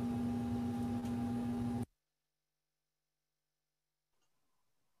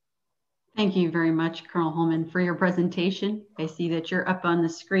 Thank you very much, Colonel Holman, for your presentation. I see that you're up on the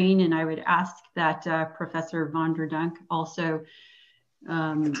screen, and I would ask that Professor von der Dunk also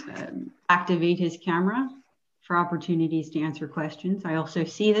activate his camera for opportunities to answer questions. I also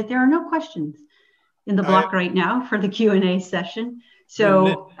see that there are no questions in the block right now for the Q&A session.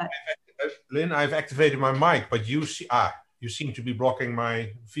 So, Lynn, I've activated my mic, but you seem to be blocking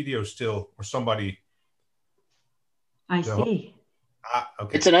my video still, or somebody. I see.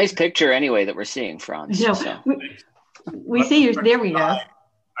 Okay. It's a nice picture anyway that we're seeing, Franz. No, so. we see you. There we go.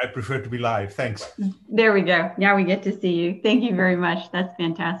 I prefer to be live. Thanks. There we go. Now we get to see you. Thank you very much. That's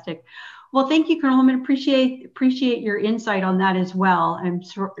fantastic. Well, thank you, Colonel Holman. Appreciate your insight on that as well. I'm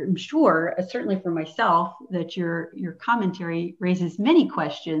sure, certainly for myself, that your commentary raises many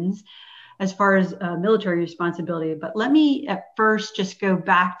questions as far as military responsibility. But let me at first just go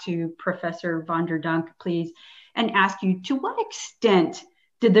back to Professor von der Dunk, please, and ask you, to what extent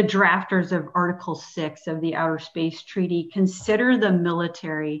did the drafters of Article 6 of the Outer Space Treaty consider the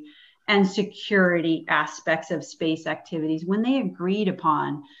military and security aspects of space activities when they agreed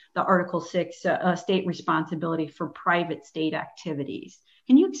upon the Article 6 state responsibility for private state activities?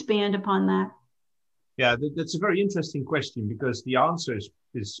 Can you expand upon that? Yeah, that's a very interesting question, because the answer is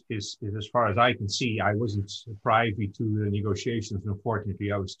as far as I can see, I wasn't privy to the negotiations.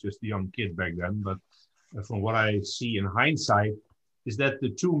 Unfortunately, I was just a young kid back then. But from what I see in hindsight, is that the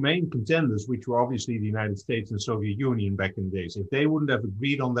two main contenders, which were obviously the United States and Soviet Union back in the days, if they wouldn't have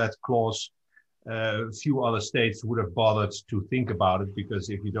agreed on that clause, few other states would have bothered to think about it, because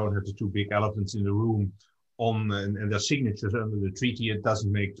if you don't have the two big elephants in the room and their signatures under the treaty, it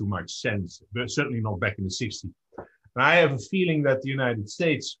doesn't make too much sense, but certainly not back in the 60s. And I have a feeling that the United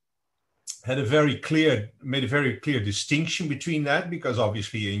States made a very clear distinction between that, because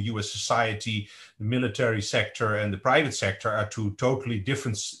obviously in US society, the military sector and the private sector are two totally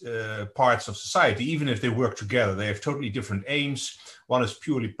different parts of society. Even if they work together, they have totally different aims. One is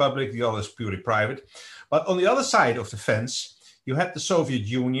purely public, the other is purely private. But on the other side of the fence, you had the Soviet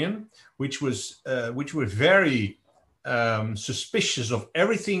Union, which was very suspicious of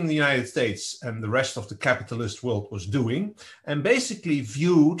everything the United States and the rest of the capitalist world was doing, and basically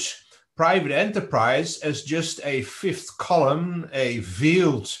viewed private enterprise as just a fifth column, a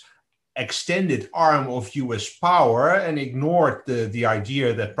veiled extended arm of US power, and ignored the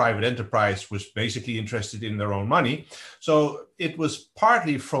idea that private enterprise was basically interested in their own money. So it was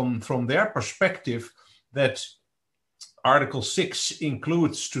partly from their perspective that Article 6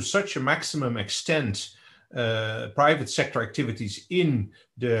 includes to such a maximum extent private sector activities in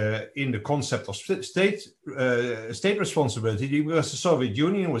the concept of state responsibility, because the Soviet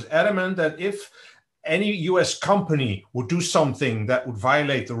Union was adamant that if any US company would do something that would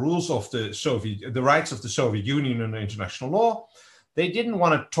violate the rules of the rights of the Soviet Union and international law, they didn't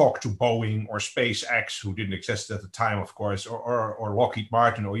want to talk to Boeing or SpaceX, who didn't exist at the time, of course, or Lockheed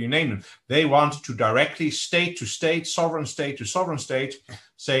Martin, or you name them. They wanted to directly, state to state, sovereign state to sovereign state,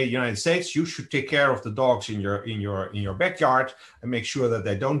 say, United States, you should take care of the dogs in your backyard and make sure that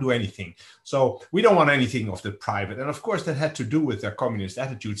they don't do anything. So we don't want anything of the private, and of course that had to do with their communist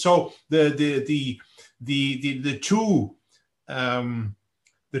attitude. So the two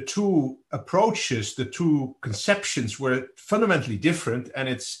the two approaches, the two conceptions were fundamentally different. And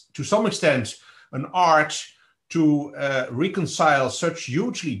it's to some extent an art to reconcile such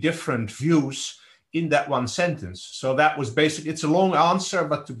hugely different views in that one sentence. So that was basically, it's a long answer,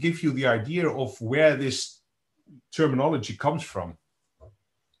 but to give you the idea of where this terminology comes from.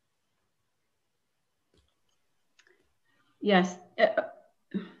 Yes.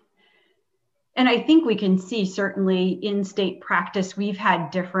 And I think we can see certainly in state practice, we've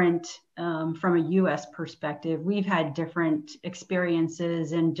had different, from a US perspective, we've had different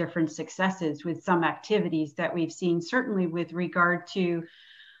experiences and different successes with some activities that we've seen, certainly with regard to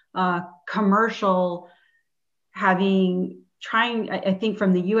commercial I think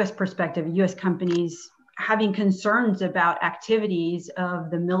from the US perspective, US companies having concerns about activities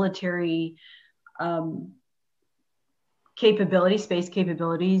of the military space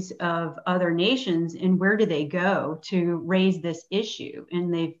capabilities of other nations, and where do they go to raise this issue?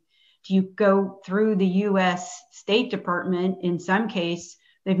 And do you go through the US State Department? In some case,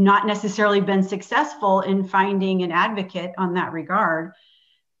 they've not necessarily been successful in finding an advocate on that regard,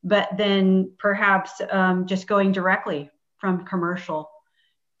 but then perhaps just going directly from commercial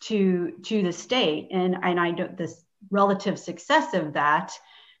to the state. And I don't, this relative success of that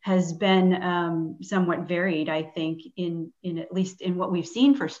has been somewhat varied, I think, in at least in what we've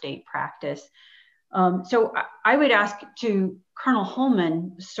seen for state practice. So I would ask to Colonel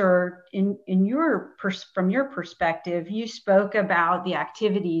Holman, sir, from your perspective, you spoke about the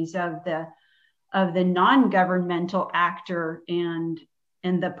activities of the non-governmental actor and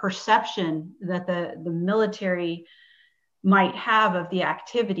the perception that the military might have of the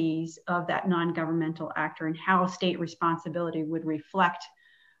activities of that non-governmental actor and how state responsibility would reflect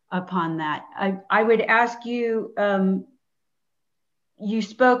upon that. I would ask you, you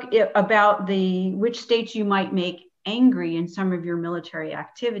spoke about which states you might make angry in some of your military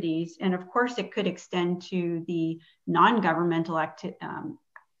activities. And of course, it could extend to the non-governmental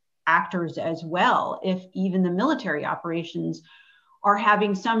actors as well, if even the military operations are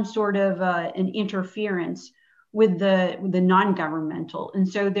having some sort of an interference with the non-governmental. And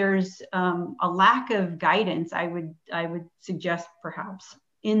so there's a lack of guidance, I would suggest perhaps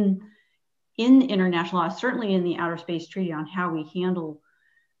in international law, certainly in the Outer Space Treaty, on how we handle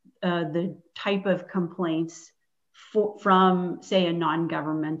the type of complaints from, say, a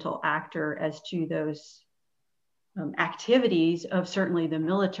non-governmental actor as to those activities of certainly the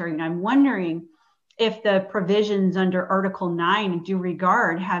military. And I'm wondering if the provisions under Article 9 due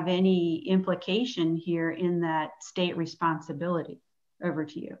regard have any implication here in that state responsibility. Over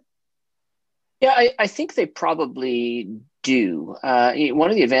to you. Yeah, I think they probably do. One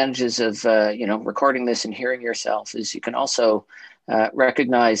of the advantages of recording this and hearing yourself is you can also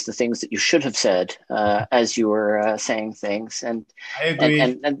recognize the things that you should have said as you were saying things, and I agree.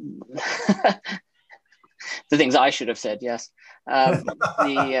 And the things I should have said. Yes.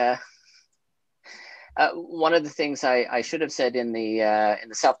 One of the things I should have said in the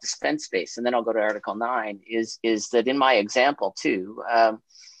self-defense space, and then I'll go to Article 9, is that in my example too,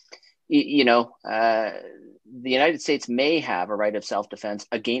 the United States may have a right of self-defense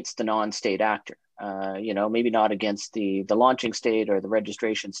against the non-state actor. Maybe not against the launching state or the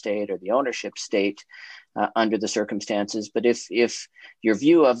registration state or the ownership state under the circumstances. But if your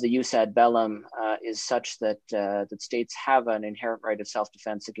view of the jus ad bellum is such that that states have an inherent right of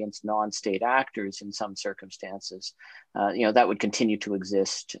self-defense against non-state actors in some circumstances, that would continue to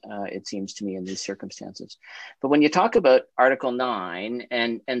exist, it seems to me, in these circumstances. But when you talk about Article 9,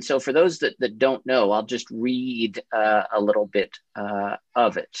 and so for those that don't know, I'll just read a little bit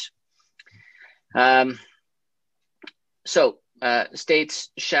of it. States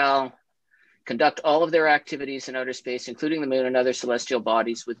shall conduct all of their activities in outer space, including the moon and other celestial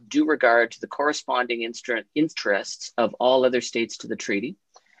bodies, with due regard to the corresponding interests of all other states to the treaty.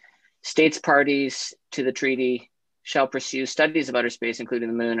 States parties to the treaty shall pursue studies of outer space, including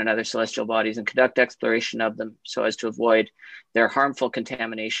the moon and other celestial bodies, and conduct exploration of them so as to avoid their harmful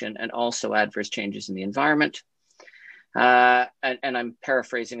contamination and also adverse changes in the environment. And I'm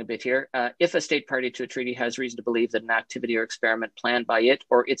paraphrasing a bit here. If a state party to a treaty has reason to believe that an activity or experiment planned by it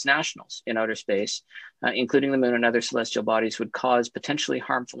or its nationals in outer space, including the moon and other celestial bodies, would cause potentially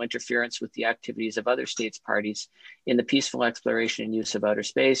harmful interference with the activities of other states parties in the peaceful exploration and use of outer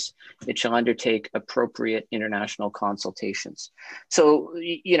space, it shall undertake appropriate international consultations. So,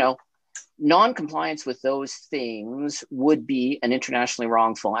 non-compliance with those things would be an internationally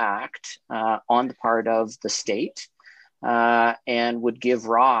wrongful act on the part of the state. and would give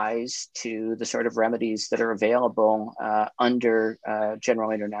rise to the sort of remedies that are available under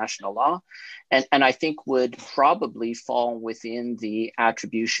general international law, and I think would probably fall within the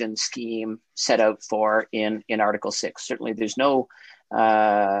attribution scheme set out for in Article 6. Certainly there's no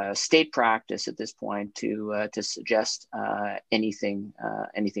state practice at this point to suggest anything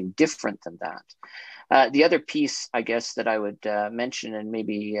different than that. The other piece, I guess, that I would mention and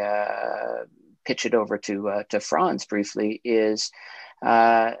maybe pitch it over to Franz briefly is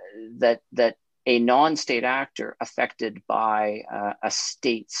that a non-state actor affected by a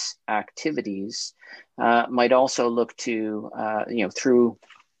state's activities might also look to through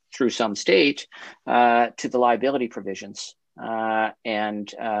some state to the liability provisions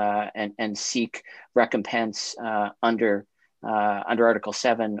and seek recompense under Article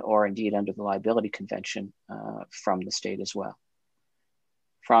 7 or indeed under the Liability Convention from the state as well.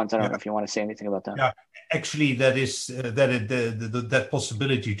 Franz, I don't know if you want to say anything about that. Yeah, actually, that is that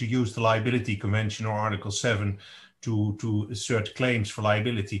possibility to use the Liability Convention or Article 7 to assert claims for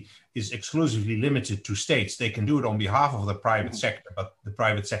liability is exclusively limited to states. They can do it on behalf of the private sector, but the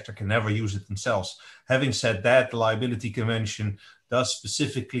private sector can never use it themselves. Having said that, the Liability Convention does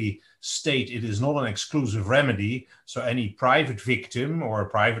specifically state it is not an exclusive remedy. So any private victim or a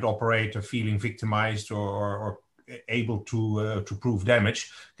private operator feeling victimized or able to prove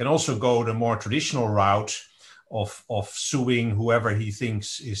damage can also go the more traditional route of suing whoever he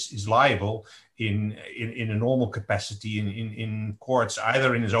thinks is liable in a normal capacity in courts,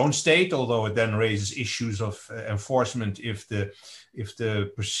 either in his own state, although it then raises issues of enforcement if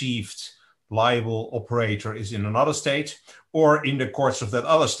the perceived liable operator is in another state, or in the courts of that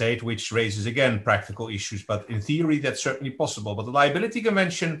other state, which raises again practical issues. But in theory, that's certainly possible. But the Liability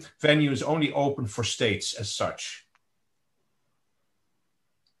Convention venue is only open for states as such.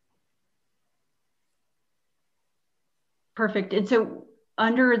 Perfect. And so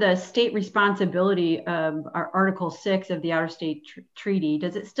under the state responsibility of Article 6 of the Outer State Treaty,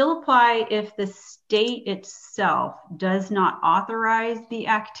 does it still apply if the state itself does not authorize the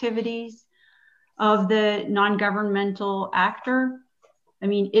activities of the non-governmental actor? I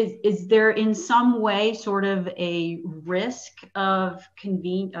mean, is there in some way sort of a risk of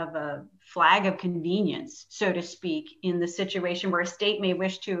a flag of convenience, so to speak, in the situation where a state may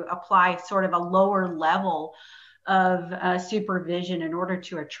wish to apply sort of a lower level of supervision in order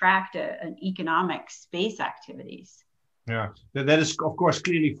to attract an economic space activities? Yeah, that is of course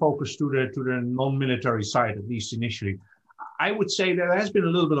clearly focused to the non-military side, at least initially. I would say there has been a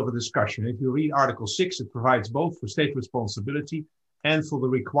little bit of a discussion. If you read Article 6, it provides both for state responsibility and for the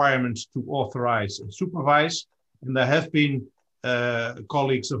requirement to authorize and supervise. And there have been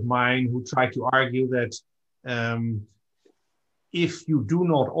colleagues of mine who try to argue that if you do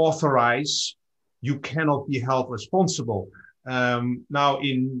not authorize, you cannot be held responsible. Now,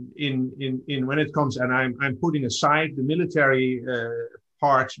 in when it comes, and I'm putting aside the military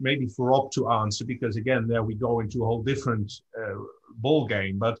part, maybe for Rob to answer, because again, there we go into a whole different ball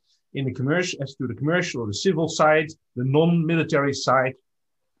game. But in the commercial, as to the commercial or the civil side, the non-military side,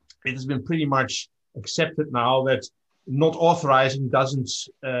 it has been pretty much accepted now that not authorizing doesn't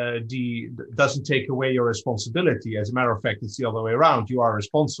take away your responsibility. As a matter of fact, it's the other way around. You are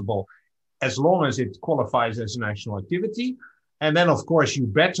responsible as long as it qualifies as a national activity. And then, of course, you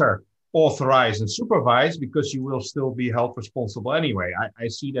better authorize and supervise because you will still be held responsible anyway. I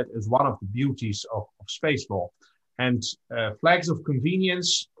see that as one of the beauties of space law. And flags of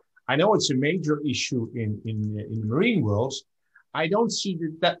convenience, I know it's a major issue in the marine world. I don't see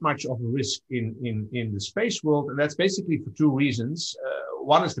that much of a risk in the space world. And that's basically for two reasons.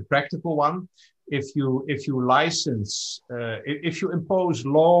 One is the practical one. If you license, if you impose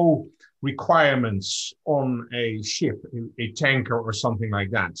low requirements on a ship, a tanker or something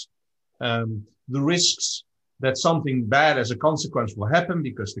like that, the risks that something bad as a consequence will happen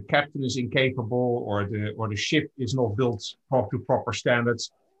because the captain is incapable or the ship is not built to proper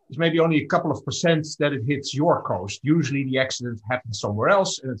standards, is maybe only a couple of percent that it hits your coast. Usually the accident happens somewhere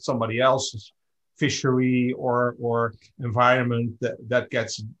else and it's somebody else's fishery or environment that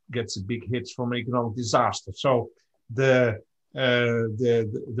gets a big hit from economic disaster. So the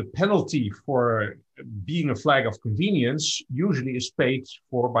penalty for being a flag of convenience usually is paid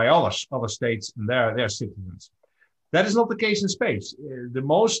for by other states and their citizens. That is not the case in space. The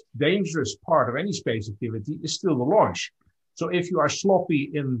most dangerous part of any space activity is still the launch. So if you are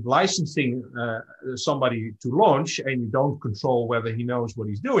sloppy in licensing somebody to launch and you don't control whether he knows what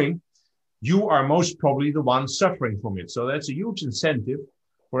he's doing, you are most probably the one suffering from it. So that's a huge incentive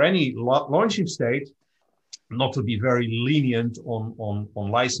for any launching state not to be very lenient on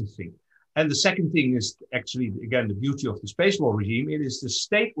licensing. And the second thing is actually, again, the beauty of the space law regime. It is the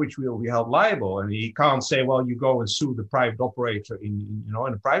state which will be held liable. And he can't say, well, you go and sue the private operator in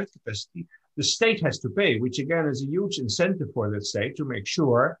a private capacity. The state has to pay, which again is a huge incentive for that state to make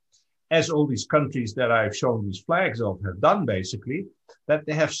sure, as all these countries that I've shown these flags of have done basically, that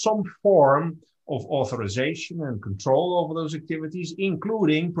they have some form of authorization and control over those activities,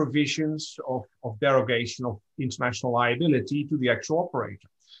 including provisions of derogation of international liability to the actual operator.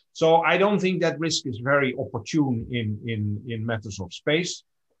 So I don't think that risk is very opportune in matters of space,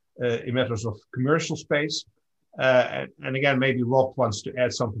 in matters of commercial space. And again, maybe Rob wants to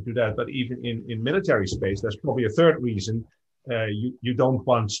add something to that, but even in military space, there's probably a third reason. You don't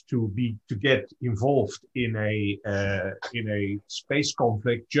want to get involved in a space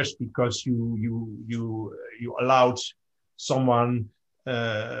conflict just because you allowed someone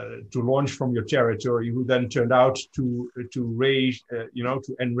to launch from your territory who then turned out to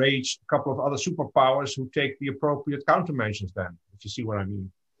enrage a couple of other superpowers who take the appropriate countermeasures then, if you see what I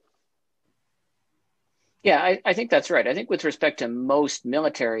mean. Yeah, I think that's right. I think with respect to most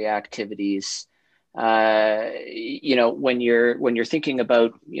military activities, when you're thinking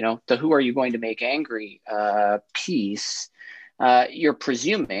about, the who are you going to make angry piece, you're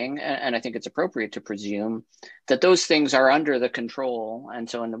presuming, and I think it's appropriate to presume, that those things are under the control. And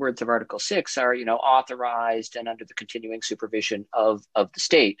so in the words of Article 6 are, authorized and under the continuing supervision of the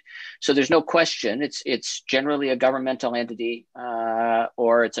state. So there's no question it's generally a governmental entity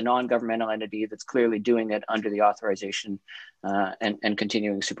or it's a non-governmental entity that's clearly doing it under the authorization and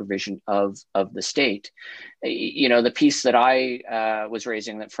continuing supervision of the state. The piece that I was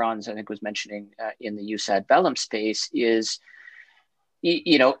raising that Franz, I think, was mentioning in the jus ad bellum space is,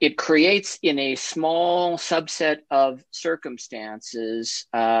 it creates in a small subset of circumstances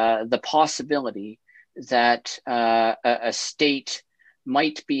the possibility that a state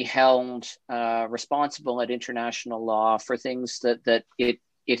might be held responsible at international law for things that it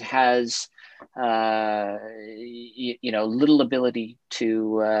has little ability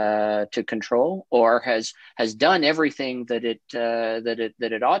to control, or has done everything that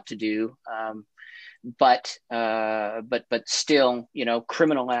it ought to do. But still,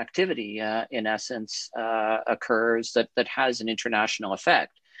 criminal activity in essence occurs that has an international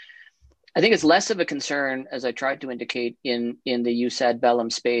effect. I think it's less of a concern, as I tried to indicate in the jus ad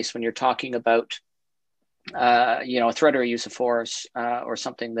bellum space, when you're talking about a threat or a use of force or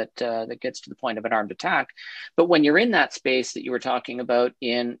something that gets to the point of an armed attack. But when you're in that space that you were talking about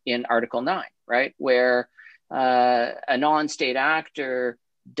in Article 9, right, where a non-state actor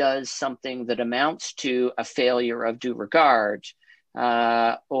does something that amounts to a failure of due regard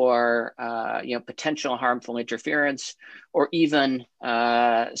or potential harmful interference, or even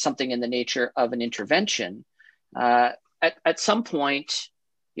something in the nature of an intervention, at some point,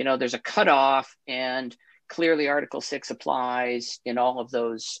 there's a cutoff, and clearly Article 6 applies in all of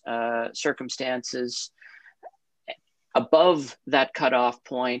those circumstances. Above that cutoff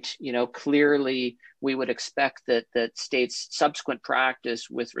point, clearly we would expect that states' subsequent practice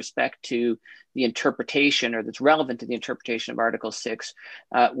with respect to the interpretation, or that's relevant to the interpretation of Article 6,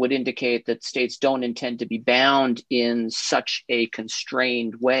 would indicate that states don't intend to be bound in such a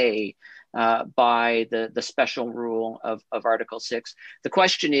constrained way by the special rule of Article 6. The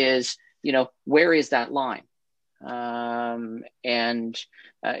question is, where is that line?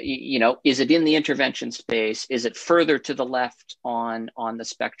 Is it in the intervention space? Is it further to the left on the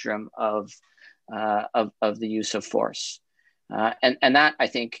spectrum of the use of force? And that, I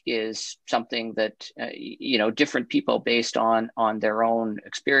think, is something that different people, based on their own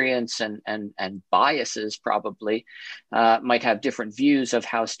experience and biases, probably might have different views of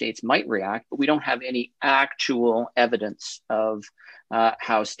how states might react. But we don't have any actual evidence of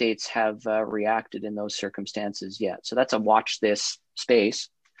how states have reacted in those circumstances yet. So that's a watch this space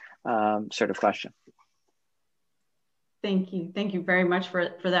sort of question. Thank you. Thank you very much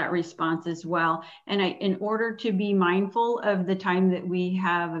for that response as well. And in order to be mindful of the time that we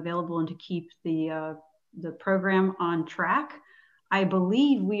have available and to keep the program on track, I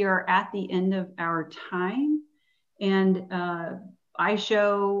believe we are at the end of our time. And I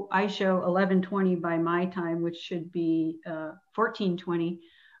show 11:20 by my time, which should be 14:20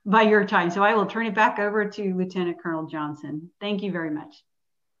 by your time. So I will turn it back over to Lieutenant Colonel Johnson. Thank you very much.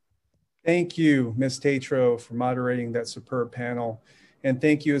 Thank you, Ms. Tatro, for moderating that superb panel. And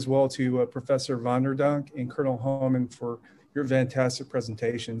thank you as well to Professor Vanderdonk and Colonel Homan for your fantastic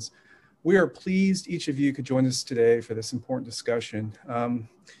presentations. We are pleased each of you could join us today for this important discussion.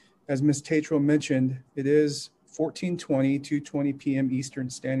 As Ms. Tatro mentioned, it is 14:20, 2:20 p.m. Eastern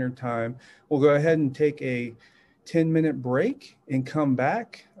Standard Time. We'll go ahead and take a 10-minute break and come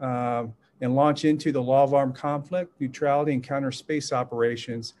back and launch into the law of armed conflict, neutrality, and counter space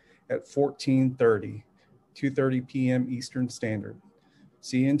operations at 14:30, 2:30 p.m. Eastern Standard.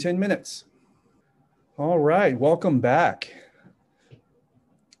 See you in 10 minutes. All right, welcome back.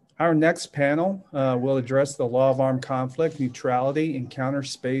 Our next panel will address the law of armed conflict, neutrality, and counter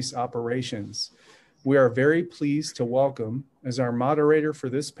space operations. We are very pleased to welcome as our moderator for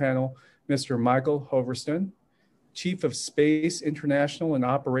this panel, Mr. Michael Hoverson, Chief of Space, International, and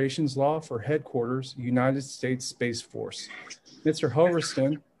Operations Law for Headquarters, United States Space Force. Mr.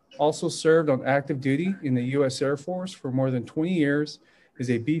 Hoverson also served on active duty in the U.S. Air Force for more than 20 years as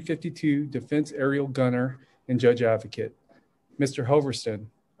a B-52 Defense Aerial Gunner and Judge Advocate. Mr. Hoverson,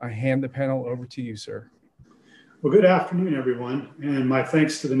 I hand the panel over to you, sir. Well, good afternoon, everyone, and my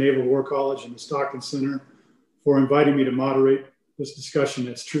thanks to the Naval War College and the Stockton Center for inviting me to moderate this discussion.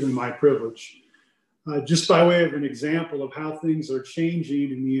 It's truly my privilege. Just by way of an example of how things are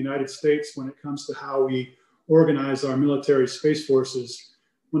changing in the United States when it comes to how we organize our military space forces,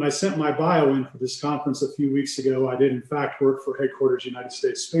 when I sent my bio in for this conference a few weeks ago, I did in fact work for Headquarters United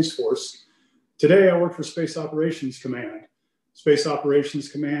States Space Force. Today, I work for Space Operations Command. Space Operations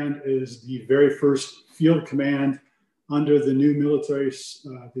Command is the very first field command under the new military,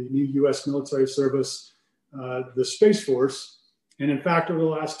 the new U.S. military service, the Space Force. And in fact, over the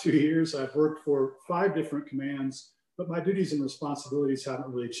last 2 years, I've worked for 5 different commands, but my duties and responsibilities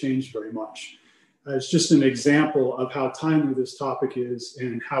haven't really changed very much. It's just an example of how timely this topic is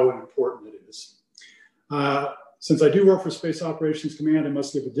and how important it is. Since I do work for Space Operations Command, I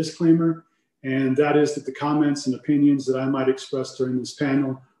must give a disclaimer, and that is that the comments and opinions that I might express during this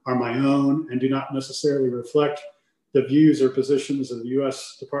panel are my own and do not necessarily reflect the views or positions of the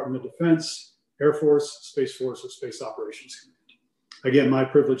U.S. Department of Defense, Air Force, Space Force, or Space Operations Command. Again, my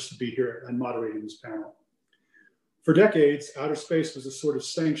privilege to be here and moderating this panel. For decades, outer space was a sort of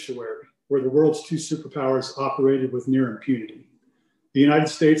sanctuary where the world's 2 superpowers operated with near impunity. The United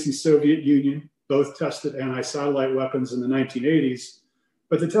States and Soviet Union both tested anti-satellite weapons in the 1980s,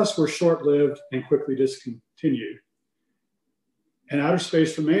 but the tests were short-lived and quickly discontinued. And outer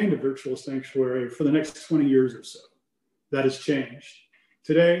space remained a virtual sanctuary for the next 20 years or so. That has changed.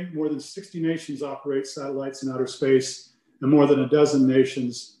 Today, more than 60 nations operate satellites in outer space, and more than a dozen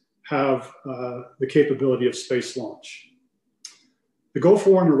nations have the capability of space launch. The Gulf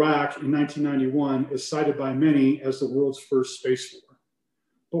War in Iraq in 1991 is cited by many as the world's first space war.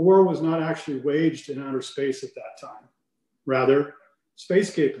 The war was not actually waged in outer space at that time. Rather,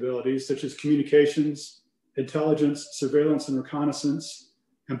 space capabilities such as communications, intelligence, surveillance and reconnaissance,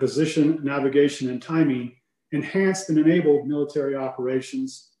 and position, navigation, and timing enhanced and enabled military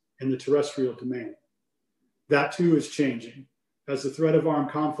operations in the terrestrial domain. That too is changing as the threat of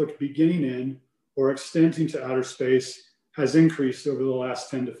armed conflict beginning in or extending to outer space has increased over the last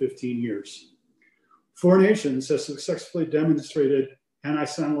 10 to 15 years. 4 nations have successfully demonstrated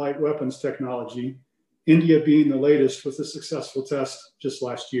anti-satellite weapons technology, India being the latest with a successful test just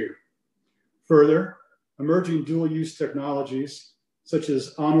last year. Further, emerging dual-use technologies such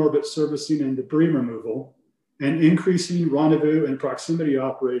as on-orbit servicing and debris removal and increasing rendezvous and proximity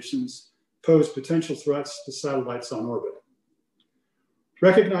operations pose potential threats to satellites on orbit.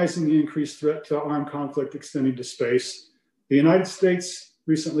 Recognizing the increased threat to armed conflict extending to space, the United States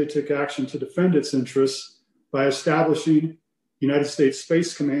recently took action to defend its interests by establishing United States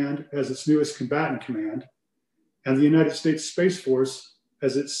Space Command as its newest combatant command, and the United States Space Force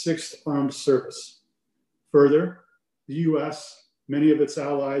as its 6th armed service. Further, the US, many of its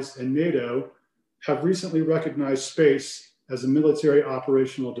allies, and NATO have recently recognized space as a military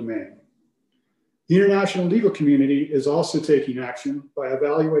operational domain. The international legal community is also taking action by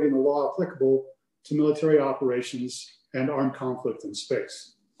evaluating the law applicable to military operations and armed conflict in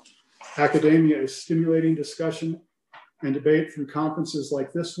space. Academia is stimulating discussion and debate through conferences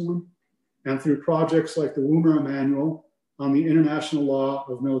like this one and through projects like the Woomer Manual on the International Law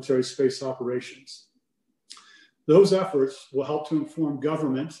of Military Space Operations. Those efforts will help to inform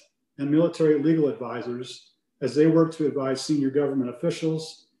government and military legal advisors as they work to advise senior government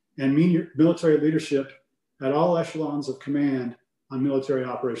officials and military leadership at all echelons of command on military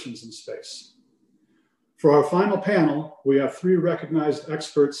operations in space. For our final panel, we have 3 recognized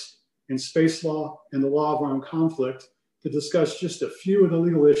experts in space law and the law of armed conflict to discuss just a few of the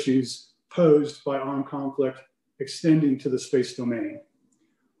legal issues posed by armed conflict extending to the space domain.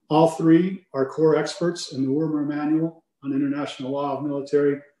 All 3 are core experts in the Woomer Manual on International Law of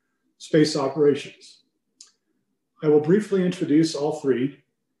Military Space Operations. I will briefly introduce all 3.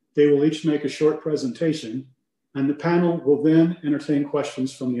 They will each make a short presentation, and the panel will then entertain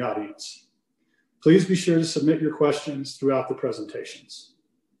questions from the audience. Please be sure to submit your questions throughout the presentations.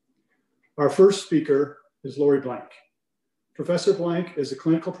 Our first speaker is Lori Blank. Professor Blank is a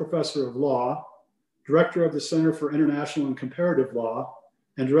clinical professor of law, director of the Center for International and Comparative Law,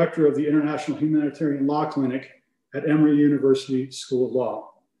 and director of the International Humanitarian Law Clinic at Emory University School of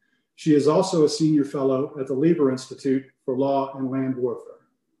Law. She is also a senior fellow at the Lieber Institute for Law and Land Warfare.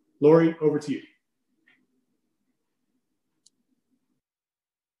 Lori, over to you.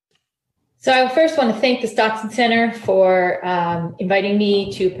 So I first want to thank the Stockton Center for inviting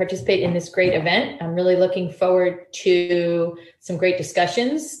me to participate in this great event. I'm really looking forward to some great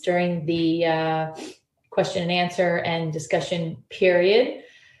discussions during the question and answer and discussion period.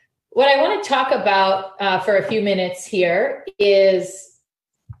 What I want to talk about for a few minutes here is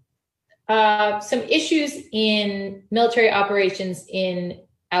some issues in military operations in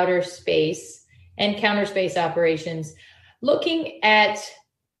outer space and counter space operations, looking at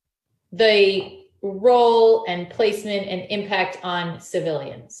the role and placement and impact on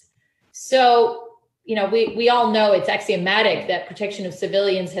civilians. So, you know, we all know it's axiomatic that protection of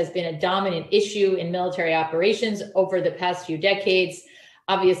civilians has been a dominant issue in military operations over the past few decades.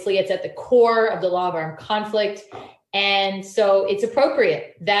 Obviously, it's at the core of the law of armed conflict. And so it's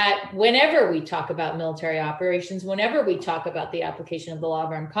appropriate that whenever we talk about military operations, whenever we talk about the application of the law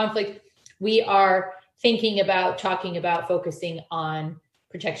of armed conflict, we are talking about focusing on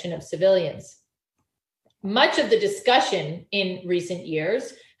protection of civilians. Much of the discussion in recent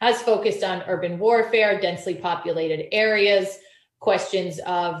years has focused on urban warfare, densely populated areas, questions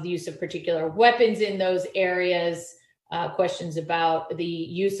of the use of particular weapons in those areas, questions about the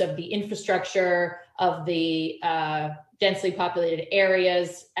use of the infrastructure of the densely populated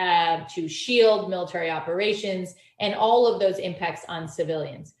areas to shield military operations, and all of those impacts on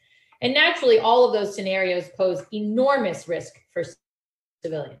civilians. And naturally, all of those scenarios pose enormous risk for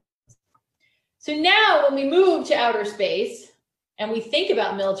civilians. So now when we move to outer space and we think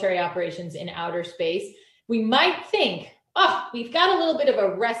about military operations in outer space, we might think, oh, we've got a little bit of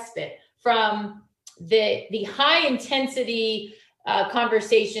a respite from the high intensity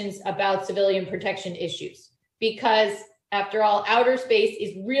conversations about civilian protection issues, because after all, outer space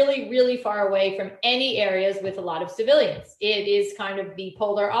is really, really far away from any areas with a lot of civilians. It is kind of the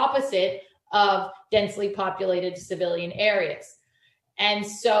polar opposite of densely populated civilian areas. And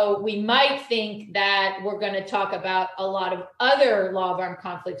so we might think that we're going to talk about a lot of other law of armed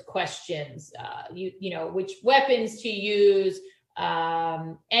conflict questions, which weapons to use,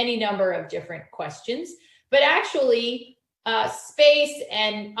 any number of different questions. But actually, space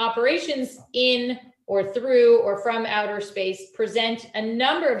and operations in or through or from outer space present a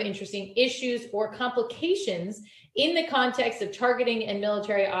number of interesting issues or complications in the context of targeting and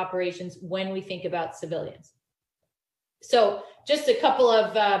military operations when we think about civilians. So just a couple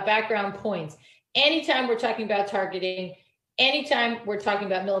of background points. Anytime we're talking about targeting, anytime we're talking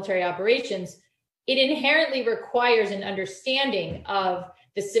about military operations, it inherently requires an understanding of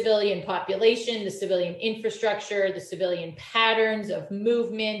the civilian population, the civilian infrastructure, the civilian patterns of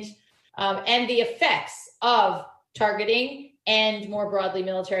movement, and the effects of targeting and more broadly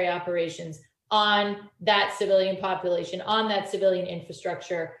military operations on that civilian population, on that civilian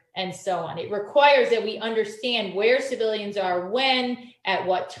infrastructure, and so on. It requires that we understand where civilians are, when, at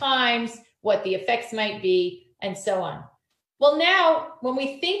what times, what the effects might be, and so on. Well, now, when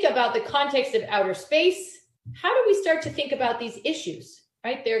we think about the context of outer space, how do we start to think about these issues,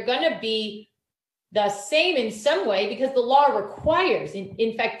 right? They're going to be the same in some way because the law requires,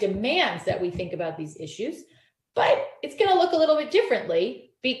 in fact, demands that we think about these issues, but it's going to look a little bit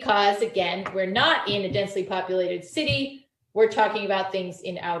differently because, again, we're not in a densely populated city. We're talking about things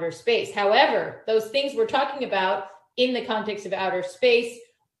in outer space. However, those things we're talking about in the context of outer space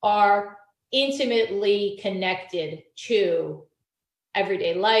are intimately connected to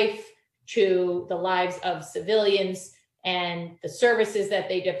everyday life, to the lives of civilians and the services that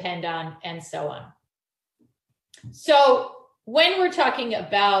they depend on, and so on. So when we're talking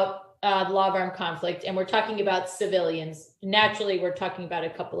about the law of armed conflict and we're talking about civilians, naturally, we're talking about a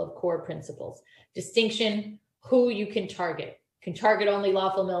couple of core principles. Distinction, who you can target only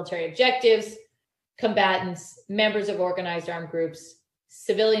lawful military objectives, combatants, members of organized armed groups,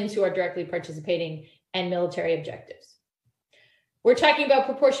 civilians who are directly participating, and military objectives. We're talking about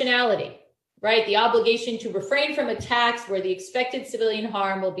proportionality, right? The obligation to refrain from attacks where the expected civilian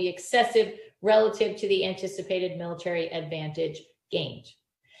harm will be excessive relative to the anticipated military advantage gained.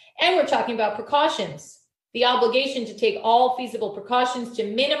 And we're talking about precautions, the obligation to take all feasible precautions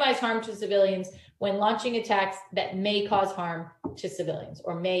to minimize harm to civilians when launching attacks that may cause harm to civilians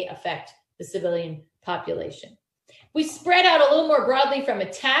or may affect the civilian population. We spread out a little more broadly from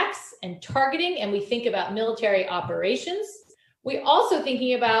attacks and targeting, and we think about military operations. We're also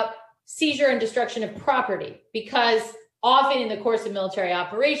thinking about seizure and destruction of property, because often in the course of military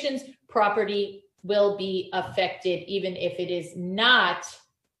operations, property will be affected even if it is not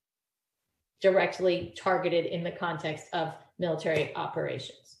directly targeted in the context of military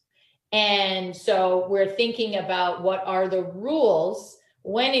operations. And so we're thinking about what are the rules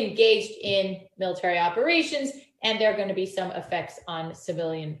when engaged in military operations, and there are going to be some effects on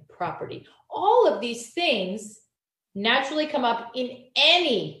civilian property. All of these things naturally come up in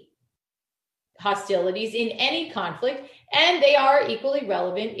any hostilities, in any conflict, and they are equally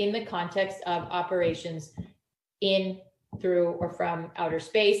relevant in the context of operations in, through, or from outer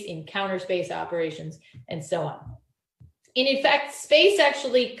space, in counter space operations, and so on. And in fact, space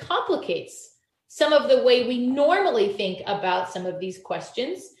actually complicates some of the way we normally think about some of these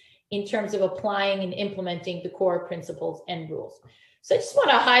questions in terms of applying and implementing the core principles and rules. So I just want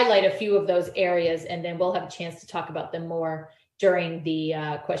to highlight a few of those areas, and then we'll have a chance to talk about them more during the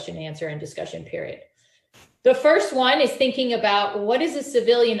question, answer, and discussion period. The first one is thinking about what is a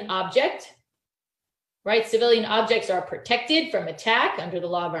civilian object, right? Civilian objects are protected from attack under the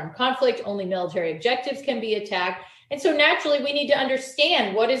law of armed conflict. Only military objectives can be attacked. And so naturally, we need to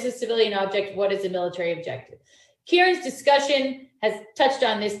understand what is a civilian object, what is a military objective. Kieran's discussion has touched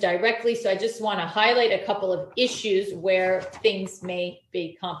on this directly, so I just want to highlight a couple of issues where things may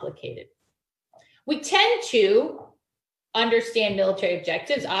be complicated. We tend to understand military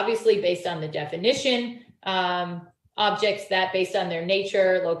objectives, obviously based on the definition, objects that based on their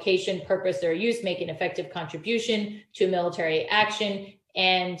nature, location, purpose, or use make an effective contribution to military action,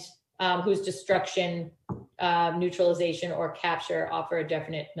 and whose destruction, neutralization, or capture offer a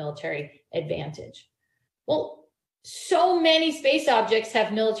definite military advantage. Well, so many space objects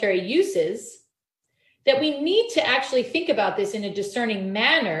have military uses that we need to actually think about this in a discerning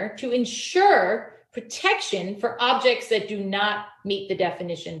manner to ensure protection for objects that do not meet the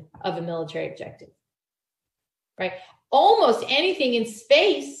definition of a military objective, right? Almost anything in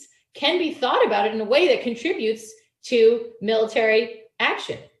space can be thought about in a way that contributes to military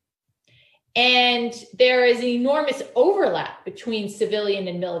action. And there is an enormous overlap between civilian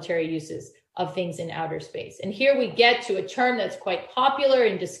and military uses of things in outer space. And here we get to a term that's quite popular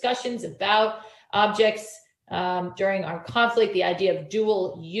in discussions about objects during our conflict, the idea of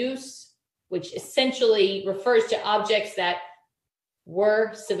dual use, which essentially refers to objects that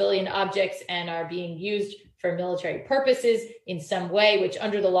were civilian objects and are being used for military purposes in some way, which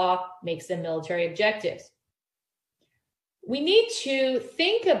under the law makes them military objectives. We need to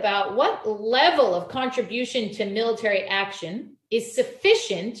think about what level of contribution to military action is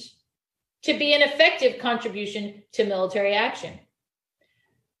sufficient to be an effective contribution to military action.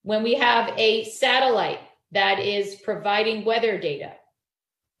 When we have a satellite that is providing weather data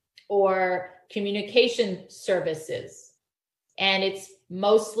or communication services, and it's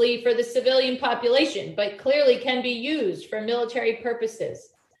mostly for the civilian population, but clearly can be used for military purposes,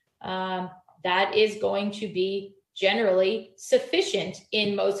 that is going to be generally sufficient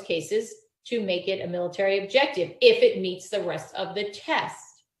in most cases to make it a military objective if it meets the rest of the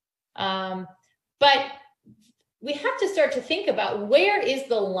test. But we have to start to think about, where is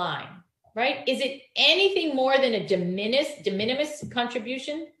the line, right? Is it anything more than a de minimis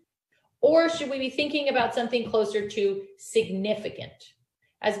contribution? Or should we be thinking about something closer to significant?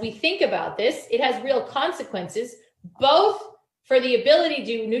 As we think about this, it has real consequences, both for the ability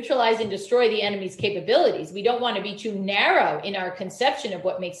to neutralize and destroy the enemy's capabilities. We don't want to be too narrow in our conception of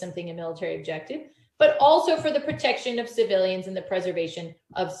what makes something a military objective, but also for the protection of civilians and the preservation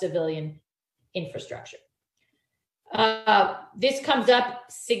of civilian infrastructure. This comes up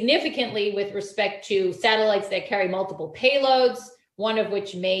significantly with respect to satellites that carry multiple payloads, one of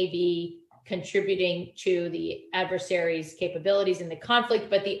which may be contributing to the adversary's capabilities in the conflict,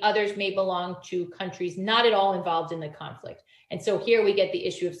 but the others may belong to countries not at all involved in the conflict. And so here we get the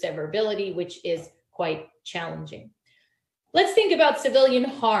issue of severability, which is quite challenging. Let's think about civilian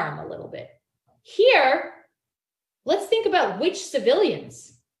harm a little bit. Here, let's think about which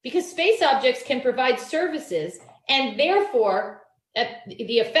civilians, because space objects can provide services, and therefore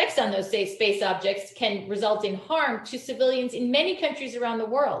the effects on those space objects can result in harm to civilians in many countries around the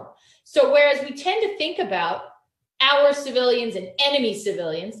world. So whereas we tend to think about our civilians and enemy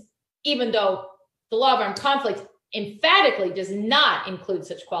civilians, even though the law of armed conflict emphatically does not include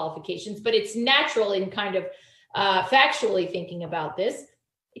such qualifications, but it's natural in kind of factually thinking about this,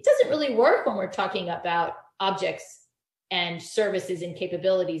 it doesn't really work when we're talking about objects and services and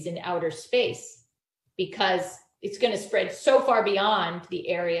capabilities in outer space, because it's going to spread so far beyond the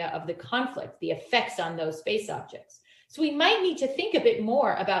area of the conflict, the effects on those space objects. So we might need to think a bit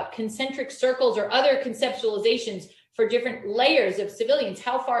more about concentric circles or other conceptualizations for different layers of civilians.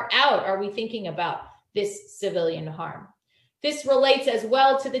 How far out are we thinking about this civilian harm? This relates as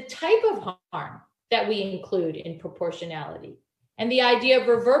well to the type of harm that we include in proportionality and the idea of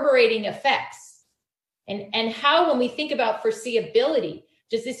reverberating effects. And how, when we think about foreseeability,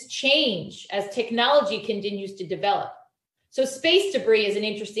 does this change as technology continues to develop? So space debris is an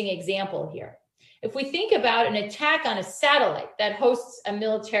interesting example here. If we think about an attack on a satellite that hosts a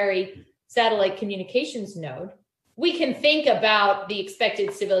military satellite communications node, we can think about the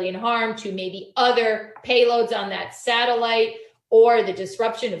expected civilian harm to maybe other payloads on that satellite or the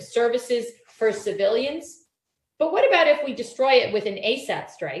disruption of services for civilians. But what about if we destroy it with an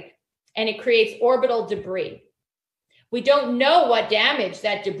ASAT strike and it creates orbital debris? We don't know what damage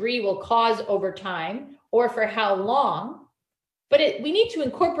that debris will cause over time or for how long, but we need to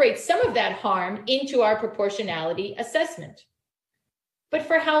incorporate some of that harm into our proportionality assessment. But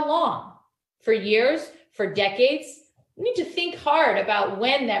for how long? For years? For decades? We need to think hard about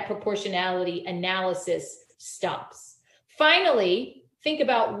when that proportionality analysis stops. Finally, think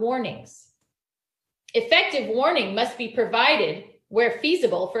about warnings. Effective warning must be provided where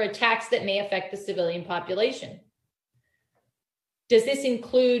feasible for attacks that may affect the civilian population. Does this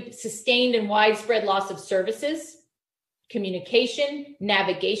include sustained and widespread loss of services, communication,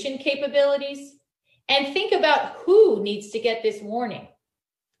 navigation capabilities? And think about who needs to get this warning,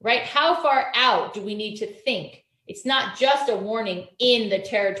 right? How far out do we need to think? It's not just a warning in the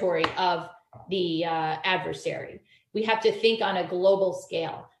territory of the adversary. We have to think on a global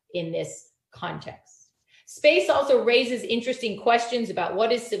scale in this context. Space also raises interesting questions about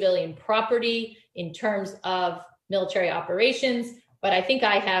what is civilian property in terms of military operations, but I think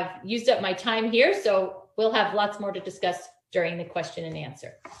I have used up my time here, so we'll have lots more to discuss during the question and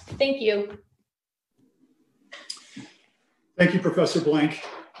answer. Thank you. Thank you, Professor Blank.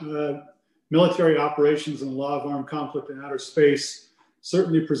 Military operations and the law of armed conflict in outer space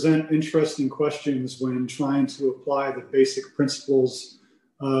certainly present interesting questions when trying to apply the basic principles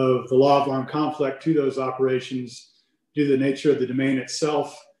of the law of armed conflict to those operations due to the nature of the domain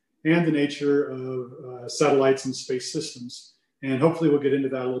itself and the nature of satellites and space systems. And hopefully we'll get into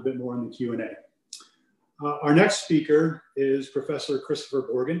that a little bit more in the Q&A. Our next speaker is Professor Christopher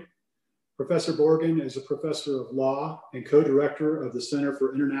Borgen. Professor Borgen is a professor of law and co-director of the Center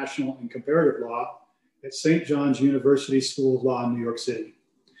for International and Comparative Law at St. John's University School of Law in New York City.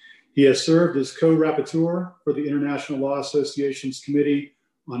 He has served as co-rapporteur for the International Law Association's Committee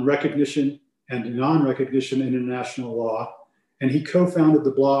on Recognition and Non-Recognition in International Law, and he co-founded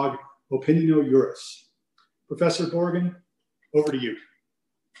the blog Opinio Juris. Professor Borgen, over to you.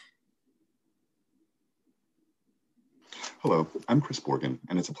 Hello, I'm Chris Borgen,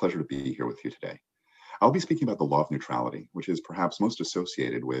 and it's a pleasure to be here with you today. I'll be speaking about the law of neutrality, which is perhaps most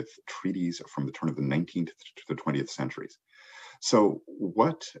associated with treaties from the turn of the 19th to the 20th centuries. So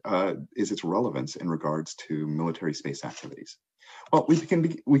what is its relevance in regards to military space activities? Well, we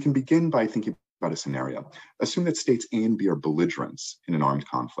can begin by thinking about a scenario. Assume that states A and B are belligerents in an armed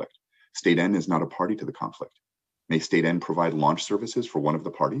conflict. State N is not a party to the conflict. May State N provide launch services for one of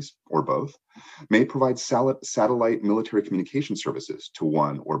the parties, or both? May it provide satellite military communication services to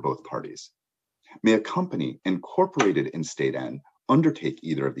one or both parties? May a company incorporated in State N undertake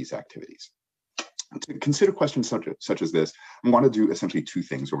either of these activities? To consider questions such as this, I want to do essentially two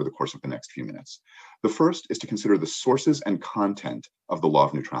things over the course of the next few minutes. The first is to consider the sources and content of the law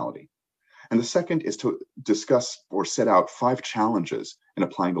of neutrality. And the second is to discuss or set out 5 challenges in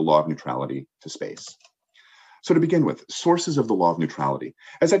applying the law of neutrality to space. So to begin with, sources of the law of neutrality.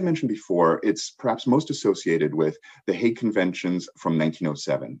 As I'd mentioned before, it's perhaps most associated with the Hague Conventions from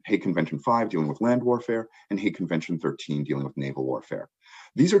 1907, Hague Convention 5 dealing with land warfare, and Hague Convention 13 dealing with naval warfare.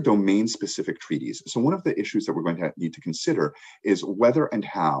 These are domain-specific treaties. So one of the issues that we're going to need to consider is whether and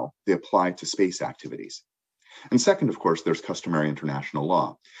how they apply to space activities. And second, of course, there's customary international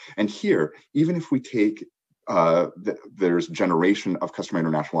law. And here, even if we take there's generation of customary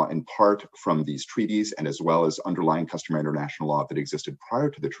international law in part from these treaties and as well as underlying customary international law that existed prior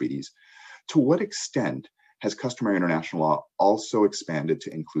to the treaties, to what extent has customary international law also expanded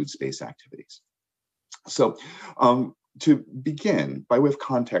to include space activities? So to begin, by way of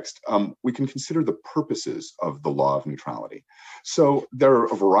context, we can consider the purposes of the law of neutrality. So there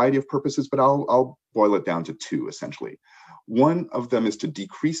are a variety of purposes, but I'll boil it down to 2, essentially. One of them is to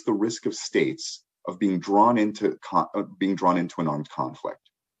decrease the risk of states of being drawn into an armed conflict.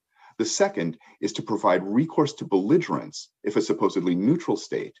 The second is to provide recourse to belligerents if a supposedly neutral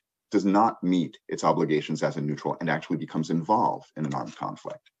state does not meet its obligations as a neutral and actually becomes involved in an armed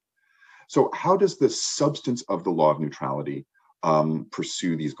conflict. So how does the substance of the law of neutrality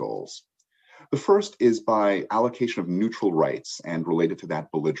pursue these goals? The first is by allocation of neutral rights and related to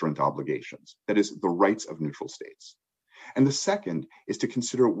that belligerent obligations, that is, the rights of neutral states. And the second is to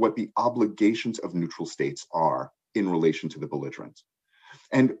consider what the obligations of neutral states are in relation to the belligerent.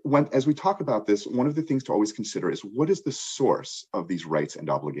 And as we talk about this, one of the things to always consider is what is the source of these rights and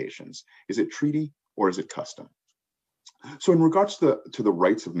obligations? Is it treaty or is it custom? So in regards to the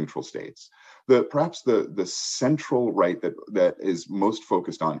rights of neutral states, perhaps the central right that is most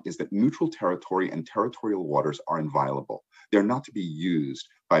focused on is that neutral territory and territorial waters are inviolable. They're not to be used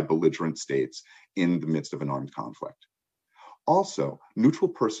by belligerent states in the midst of an armed conflict. Also, neutral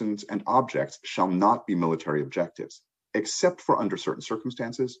persons and objects shall not be military objectives, except for under certain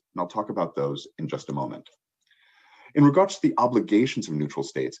circumstances, and I'll talk about those in just a moment. In regards to the obligations of neutral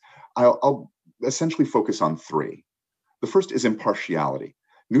states, I'll essentially focus on three. The first is impartiality.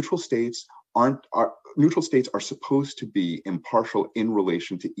 Neutral states are supposed to be impartial in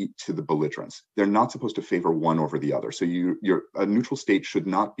relation to the belligerents. They're not supposed to favor one over the other. So a neutral state should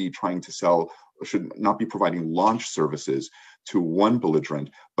not be should not be providing launch services to one belligerent,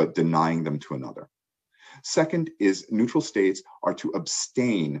 but denying them to another. Second is neutral states are to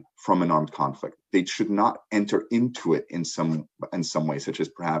abstain from an armed conflict. They should not enter into it in some way, such as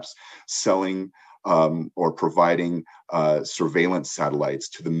perhaps selling or providing surveillance satellites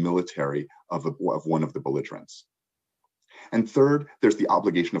to the military of one of the belligerents. And third, there's the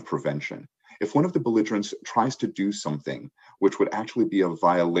obligation of prevention. If one of the belligerents tries to do something which would actually be a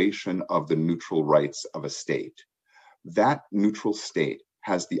violation of the neutral rights of a state, that neutral state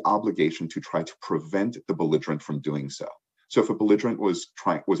has the obligation to try to prevent the belligerent from doing so. So if a belligerent was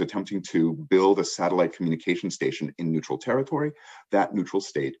attempting to build a satellite communication station in neutral territory, that neutral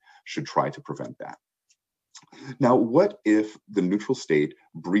state should try to prevent that. Now, what if the neutral state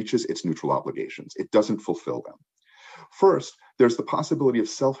breaches its neutral obligations? It doesn't fulfill them. First, there's the possibility of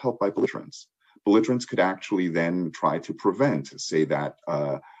self-help by belligerents. Belligerents could actually then try to prevent, say, that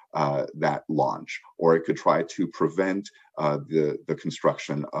launch, or it could try to prevent the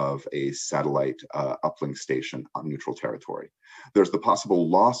construction of a satellite uplink station on neutral territory. There's the possible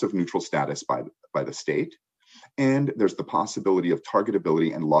loss of neutral status by the state, and there's the possibility of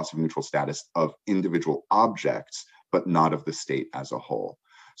targetability and loss of neutral status of individual objects, but not of the state as a whole.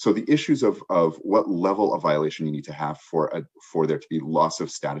 So the issues of what level of violation you need to have for there to be loss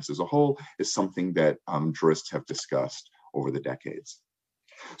of status as a whole is something that jurists have discussed over the decades.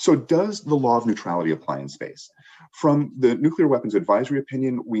 So does the law of neutrality apply in space? From the nuclear weapons advisory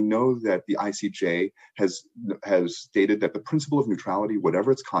opinion, we know that the ICJ has stated that the principle of neutrality,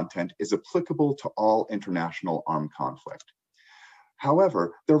 whatever its content, is applicable to all international armed conflict.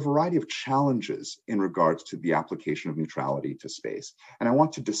 However, there are a variety of challenges in regards to the application of neutrality to space. And I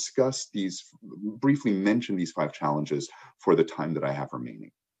want to briefly mention these 5 challenges for the time that I have remaining.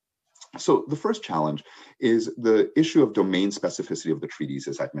 So the first challenge is the issue of domain specificity of the treaties,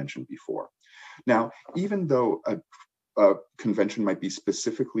 as I've mentioned before. Now, even though a convention might be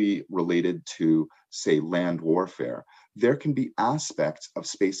specifically related to, say, land warfare, there can be aspects of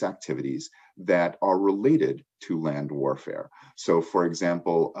space activities that are related to land warfare. So, for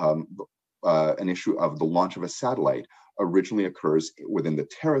example, an issue of the launch of a satellite originally occurs within the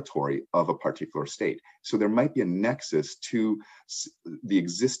territory of a particular state. So there might be a nexus to the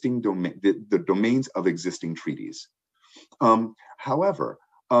existing domain, the domains of existing treaties. However,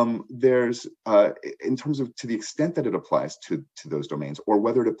 there's, in terms of to the extent that it applies to those domains, or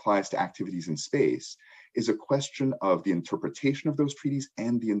whether it applies to activities in space, is a question of the interpretation of those treaties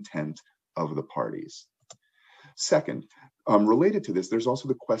and the intent of the parties. Second, related to this, there's also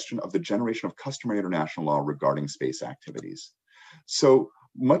the question of the generation of customary international law regarding space activities. So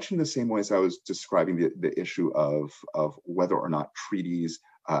much in the same way as I was describing the issue of whether or not treaties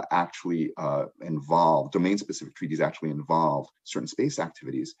actually involve, domain-specific treaties actually involve certain space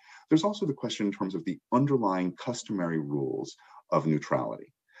activities, there's also the question in terms of the underlying customary rules of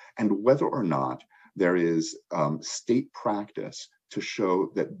neutrality and whether or not there is state practice to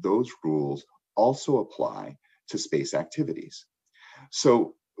show that those rules also apply to space activities.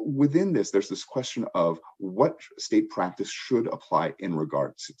 So within this, there's this question of what state practice should apply in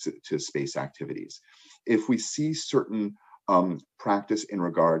regards to space activities. If we see certain practice in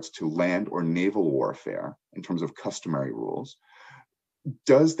regards to land or naval warfare in terms of customary rules,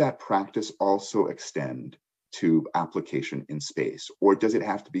 does that practice also extend to application in space? Or does it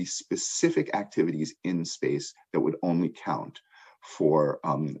have to be specific activities in space that would only count for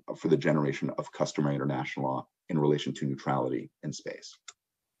the generation of customary international law in relation to neutrality in space?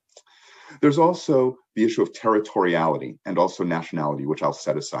 There's also the issue of territoriality and also nationality, which I'll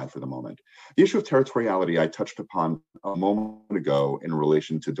set aside for the moment. The issue of territoriality I touched upon a moment ago in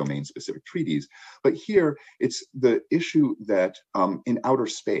relation to domain-specific treaties, but here it's the issue that in outer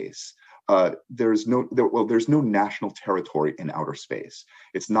space, there's no national territory in outer space.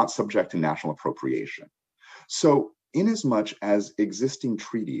 It's not subject to national appropriation. So inasmuch as existing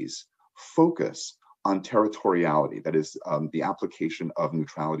treaties focus on territoriality, that is the application of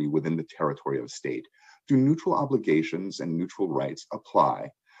neutrality within the territory of a state, do neutral obligations and neutral rights apply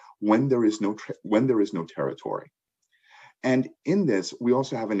when there is no territory? And in this, we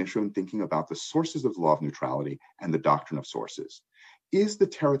also have an issue in thinking about the sources of the law of neutrality and the doctrine of sources. Is the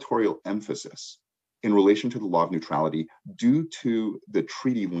territorial emphasis in relation to the law of neutrality due to the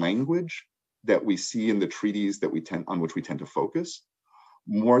treaty language that we see in the treaties that on which we tend to focus,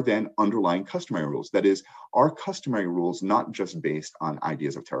 more than underlying customary rules? That is, are customary rules not just based on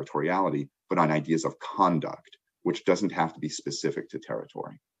ideas of territoriality, but on ideas of conduct, which doesn't have to be specific to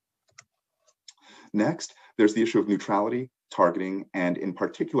territory? Next, there's the issue of neutrality, targeting, and in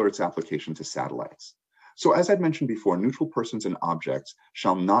particular, its application to satellites. So as I'd mentioned before, neutral persons and objects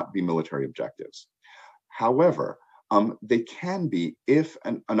shall not be military objectives. However, they can be if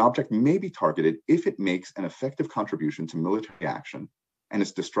an object may be targeted if it makes an effective contribution to military action and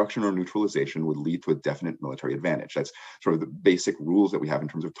its destruction or neutralization would lead to a definite military advantage. That's sort of the basic rules that we have in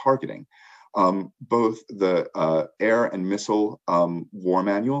terms of targeting. Both the Air and Missile War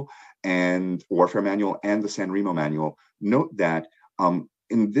Manual and Warfare Manual and the San Remo Manual note that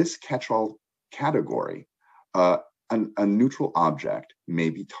in this catch-all category, a neutral object may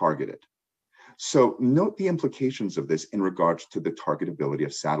be targeted. So note the implications of this in regards to the targetability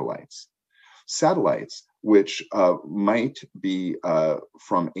of satellites. Satellites, which might be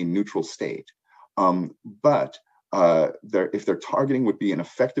from a neutral state, but if their targeting would be an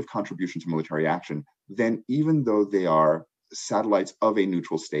effective contribution to military action, then even though they are satellites of a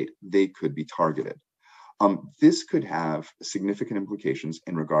neutral state, they could be targeted. This could have significant implications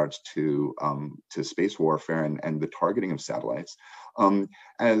in regards to space warfare and the targeting of satellites,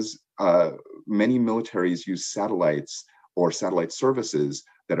 as many militaries use satellites or satellite services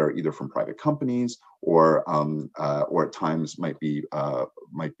that are either from private companies or at times might be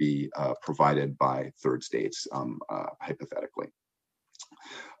provided by third states, hypothetically.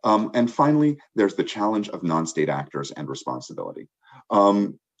 And finally, there's the challenge of non-state actors and responsibility.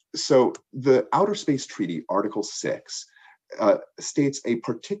 So the Outer Space Treaty, Article 6, states a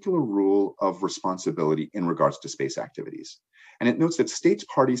particular rule of responsibility in regards to space activities. And it notes that states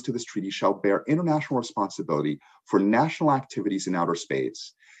parties to this treaty shall bear international responsibility for national activities in outer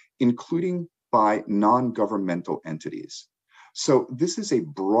space, including by non-governmental entities. So this is a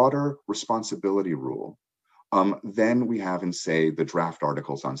broader responsibility rule than we have in, say, the draft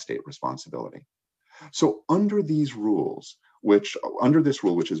articles on state responsibility. So under these rules, under this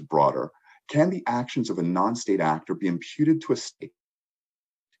rule, which is broader, can the actions of a non-state actor be imputed to a state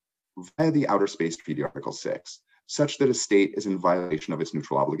via the Outer Space Treaty, Article 6, such that a state is in violation of its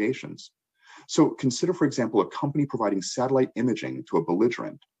neutral obligations? So consider, for example, a company providing satellite imaging to a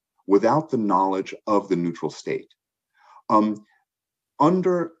belligerent without the knowledge of the neutral state.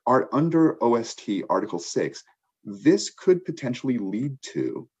 Under OST Article 6, this could potentially lead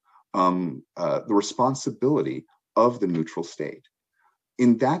to the responsibility of the neutral state.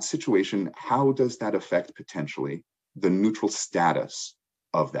 In that situation, how does that affect potentially the neutral status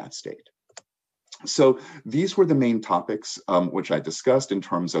of that state? So these were the main topics which I discussed in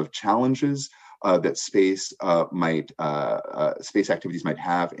terms of challenges that space activities might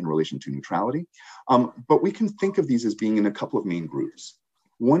have in relation to neutrality. But we can think of these as being in a couple of main groups.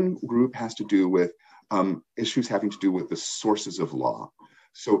 One group has to do with issues having to do with the sources of law.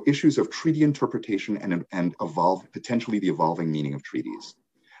 So issues of treaty interpretation and potentially the evolving meaning of treaties,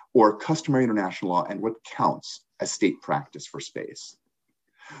 or customary international law and what counts as state practice for space.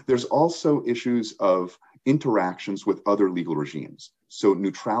 There's also issues of interactions with other legal regimes. So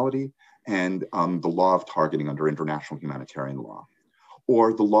neutrality and the law of targeting under international humanitarian law,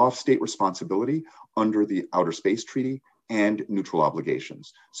 or the law of state responsibility under the Outer Space Treaty and neutral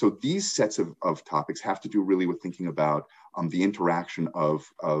obligations. So these sets of topics have to do really with thinking about the interaction of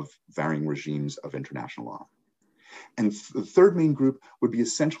varying regimes of international law. And the third main group would be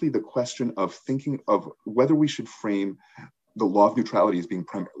essentially the question of thinking of whether we should frame the law of neutrality as being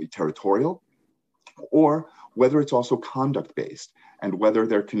primarily territorial, or whether it's also conduct-based, and whether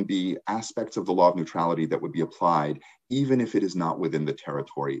there can be aspects of the law of neutrality that would be applied even if it is not within the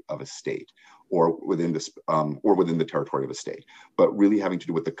territory of a state, or within the territory of a state, but really having to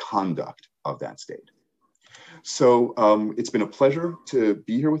do with the conduct of that state. So it's been a pleasure to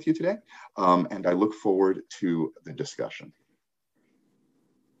be here with you today, and I look forward to the discussion.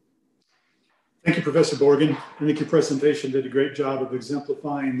 Thank you, Professor Borgen. I think your presentation did a great job of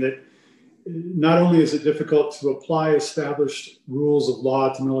exemplifying that not only is it difficult to apply established rules of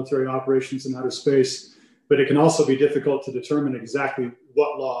law to military operations in outer space, but it can also be difficult to determine exactly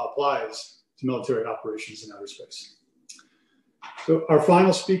what law applies to military operations in outer space. So our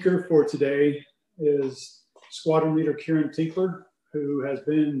final speaker for today is Squadron Leader Kieran Tinkler, who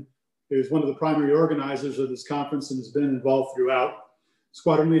is one of the primary organizers of this conference and has been involved throughout.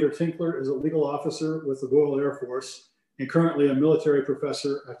 Squadron Leader Tinkler is a legal officer with the Royal Air Force and currently a military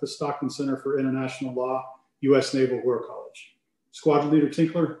professor at the Stockton Center for International Law, U.S. Naval War College. Squadron Leader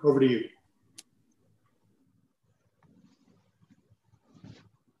Tinkler, over to you.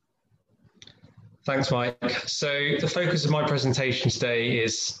 Thanks, Mike. So the focus of my presentation today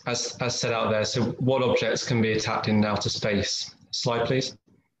is, as set out there, so what objects can be attacked in outer space? Slide, please.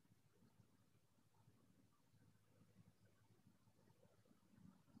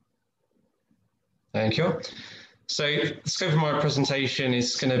 Thank you. So the scope of my presentation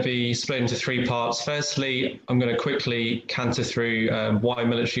is going to be split into three parts. Firstly, I'm going to quickly canter through why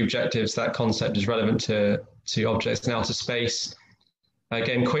military objectives, that concept is relevant to objects in outer space.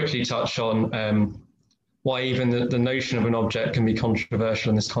 Again, quickly touch on why even the notion of an object can be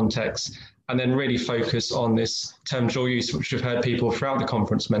controversial in this context, and then really focus on this term dual use, which we've heard people throughout the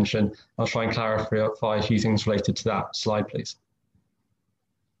conference mention. I'll try and clarify a few things related to that. Slide, please.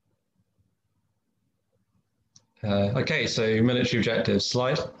 Okay, so military objectives,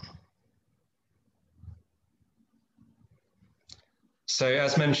 slide. So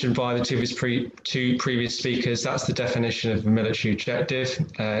as mentioned by the two previous speakers, that's the definition of a military objective.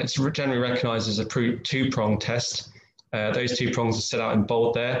 It's generally recognized as a two-pronged test. Those two prongs are set out in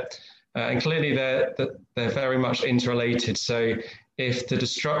bold there. And clearly they're very much interrelated. So if the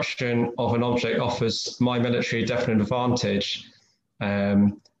destruction of an object offers my military a definite advantage,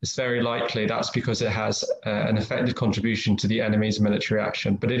 it's very likely that's because it has an effective contribution to the enemy's military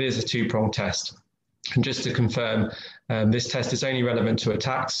action, but it is a two-pronged test. And just to confirm, this test is only relevant to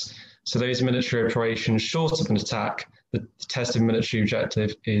attacks. So those military operations short of an attack, the test of military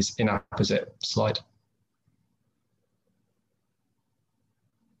objective is inapposite. Slide.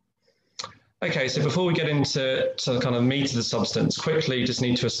 Okay, so before we get into the kind of meat of the substance, quickly just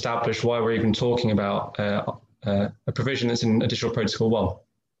need to establish why we're even talking about a provision that's in Additional Protocol 1.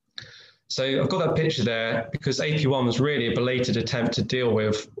 So I've got that picture there because AP1 was really a belated attempt to deal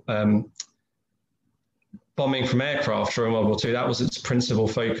with bombing from aircraft during World War II. That was its principal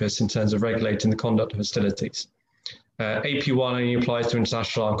focus in terms of regulating the conduct of hostilities. AP1 only applies to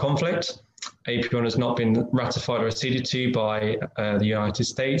international armed conflict. AP1 has not been ratified or acceded to by the United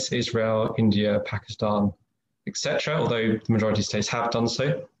States, Israel, India, Pakistan, etc., although the majority of states have done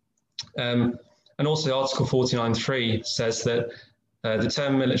so. And also Article 49.3 says that the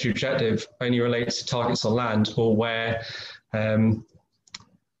term military objective only relates to targets on land or where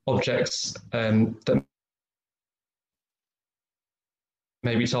objects that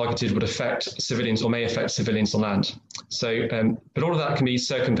may be targeted would affect civilians or may affect civilians on land. So, but all of that can be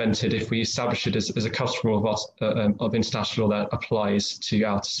circumvented if we establish it as a custom of international law that applies to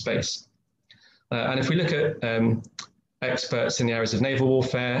outer space. And if we look at experts in the areas of naval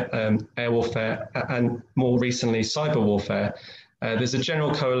warfare, air warfare, and more recently cyber warfare, there's a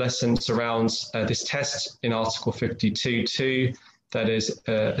general coalescence around this test in Article 52.2 that is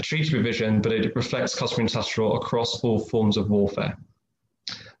a treaty provision, but it reflects customary international law across all forms of warfare.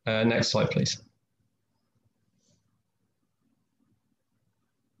 Next slide, please.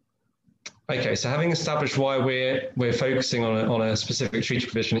 Okay, so having established why we're focusing on a specific treaty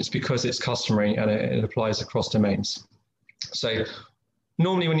provision, it's because it's customary and it applies across domains. So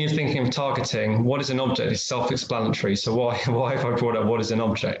normally when you're thinking of targeting, what is an object is self-explanatory. So why have I brought up what is an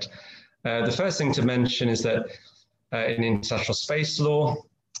object? The first thing to mention is that in international space law,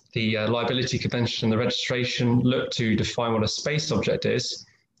 the Liability Convention and the registration look to define what a space object is.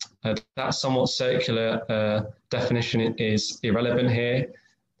 That somewhat circular definition is irrelevant here.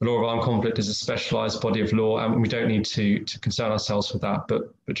 The law of armed conflict is a specialized body of law, and we don't need to concern ourselves with that,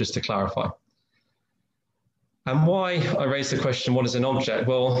 but just to clarify. And why I raise the question, what is an object?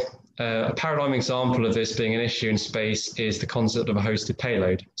 Well, a paradigm example of this being an issue in space is the concept of a hosted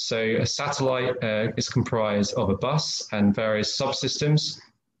payload. So a satellite is comprised of a bus and various subsystems,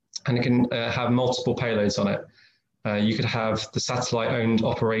 and it can have multiple payloads on it. You could have the satellite owned,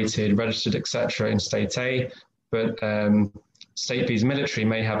 operated, registered, etc. in state A, but state B's military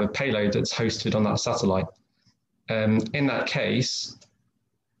may have a payload that's hosted on that satellite. In that case,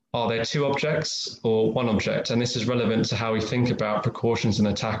 are there two objects or one object? And this is relevant to how we think about precautions in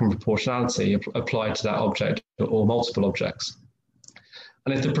attack and proportionality applied to that object or multiple objects.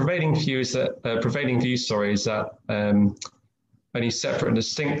 And if the prevailing view is that only separate and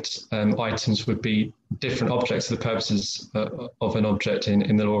distinct items would be different objects for the purposes of an object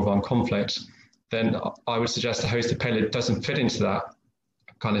in the law of armed conflict, then I would suggest a hosted payload doesn't fit into that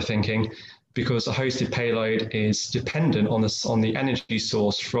kind of thinking, because a hosted payload is dependent on the energy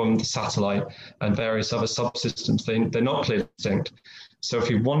source from the satellite and various other subsystems. They're not clearly distinct. So if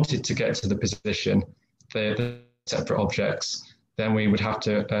we wanted to get to the position, they're separate objects, then we would have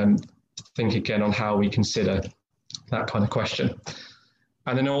to think again on how we consider that kind of question.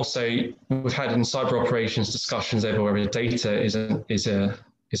 And then also, we've had in cyber operations discussions over whether data is an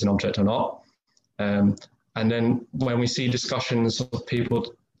object or not. And then when we see discussions of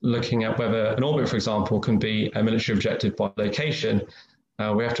people looking at whether an orbit, for example, can be a military objective by location,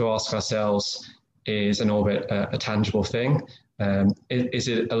 we have to ask ourselves, is an orbit a tangible thing? Is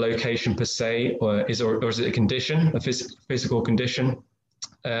it a location per se, or is it a condition, a physical condition?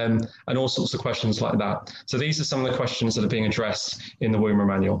 And all sorts of questions like that. So these are some of the questions that are being addressed in the WUMA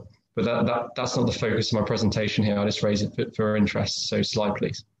manual, but that's not the focus of my presentation here. I just raise it for interest. So slide,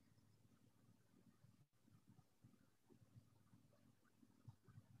 please.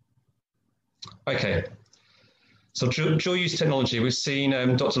 Okay, so dual use technology. We've seen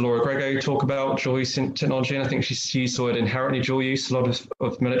Dr. Laura Grego talk about dual use technology, and I think she's used the word inherently dual use, a lot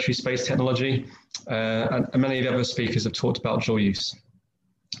of military space technology, and many of the other speakers have talked about dual use.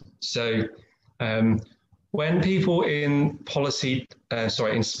 So when people in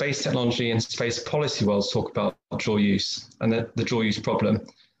in space technology and space policy worlds talk about dual use and the dual use problem,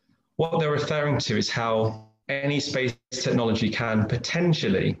 what they're referring to is how any space technology can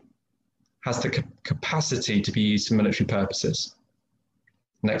potentially has the capacity to be used for military purposes.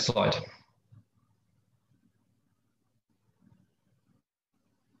 Next slide.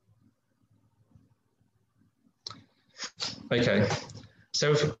 Okay,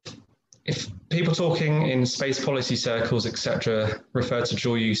 so if people talking in space policy circles, etc., refer to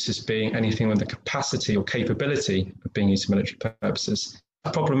dual use as being anything with the capacity or capability of being used for military purposes,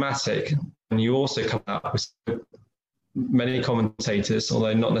 that's problematic. And you also come out with many commentators,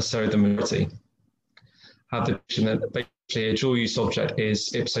 although not necessarily the majority, have the position that basically a dual use object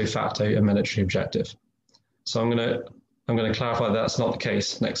is ipso facto a military objective. So I'm going to clarify that's not the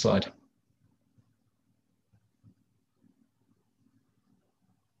case. Next slide.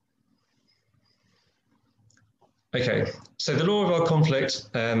 Okay, so the law of armed conflict,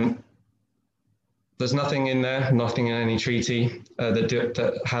 there's nothing in there, nothing in any treaty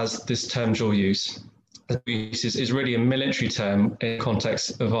that has this term dual use. Use is really a military term in the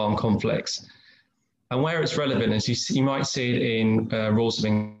context of armed conflicts. And where it's relevant is you might see it in rules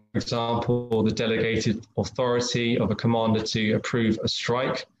of, for example, the delegated authority of a commander to approve a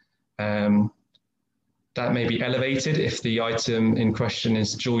strike. That may be elevated if the item in question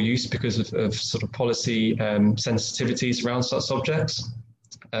is dual use because of sort of policy sensitivities around such subjects.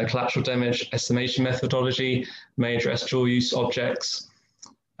 Collateral damage estimation methodology may address dual use objects.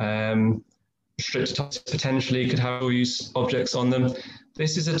 Restricted types potentially could have dual use objects on them.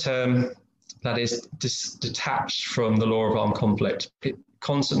 This is a term that is detached from the law of armed conflict. It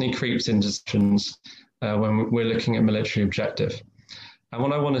constantly creeps into discussions when we're looking at military objective. And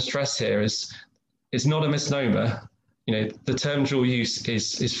what I want to stress here is it's not a misnomer. You know, the term dual use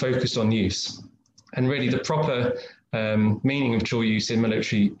is focused on use. And really the proper meaning of dual use in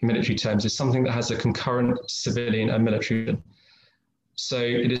military terms is something that has a concurrent civilian and military. So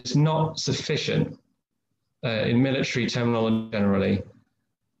it is not sufficient in military terminology generally.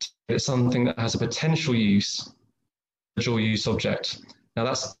 It's something that has a potential use, a dual use object. Now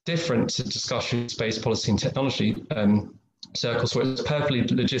that's different to discussion in space policy and technology circles where it's perfectly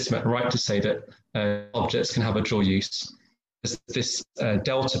legitimate and right to say that objects can have a dual use. There's this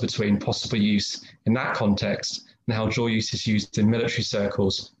delta between possible use in that context and how dual use is used in military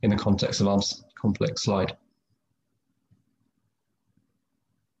circles in the context of armed conflict. Slide.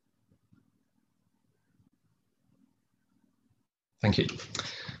 Thank you.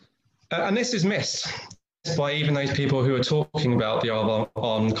 And this is missed by even those people who are talking about the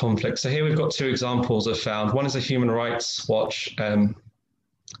armed conflict. So here we've got two examples I've found. One is a Human Rights Watch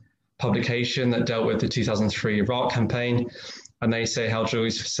publication that dealt with the 2003 Iraq campaign. And they say how dual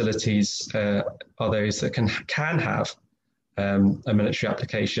use facilities are those that can have a military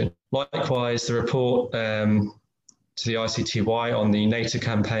application. Likewise, the report to the ICTY on the NATO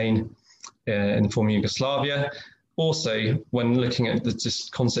campaign in the former Yugoslavia, also, when looking at the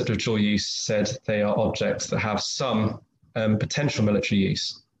concept of dual use, said they are objects that have some potential military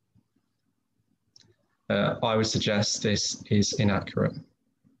use. I would suggest this is inaccurate.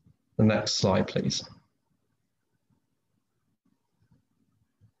 The next slide, please.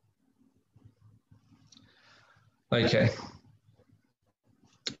 Okay.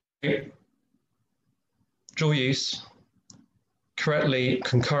 Dual use, correctly,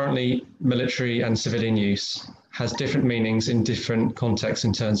 concurrently military and civilian use, has different meanings in different contexts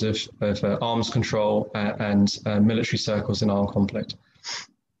in terms of arms control and military circles in armed conflict.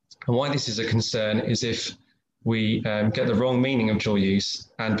 And why this is a concern is if we get the wrong meaning of dual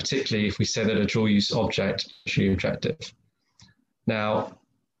use, and particularly if we say that a dual use object is an objective. Now,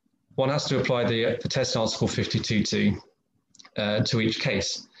 one has to apply the test in Article 52 to each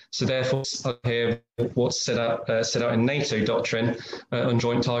case. So therefore, here what's set out in NATO doctrine on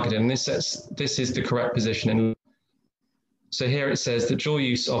joint targeting, and this is the correct position. So here it says that dual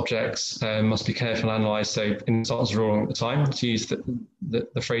use objects must be carefully analysed. So in the answer wrong at the time, to use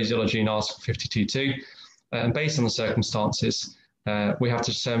the phraseology in Article 52.2, and based on the circumstances, we have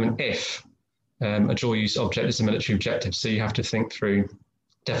to determine if a dual use object is a military objective. So you have to think through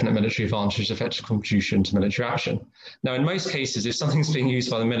definite military advantage, effective contribution to military action. Now, in most cases, if something's being used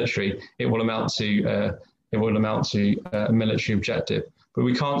by the military, it will amount to a military objective. But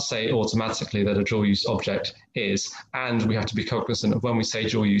we can't say automatically that a dual use object is, and we have to be cognizant of when we say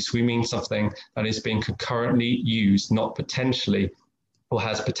dual use, we mean something that is being concurrently used, not potentially, or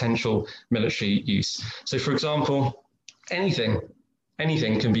has potential military use. So, for example, anything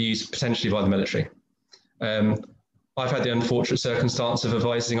can be used potentially by the military. I've had the unfortunate circumstance of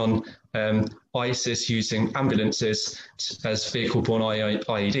advising on ISIS using ambulances as vehicle-borne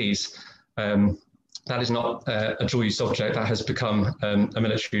IEDs. That is not a dual use object that has become a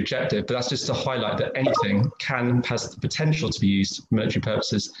military objective, but that's just to highlight that anything has the potential to be used for military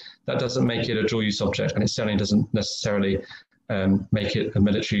purposes. That doesn't make it a dual use object, and it certainly doesn't necessarily make it a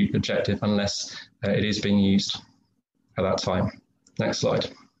military objective unless it is being used at that time. Next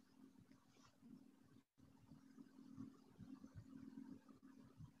slide.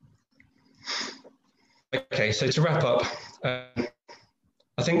 Okay, so to wrap up,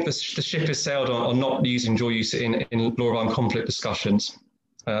 I think the ship has sailed on not using dual use in law of armed conflict discussions.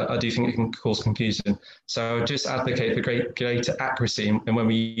 I do think it can cause confusion. So I would just advocate for greater accuracy and when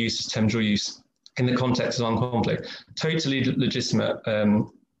we use the term dual use in the context of armed conflict. Totally legitimate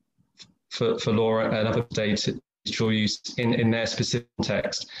for law and other states dual use in their specific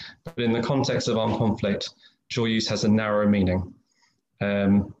context. But in the context of armed conflict, dual use has a narrower meaning.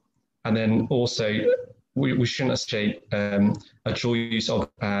 And then also, we shouldn't associate a dual use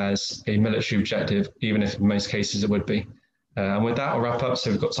as a military objective, even if in most cases it would be. And with that, I'll wrap up, so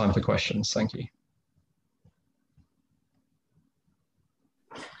we've got time for questions. Thank you.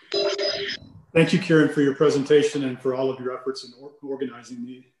 Thank you, Kieran, for your presentation and for all of your efforts in organizing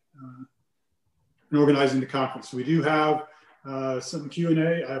the conference. We do have some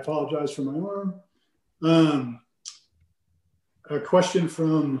Q&A. I apologize for my arm. A question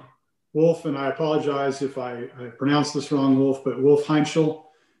from Wolf, and I apologize if I pronounced this wrong, Wolf, but Wolf Heinschel.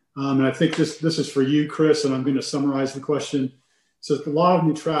 And I think this is for you, Chris, and I'm going to summarize the question. It says the law of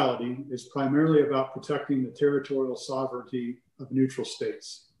neutrality is primarily about protecting the territorial sovereignty of neutral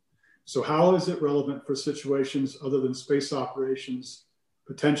states. So how is it relevant for situations other than space operations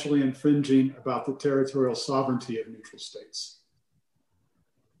potentially infringing about the territorial sovereignty of neutral states?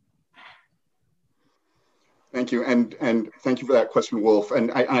 Thank you, and thank you for that question, Wolf.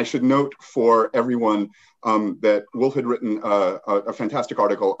 And I should note for everyone that Wolf had written a fantastic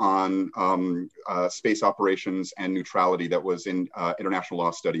article on space operations and neutrality that was in International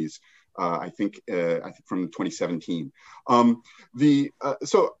Law Studies, I think from 2017.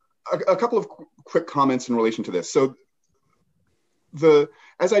 So a couple of quick comments in relation to this. So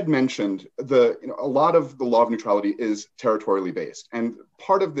as I'd mentioned, a lot of the law of neutrality is territorially based. And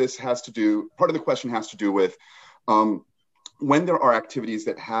part of the question has to do with when there are activities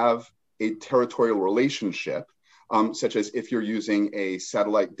that have a territorial relationship, such as if you're using a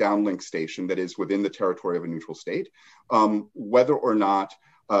satellite downlink station that is within the territory of a neutral state, whether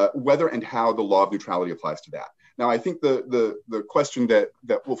and how the law of neutrality applies to that. Now, I think the question that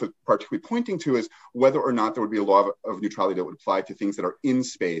Wolf is particularly pointing to is whether or not there would be a law of neutrality that would apply to things that are in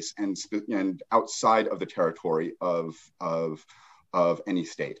space and outside of the territory of any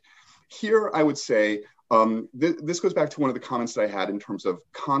state. Here, I would say this goes back to one of the comments that I had in terms of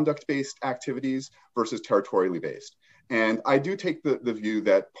conduct-based activities versus territorially based. And I do take the view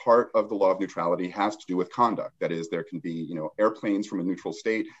that part of the law of neutrality has to do with conduct. That is, there can be airplanes from a neutral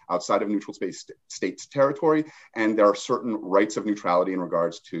state outside of a neutral state's territory, and there are certain rights of neutrality in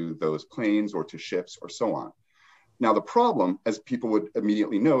regards to those planes or to ships or so on. Now, the problem, as people would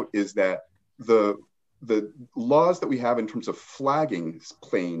immediately note, is that the the laws that we have in terms of flagging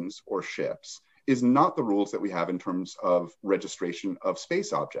planes or ships is not the rules that we have in terms of registration of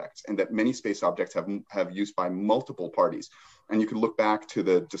space objects, and that many space objects have use by multiple parties. And you can look back to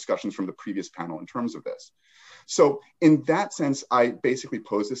the discussions from the previous panel in terms of this. So in that sense, I basically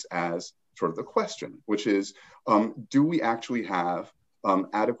pose this as sort of the question, which is, do we actually have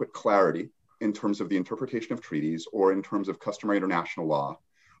adequate clarity in terms of the interpretation of treaties or in terms of customary international law,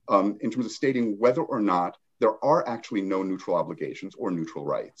 in terms of stating whether or not there are actually no neutral obligations or neutral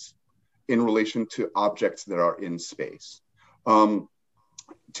rights in relation to objects that are in space.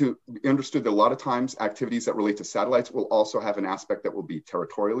 To be understood that a lot of times activities that relate to satellites will also have an aspect that will be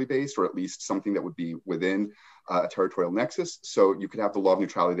territorially based, or at least something that would be within a territorial nexus. So you could have the law of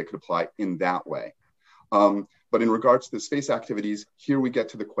neutrality that could apply in that way. But in regards to the space activities, here we get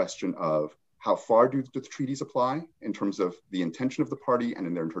to the question of how far do the treaties apply in terms of the intention of the party and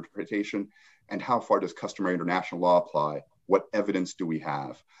in their interpretation, and how far does customary international law apply? What evidence do we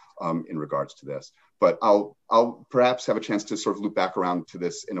have in regards to this? But I'll perhaps have a chance to sort of loop back around to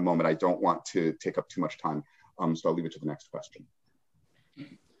this in a moment. I don't want to take up too much time, so I'll leave it to the next question.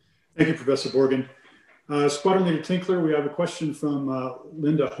 Thank you, Professor Borgen. Squadron Leader Tinkler, we have a question from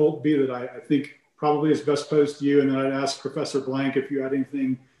Linda Holtby that I think probably is best posed to you, and then I'd ask Professor Blank if you had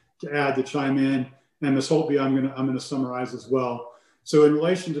anything to add to chime in. And Ms. Holtby, I'm gonna summarize as well. So in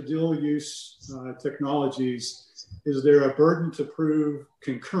relation to dual use technologies, is there a burden to prove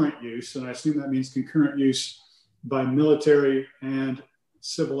concurrent use? And I assume that means concurrent use by military and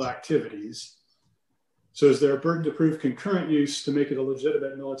civil activities. So is there a burden to prove concurrent use to make it a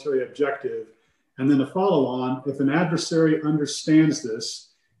legitimate military objective? And then to follow on, if an adversary understands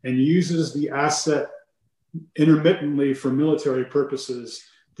this and uses the asset intermittently for military purposes,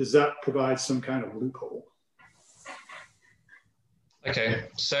 does that provide some kind of loophole? Okay,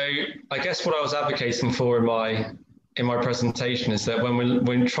 so I guess what I was advocating for in my presentation is that when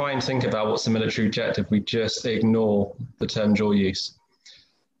we try and think about what's a military objective, we just ignore the term dual use.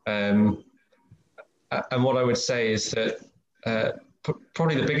 And what I would say is that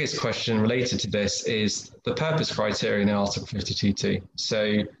probably the biggest question related to this is the purpose criteria in Article 52.2.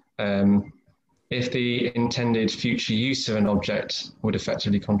 So if the intended future use of an object would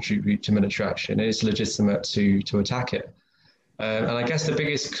effectively contribute to military action, it is legitimate to attack it. And I guess the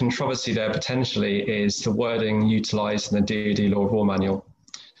biggest controversy there potentially is the wording utilised in the DoD Law of War Manual.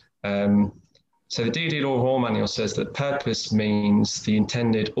 So the DoD Law of War Manual says that purpose means the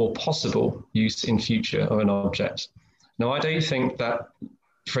intended or possible use in future of an object. Now, I don't think that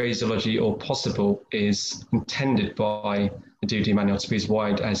phraseology or possible is intended by the DoD Manual to be as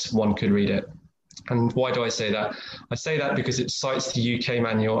wide as one could read it. And why do I say that? I say that because it cites the UK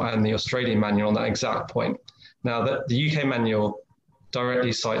manual and the Australian manual on that exact point. Now, the UK manual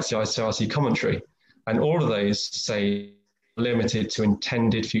directly cites the ICRC commentary, and all of those say limited to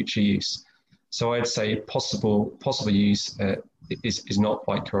intended future use. So I'd say possible use is not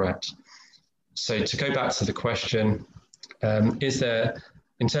quite correct. So to go back to the question, is there,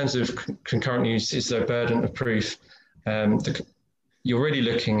 in terms of concurrent use, is there a burden of proof? You're really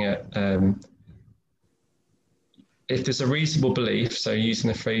looking at if there's a reasonable belief, so using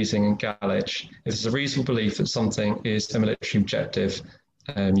the phrasing in Galich, if there's a reasonable belief that something is a military objective,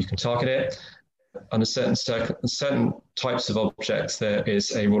 you can target it. Under certain types of objects, there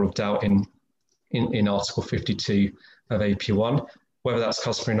is a rule of doubt in Article 52 of AP1. Whether that's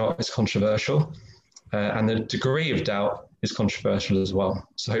customary or not is controversial, and the degree of doubt is controversial as well.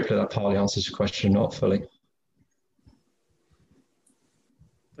 So hopefully that partly answers your question, not fully.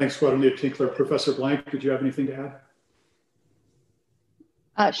 Thanks, Squadron Leader Tinkler. Professor Blank, did you have anything to add?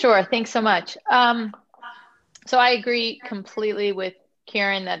 Sure, thanks so much. So I agree completely with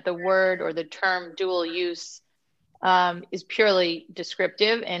Karen that the word or the term dual use is purely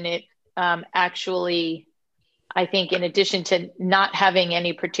descriptive, and it actually, I think, in addition to not having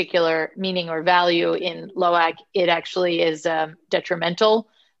any particular meaning or value in LOAC, it actually is detrimental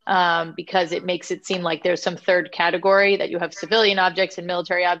because it makes it seem like there's some third category, that you have civilian objects and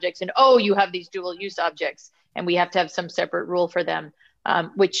military objects, and oh, you have these dual use objects, and we have to have some separate rule for them.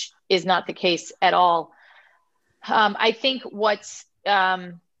 Which is not the case at all. I think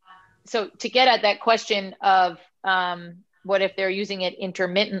so to get at that question of what if they're using it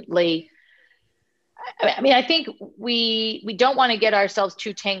intermittently, I mean, I think we don't want to get ourselves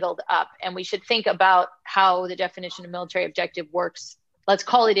too tangled up, and we should think about how the definition of military objective works. Let's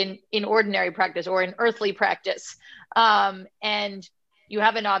call it in ordinary practice or in earthly practice. And you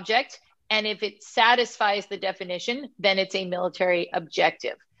have an object, and if it satisfies the definition, then it's a military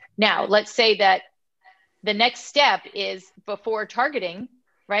objective. Now, let's say that the next step is before targeting,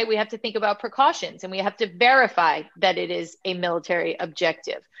 right? We have to think about precautions, and we have to verify that it is a military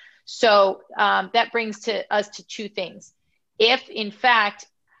objective. So that brings us to two things. If in fact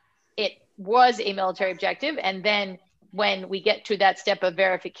it was a military objective, and then when we get to that step of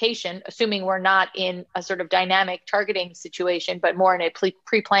verification, assuming we're not in a sort of dynamic targeting situation, but more in a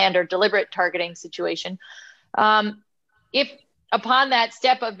pre-planned or deliberate targeting situation, if upon that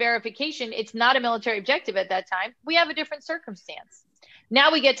step of verification, it's not a military objective at that time, we have a different circumstance.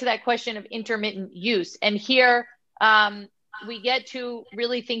 Now we get to that question of intermittent use. And here we get to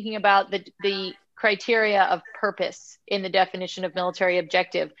really thinking about the criteria of purpose in the definition of military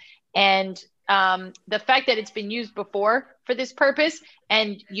objective. And the fact that it's been used before for this purpose,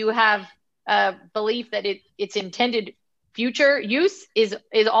 and you have a belief that its intended future use is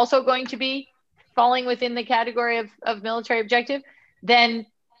also going to be falling within the category of military objective, then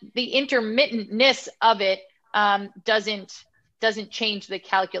the intermittentness of it doesn't change the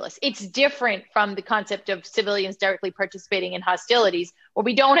calculus. It's different from the concept of civilians directly participating in hostilities, where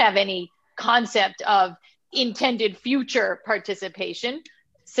we don't have any concept of intended future participation.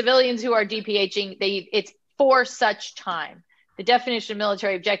 Civilians who are DPHing, it's for such time. The definition of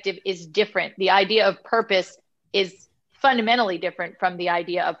military objective is different. The idea of purpose is fundamentally different from the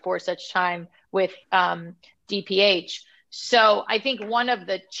idea of for such time with DPH. So I think one of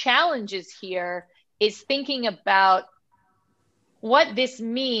the challenges here is thinking about what this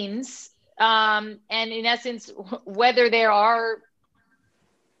means, and in essence, whether there are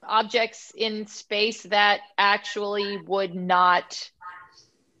objects in space that actually would not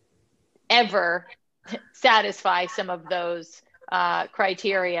ever satisfy some of those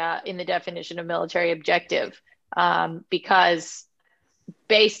criteria in the definition of military objective, because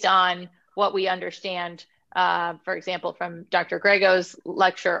based on what we understand, for example, from Dr. Grego's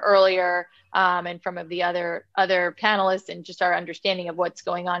lecture earlier, and from the other panelists, and just our understanding of what's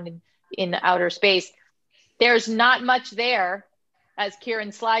going on in outer space, there's not much there, as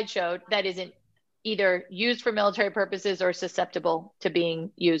Kieran's slide showed, that isn't either used for military purposes or susceptible to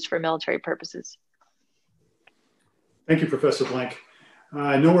being used for military purposes. Thank you, Professor Blank.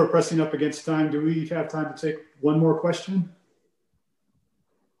 I know we're pressing up against time. Do we have time to take one more question?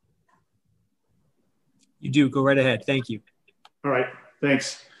 You do. Go right ahead. Thank you. All right.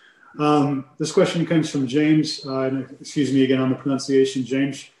 Thanks. This question comes from James, excuse me again on the pronunciation,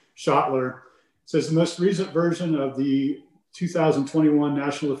 James Schottler. It says the most recent version of the 2021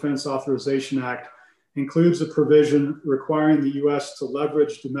 National Defense Authorization Act includes a provision requiring the U.S. to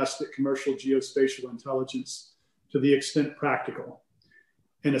leverage domestic commercial geospatial intelligence to the extent practical.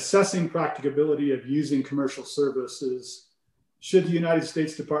 In assessing practicability of using commercial services, should the United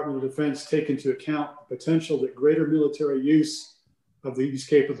States Department of Defense take into account the potential that greater military use of these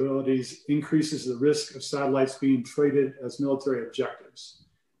capabilities increases the risk of satellites being traded as military objectives?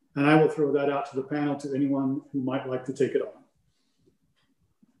 And I will throw that out to the panel, to anyone who might like to take it on.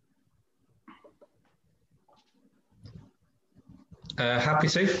 Happy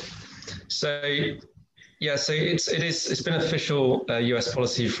to. So, yeah, so it's been official US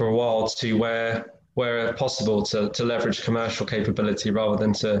policy for a while to where possible to leverage commercial capability rather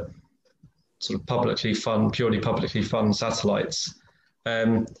than to sort of purely publicly fund satellites.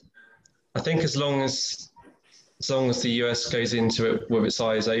 I think as long as the US goes into it with its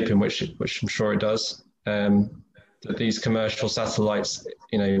eyes open, which I'm sure it does, that these commercial satellites,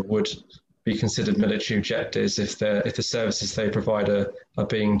 would be considered military objectives if the services they provide are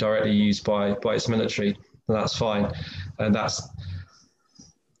being directly used by its military, then that's fine, and that's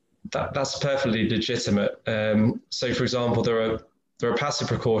perfectly legitimate. So, for example, there are passive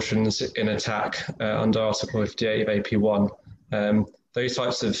precautions in attack under Article 58 of AP1. Those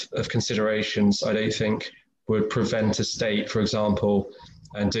types of considerations, I don't think, would prevent a state, for example,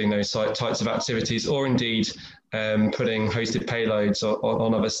 and doing those types of activities, or indeed putting hosted payloads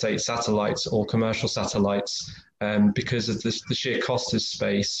on other state satellites or commercial satellites, because of the sheer cost of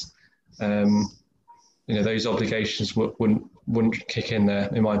space. Those obligations wouldn't kick in there,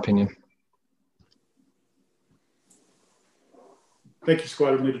 in my opinion. Thank you,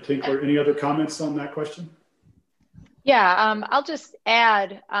 Squadron Leader Tinkler. Any other comments on that question? Yeah, I'll just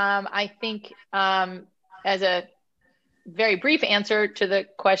add, I think as a very brief answer to the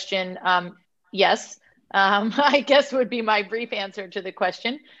question, yes, I guess would be my brief answer to the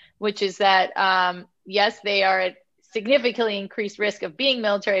question, which is that, yes, they are at significantly increased risk of being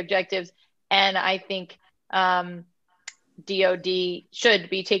military objectives. And I think DOD should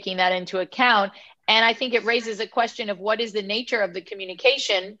be taking that into account. And I think it raises a question of what is the nature of the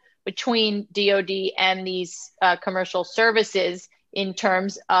communication between DOD and these commercial services in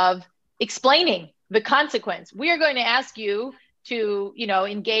terms of explaining the consequence. We are going to ask you to,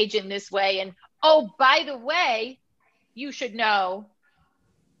 engage in this way. And, oh, by the way, you should know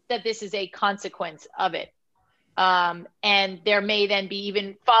that this is a consequence of it. And there may then be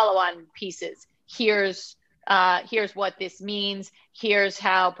even follow-on pieces. Here's what this means. Here's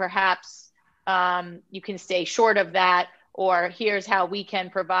how perhaps you can stay short of that, or here's how we can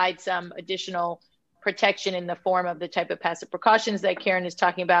provide some additional protection in the form of the type of passive precautions that Karen is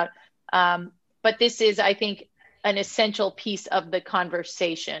talking about. But this is, I think, an essential piece of the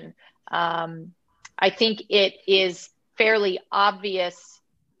conversation. I think it is fairly obvious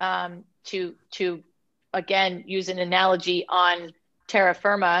to again, use an analogy on terra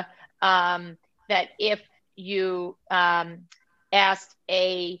firma, that if you asked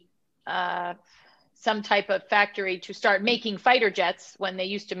some type of factory to start making fighter jets when they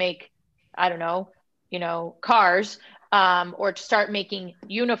used to make, I don't know, cars, or to start making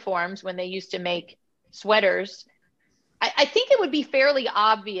uniforms when they used to make sweaters, I think it would be fairly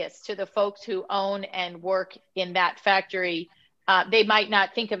obvious to the folks who own and work in that factory. They might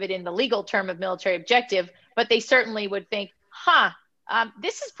not think of it in the legal term of military objective, but they certainly would think,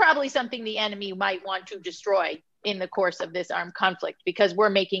 this is probably something the enemy might want to destroy in the course of this armed conflict, because we're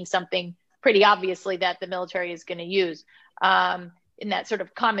making something pretty obviously that the military is going to use, in that sort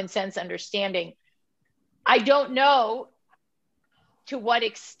of common sense understanding. I don't know to what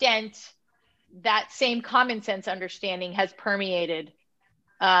extent that same common sense understanding has permeated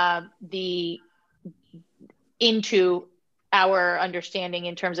into our understanding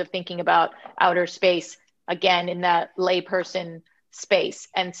in terms of thinking about outer space, again, in that layperson space.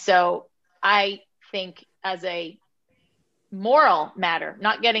 And so I think as a moral matter,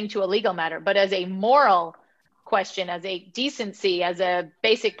 not getting to a legal matter, but as a moral question, as a decency, as a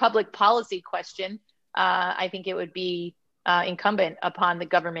basic public policy question, I think it would be incumbent upon the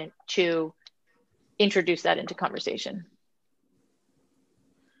government to introduce that into conversation.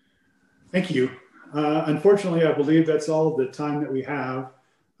 Thank you. Unfortunately, I believe that's all the time that we have.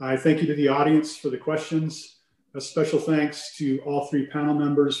 I thank you to the audience for the questions. A special thanks to all three panel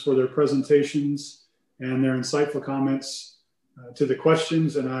members for their presentations and their insightful comments to the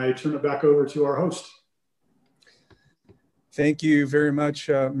questions, and I turn it back over to our host. Thank you very much,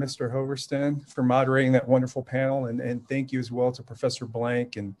 Mr. Hoversten, for moderating that wonderful panel, and thank you as well to Professor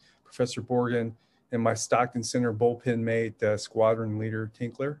Blank and Professor Borgen and my Stockton Center bullpen mate, Squadron Leader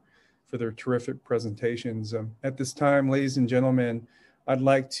Tinkler, for their terrific presentations. At this time, ladies and gentlemen, I'd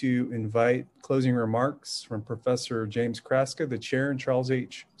like to invite closing remarks from Professor James Kraska, the Chair and Charles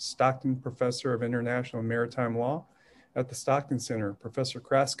H. Stockton Professor of International and Maritime Law at the Stockton Center. Professor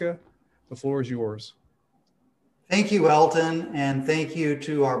Kraska, the floor is yours. Thank you, Elton, and thank you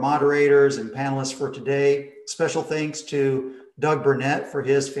to our moderators and panelists for today. Special thanks to Doug Burnett for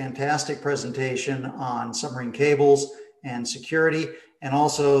his fantastic presentation on submarine cables and security. And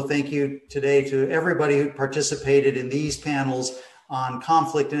also thank you today to everybody who participated in these panels on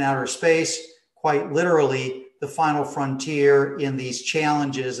conflict in outer space, quite literally the final frontier in these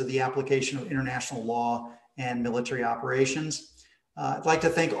challenges of the application of international law and military operations. I'd like to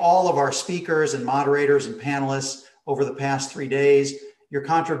thank all of our speakers and moderators and panelists over the past 3 days. Your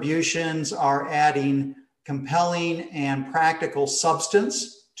contributions are adding compelling and practical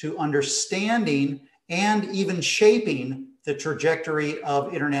substance to understanding and even shaping the trajectory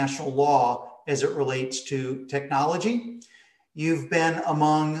of international law as it relates to technology. You've been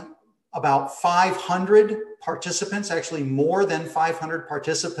among about 500 participants, actually more than 500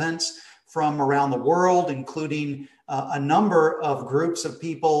 participants from around the world, including a number of groups of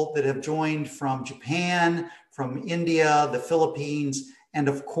people that have joined from Japan, from India, the Philippines, and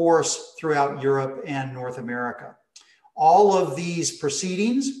of course, throughout Europe and North America. All of these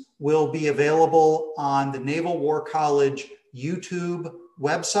proceedings will be available on the Naval War College YouTube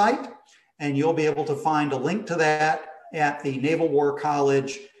website, and you'll be able to find a link to that at the Naval War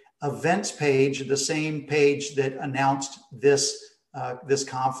College events page, the same page that announced this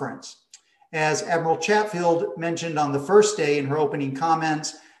conference. As Admiral Chatfield mentioned on the first day in her opening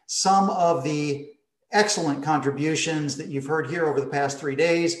comments, some of the excellent contributions that you've heard here over the past 3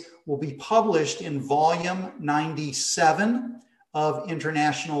 days will be published in volume 97 of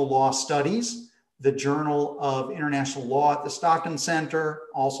International Law Studies, the Journal of International Law at the Stockton Center,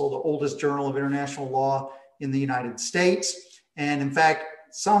 also the oldest journal of international law in the United States. And in fact,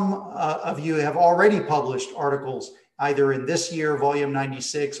 some of you have already published articles either in this year, volume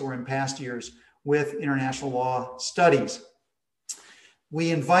 96, or in past years with International Law Studies.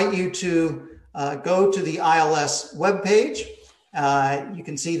 We invite you to go to the ILS webpage. You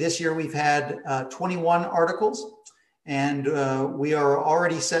can see this year we've had 21 articles, and we are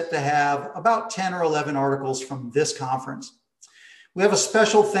already set to have about 10 or 11 articles from this conference. We have a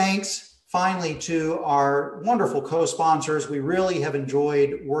special thanks finally to our wonderful co-sponsors. We really have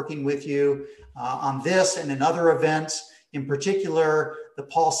enjoyed working with you on this and in other events, in particular, the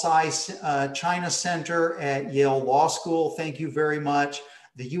Paul Tsai China Center at Yale Law School. Thank you very much.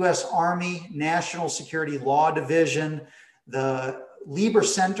 The U.S. Army National Security Law Division, the Lieber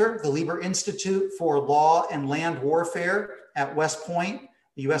Center, the Lieber Institute for Law and Land Warfare at West Point,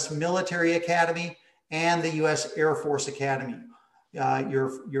 the U.S. Military Academy, and the U.S. Air Force Academy.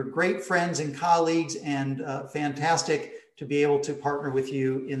 You're great friends and colleagues, and fantastic to be able to partner with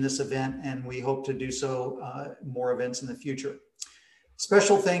you in this event, and we hope to do so more events in the future.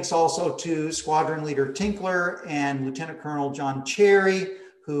 Special thanks also to Squadron Leader Tinkler and Lieutenant Colonel John Cherry,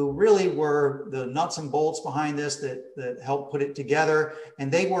 who really were the nuts and bolts behind this that helped put it together. And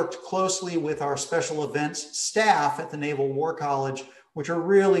they worked closely with our special events staff at the Naval War College, which are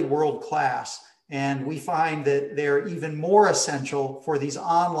really world-class. And we find that they're even more essential for these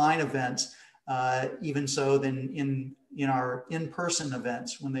online events, even so than in our in-person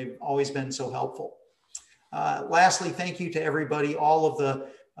events when they've always been so helpful. Lastly, thank you to everybody, all of the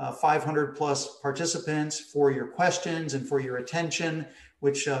 500 plus participants, for your questions and for your attention,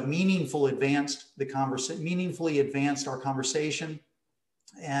 which meaningfully advanced our conversation.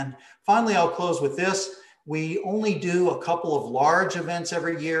 And finally, I'll close with this. We only do a couple of large events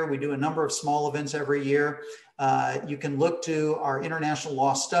every year. We do a number of small events every year. You can look to our international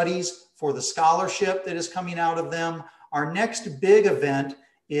law studies for the scholarship that is coming out of them. Our next big event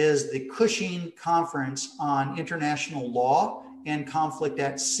is the Cushing Conference on International Law and Conflict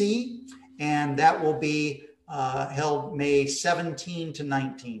at Sea, and that will be held May 17 to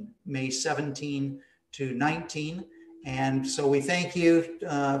 19. And so we thank you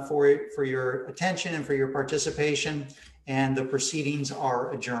for your attention and for your participation, and the proceedings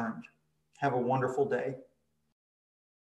are adjourned. Have a wonderful day.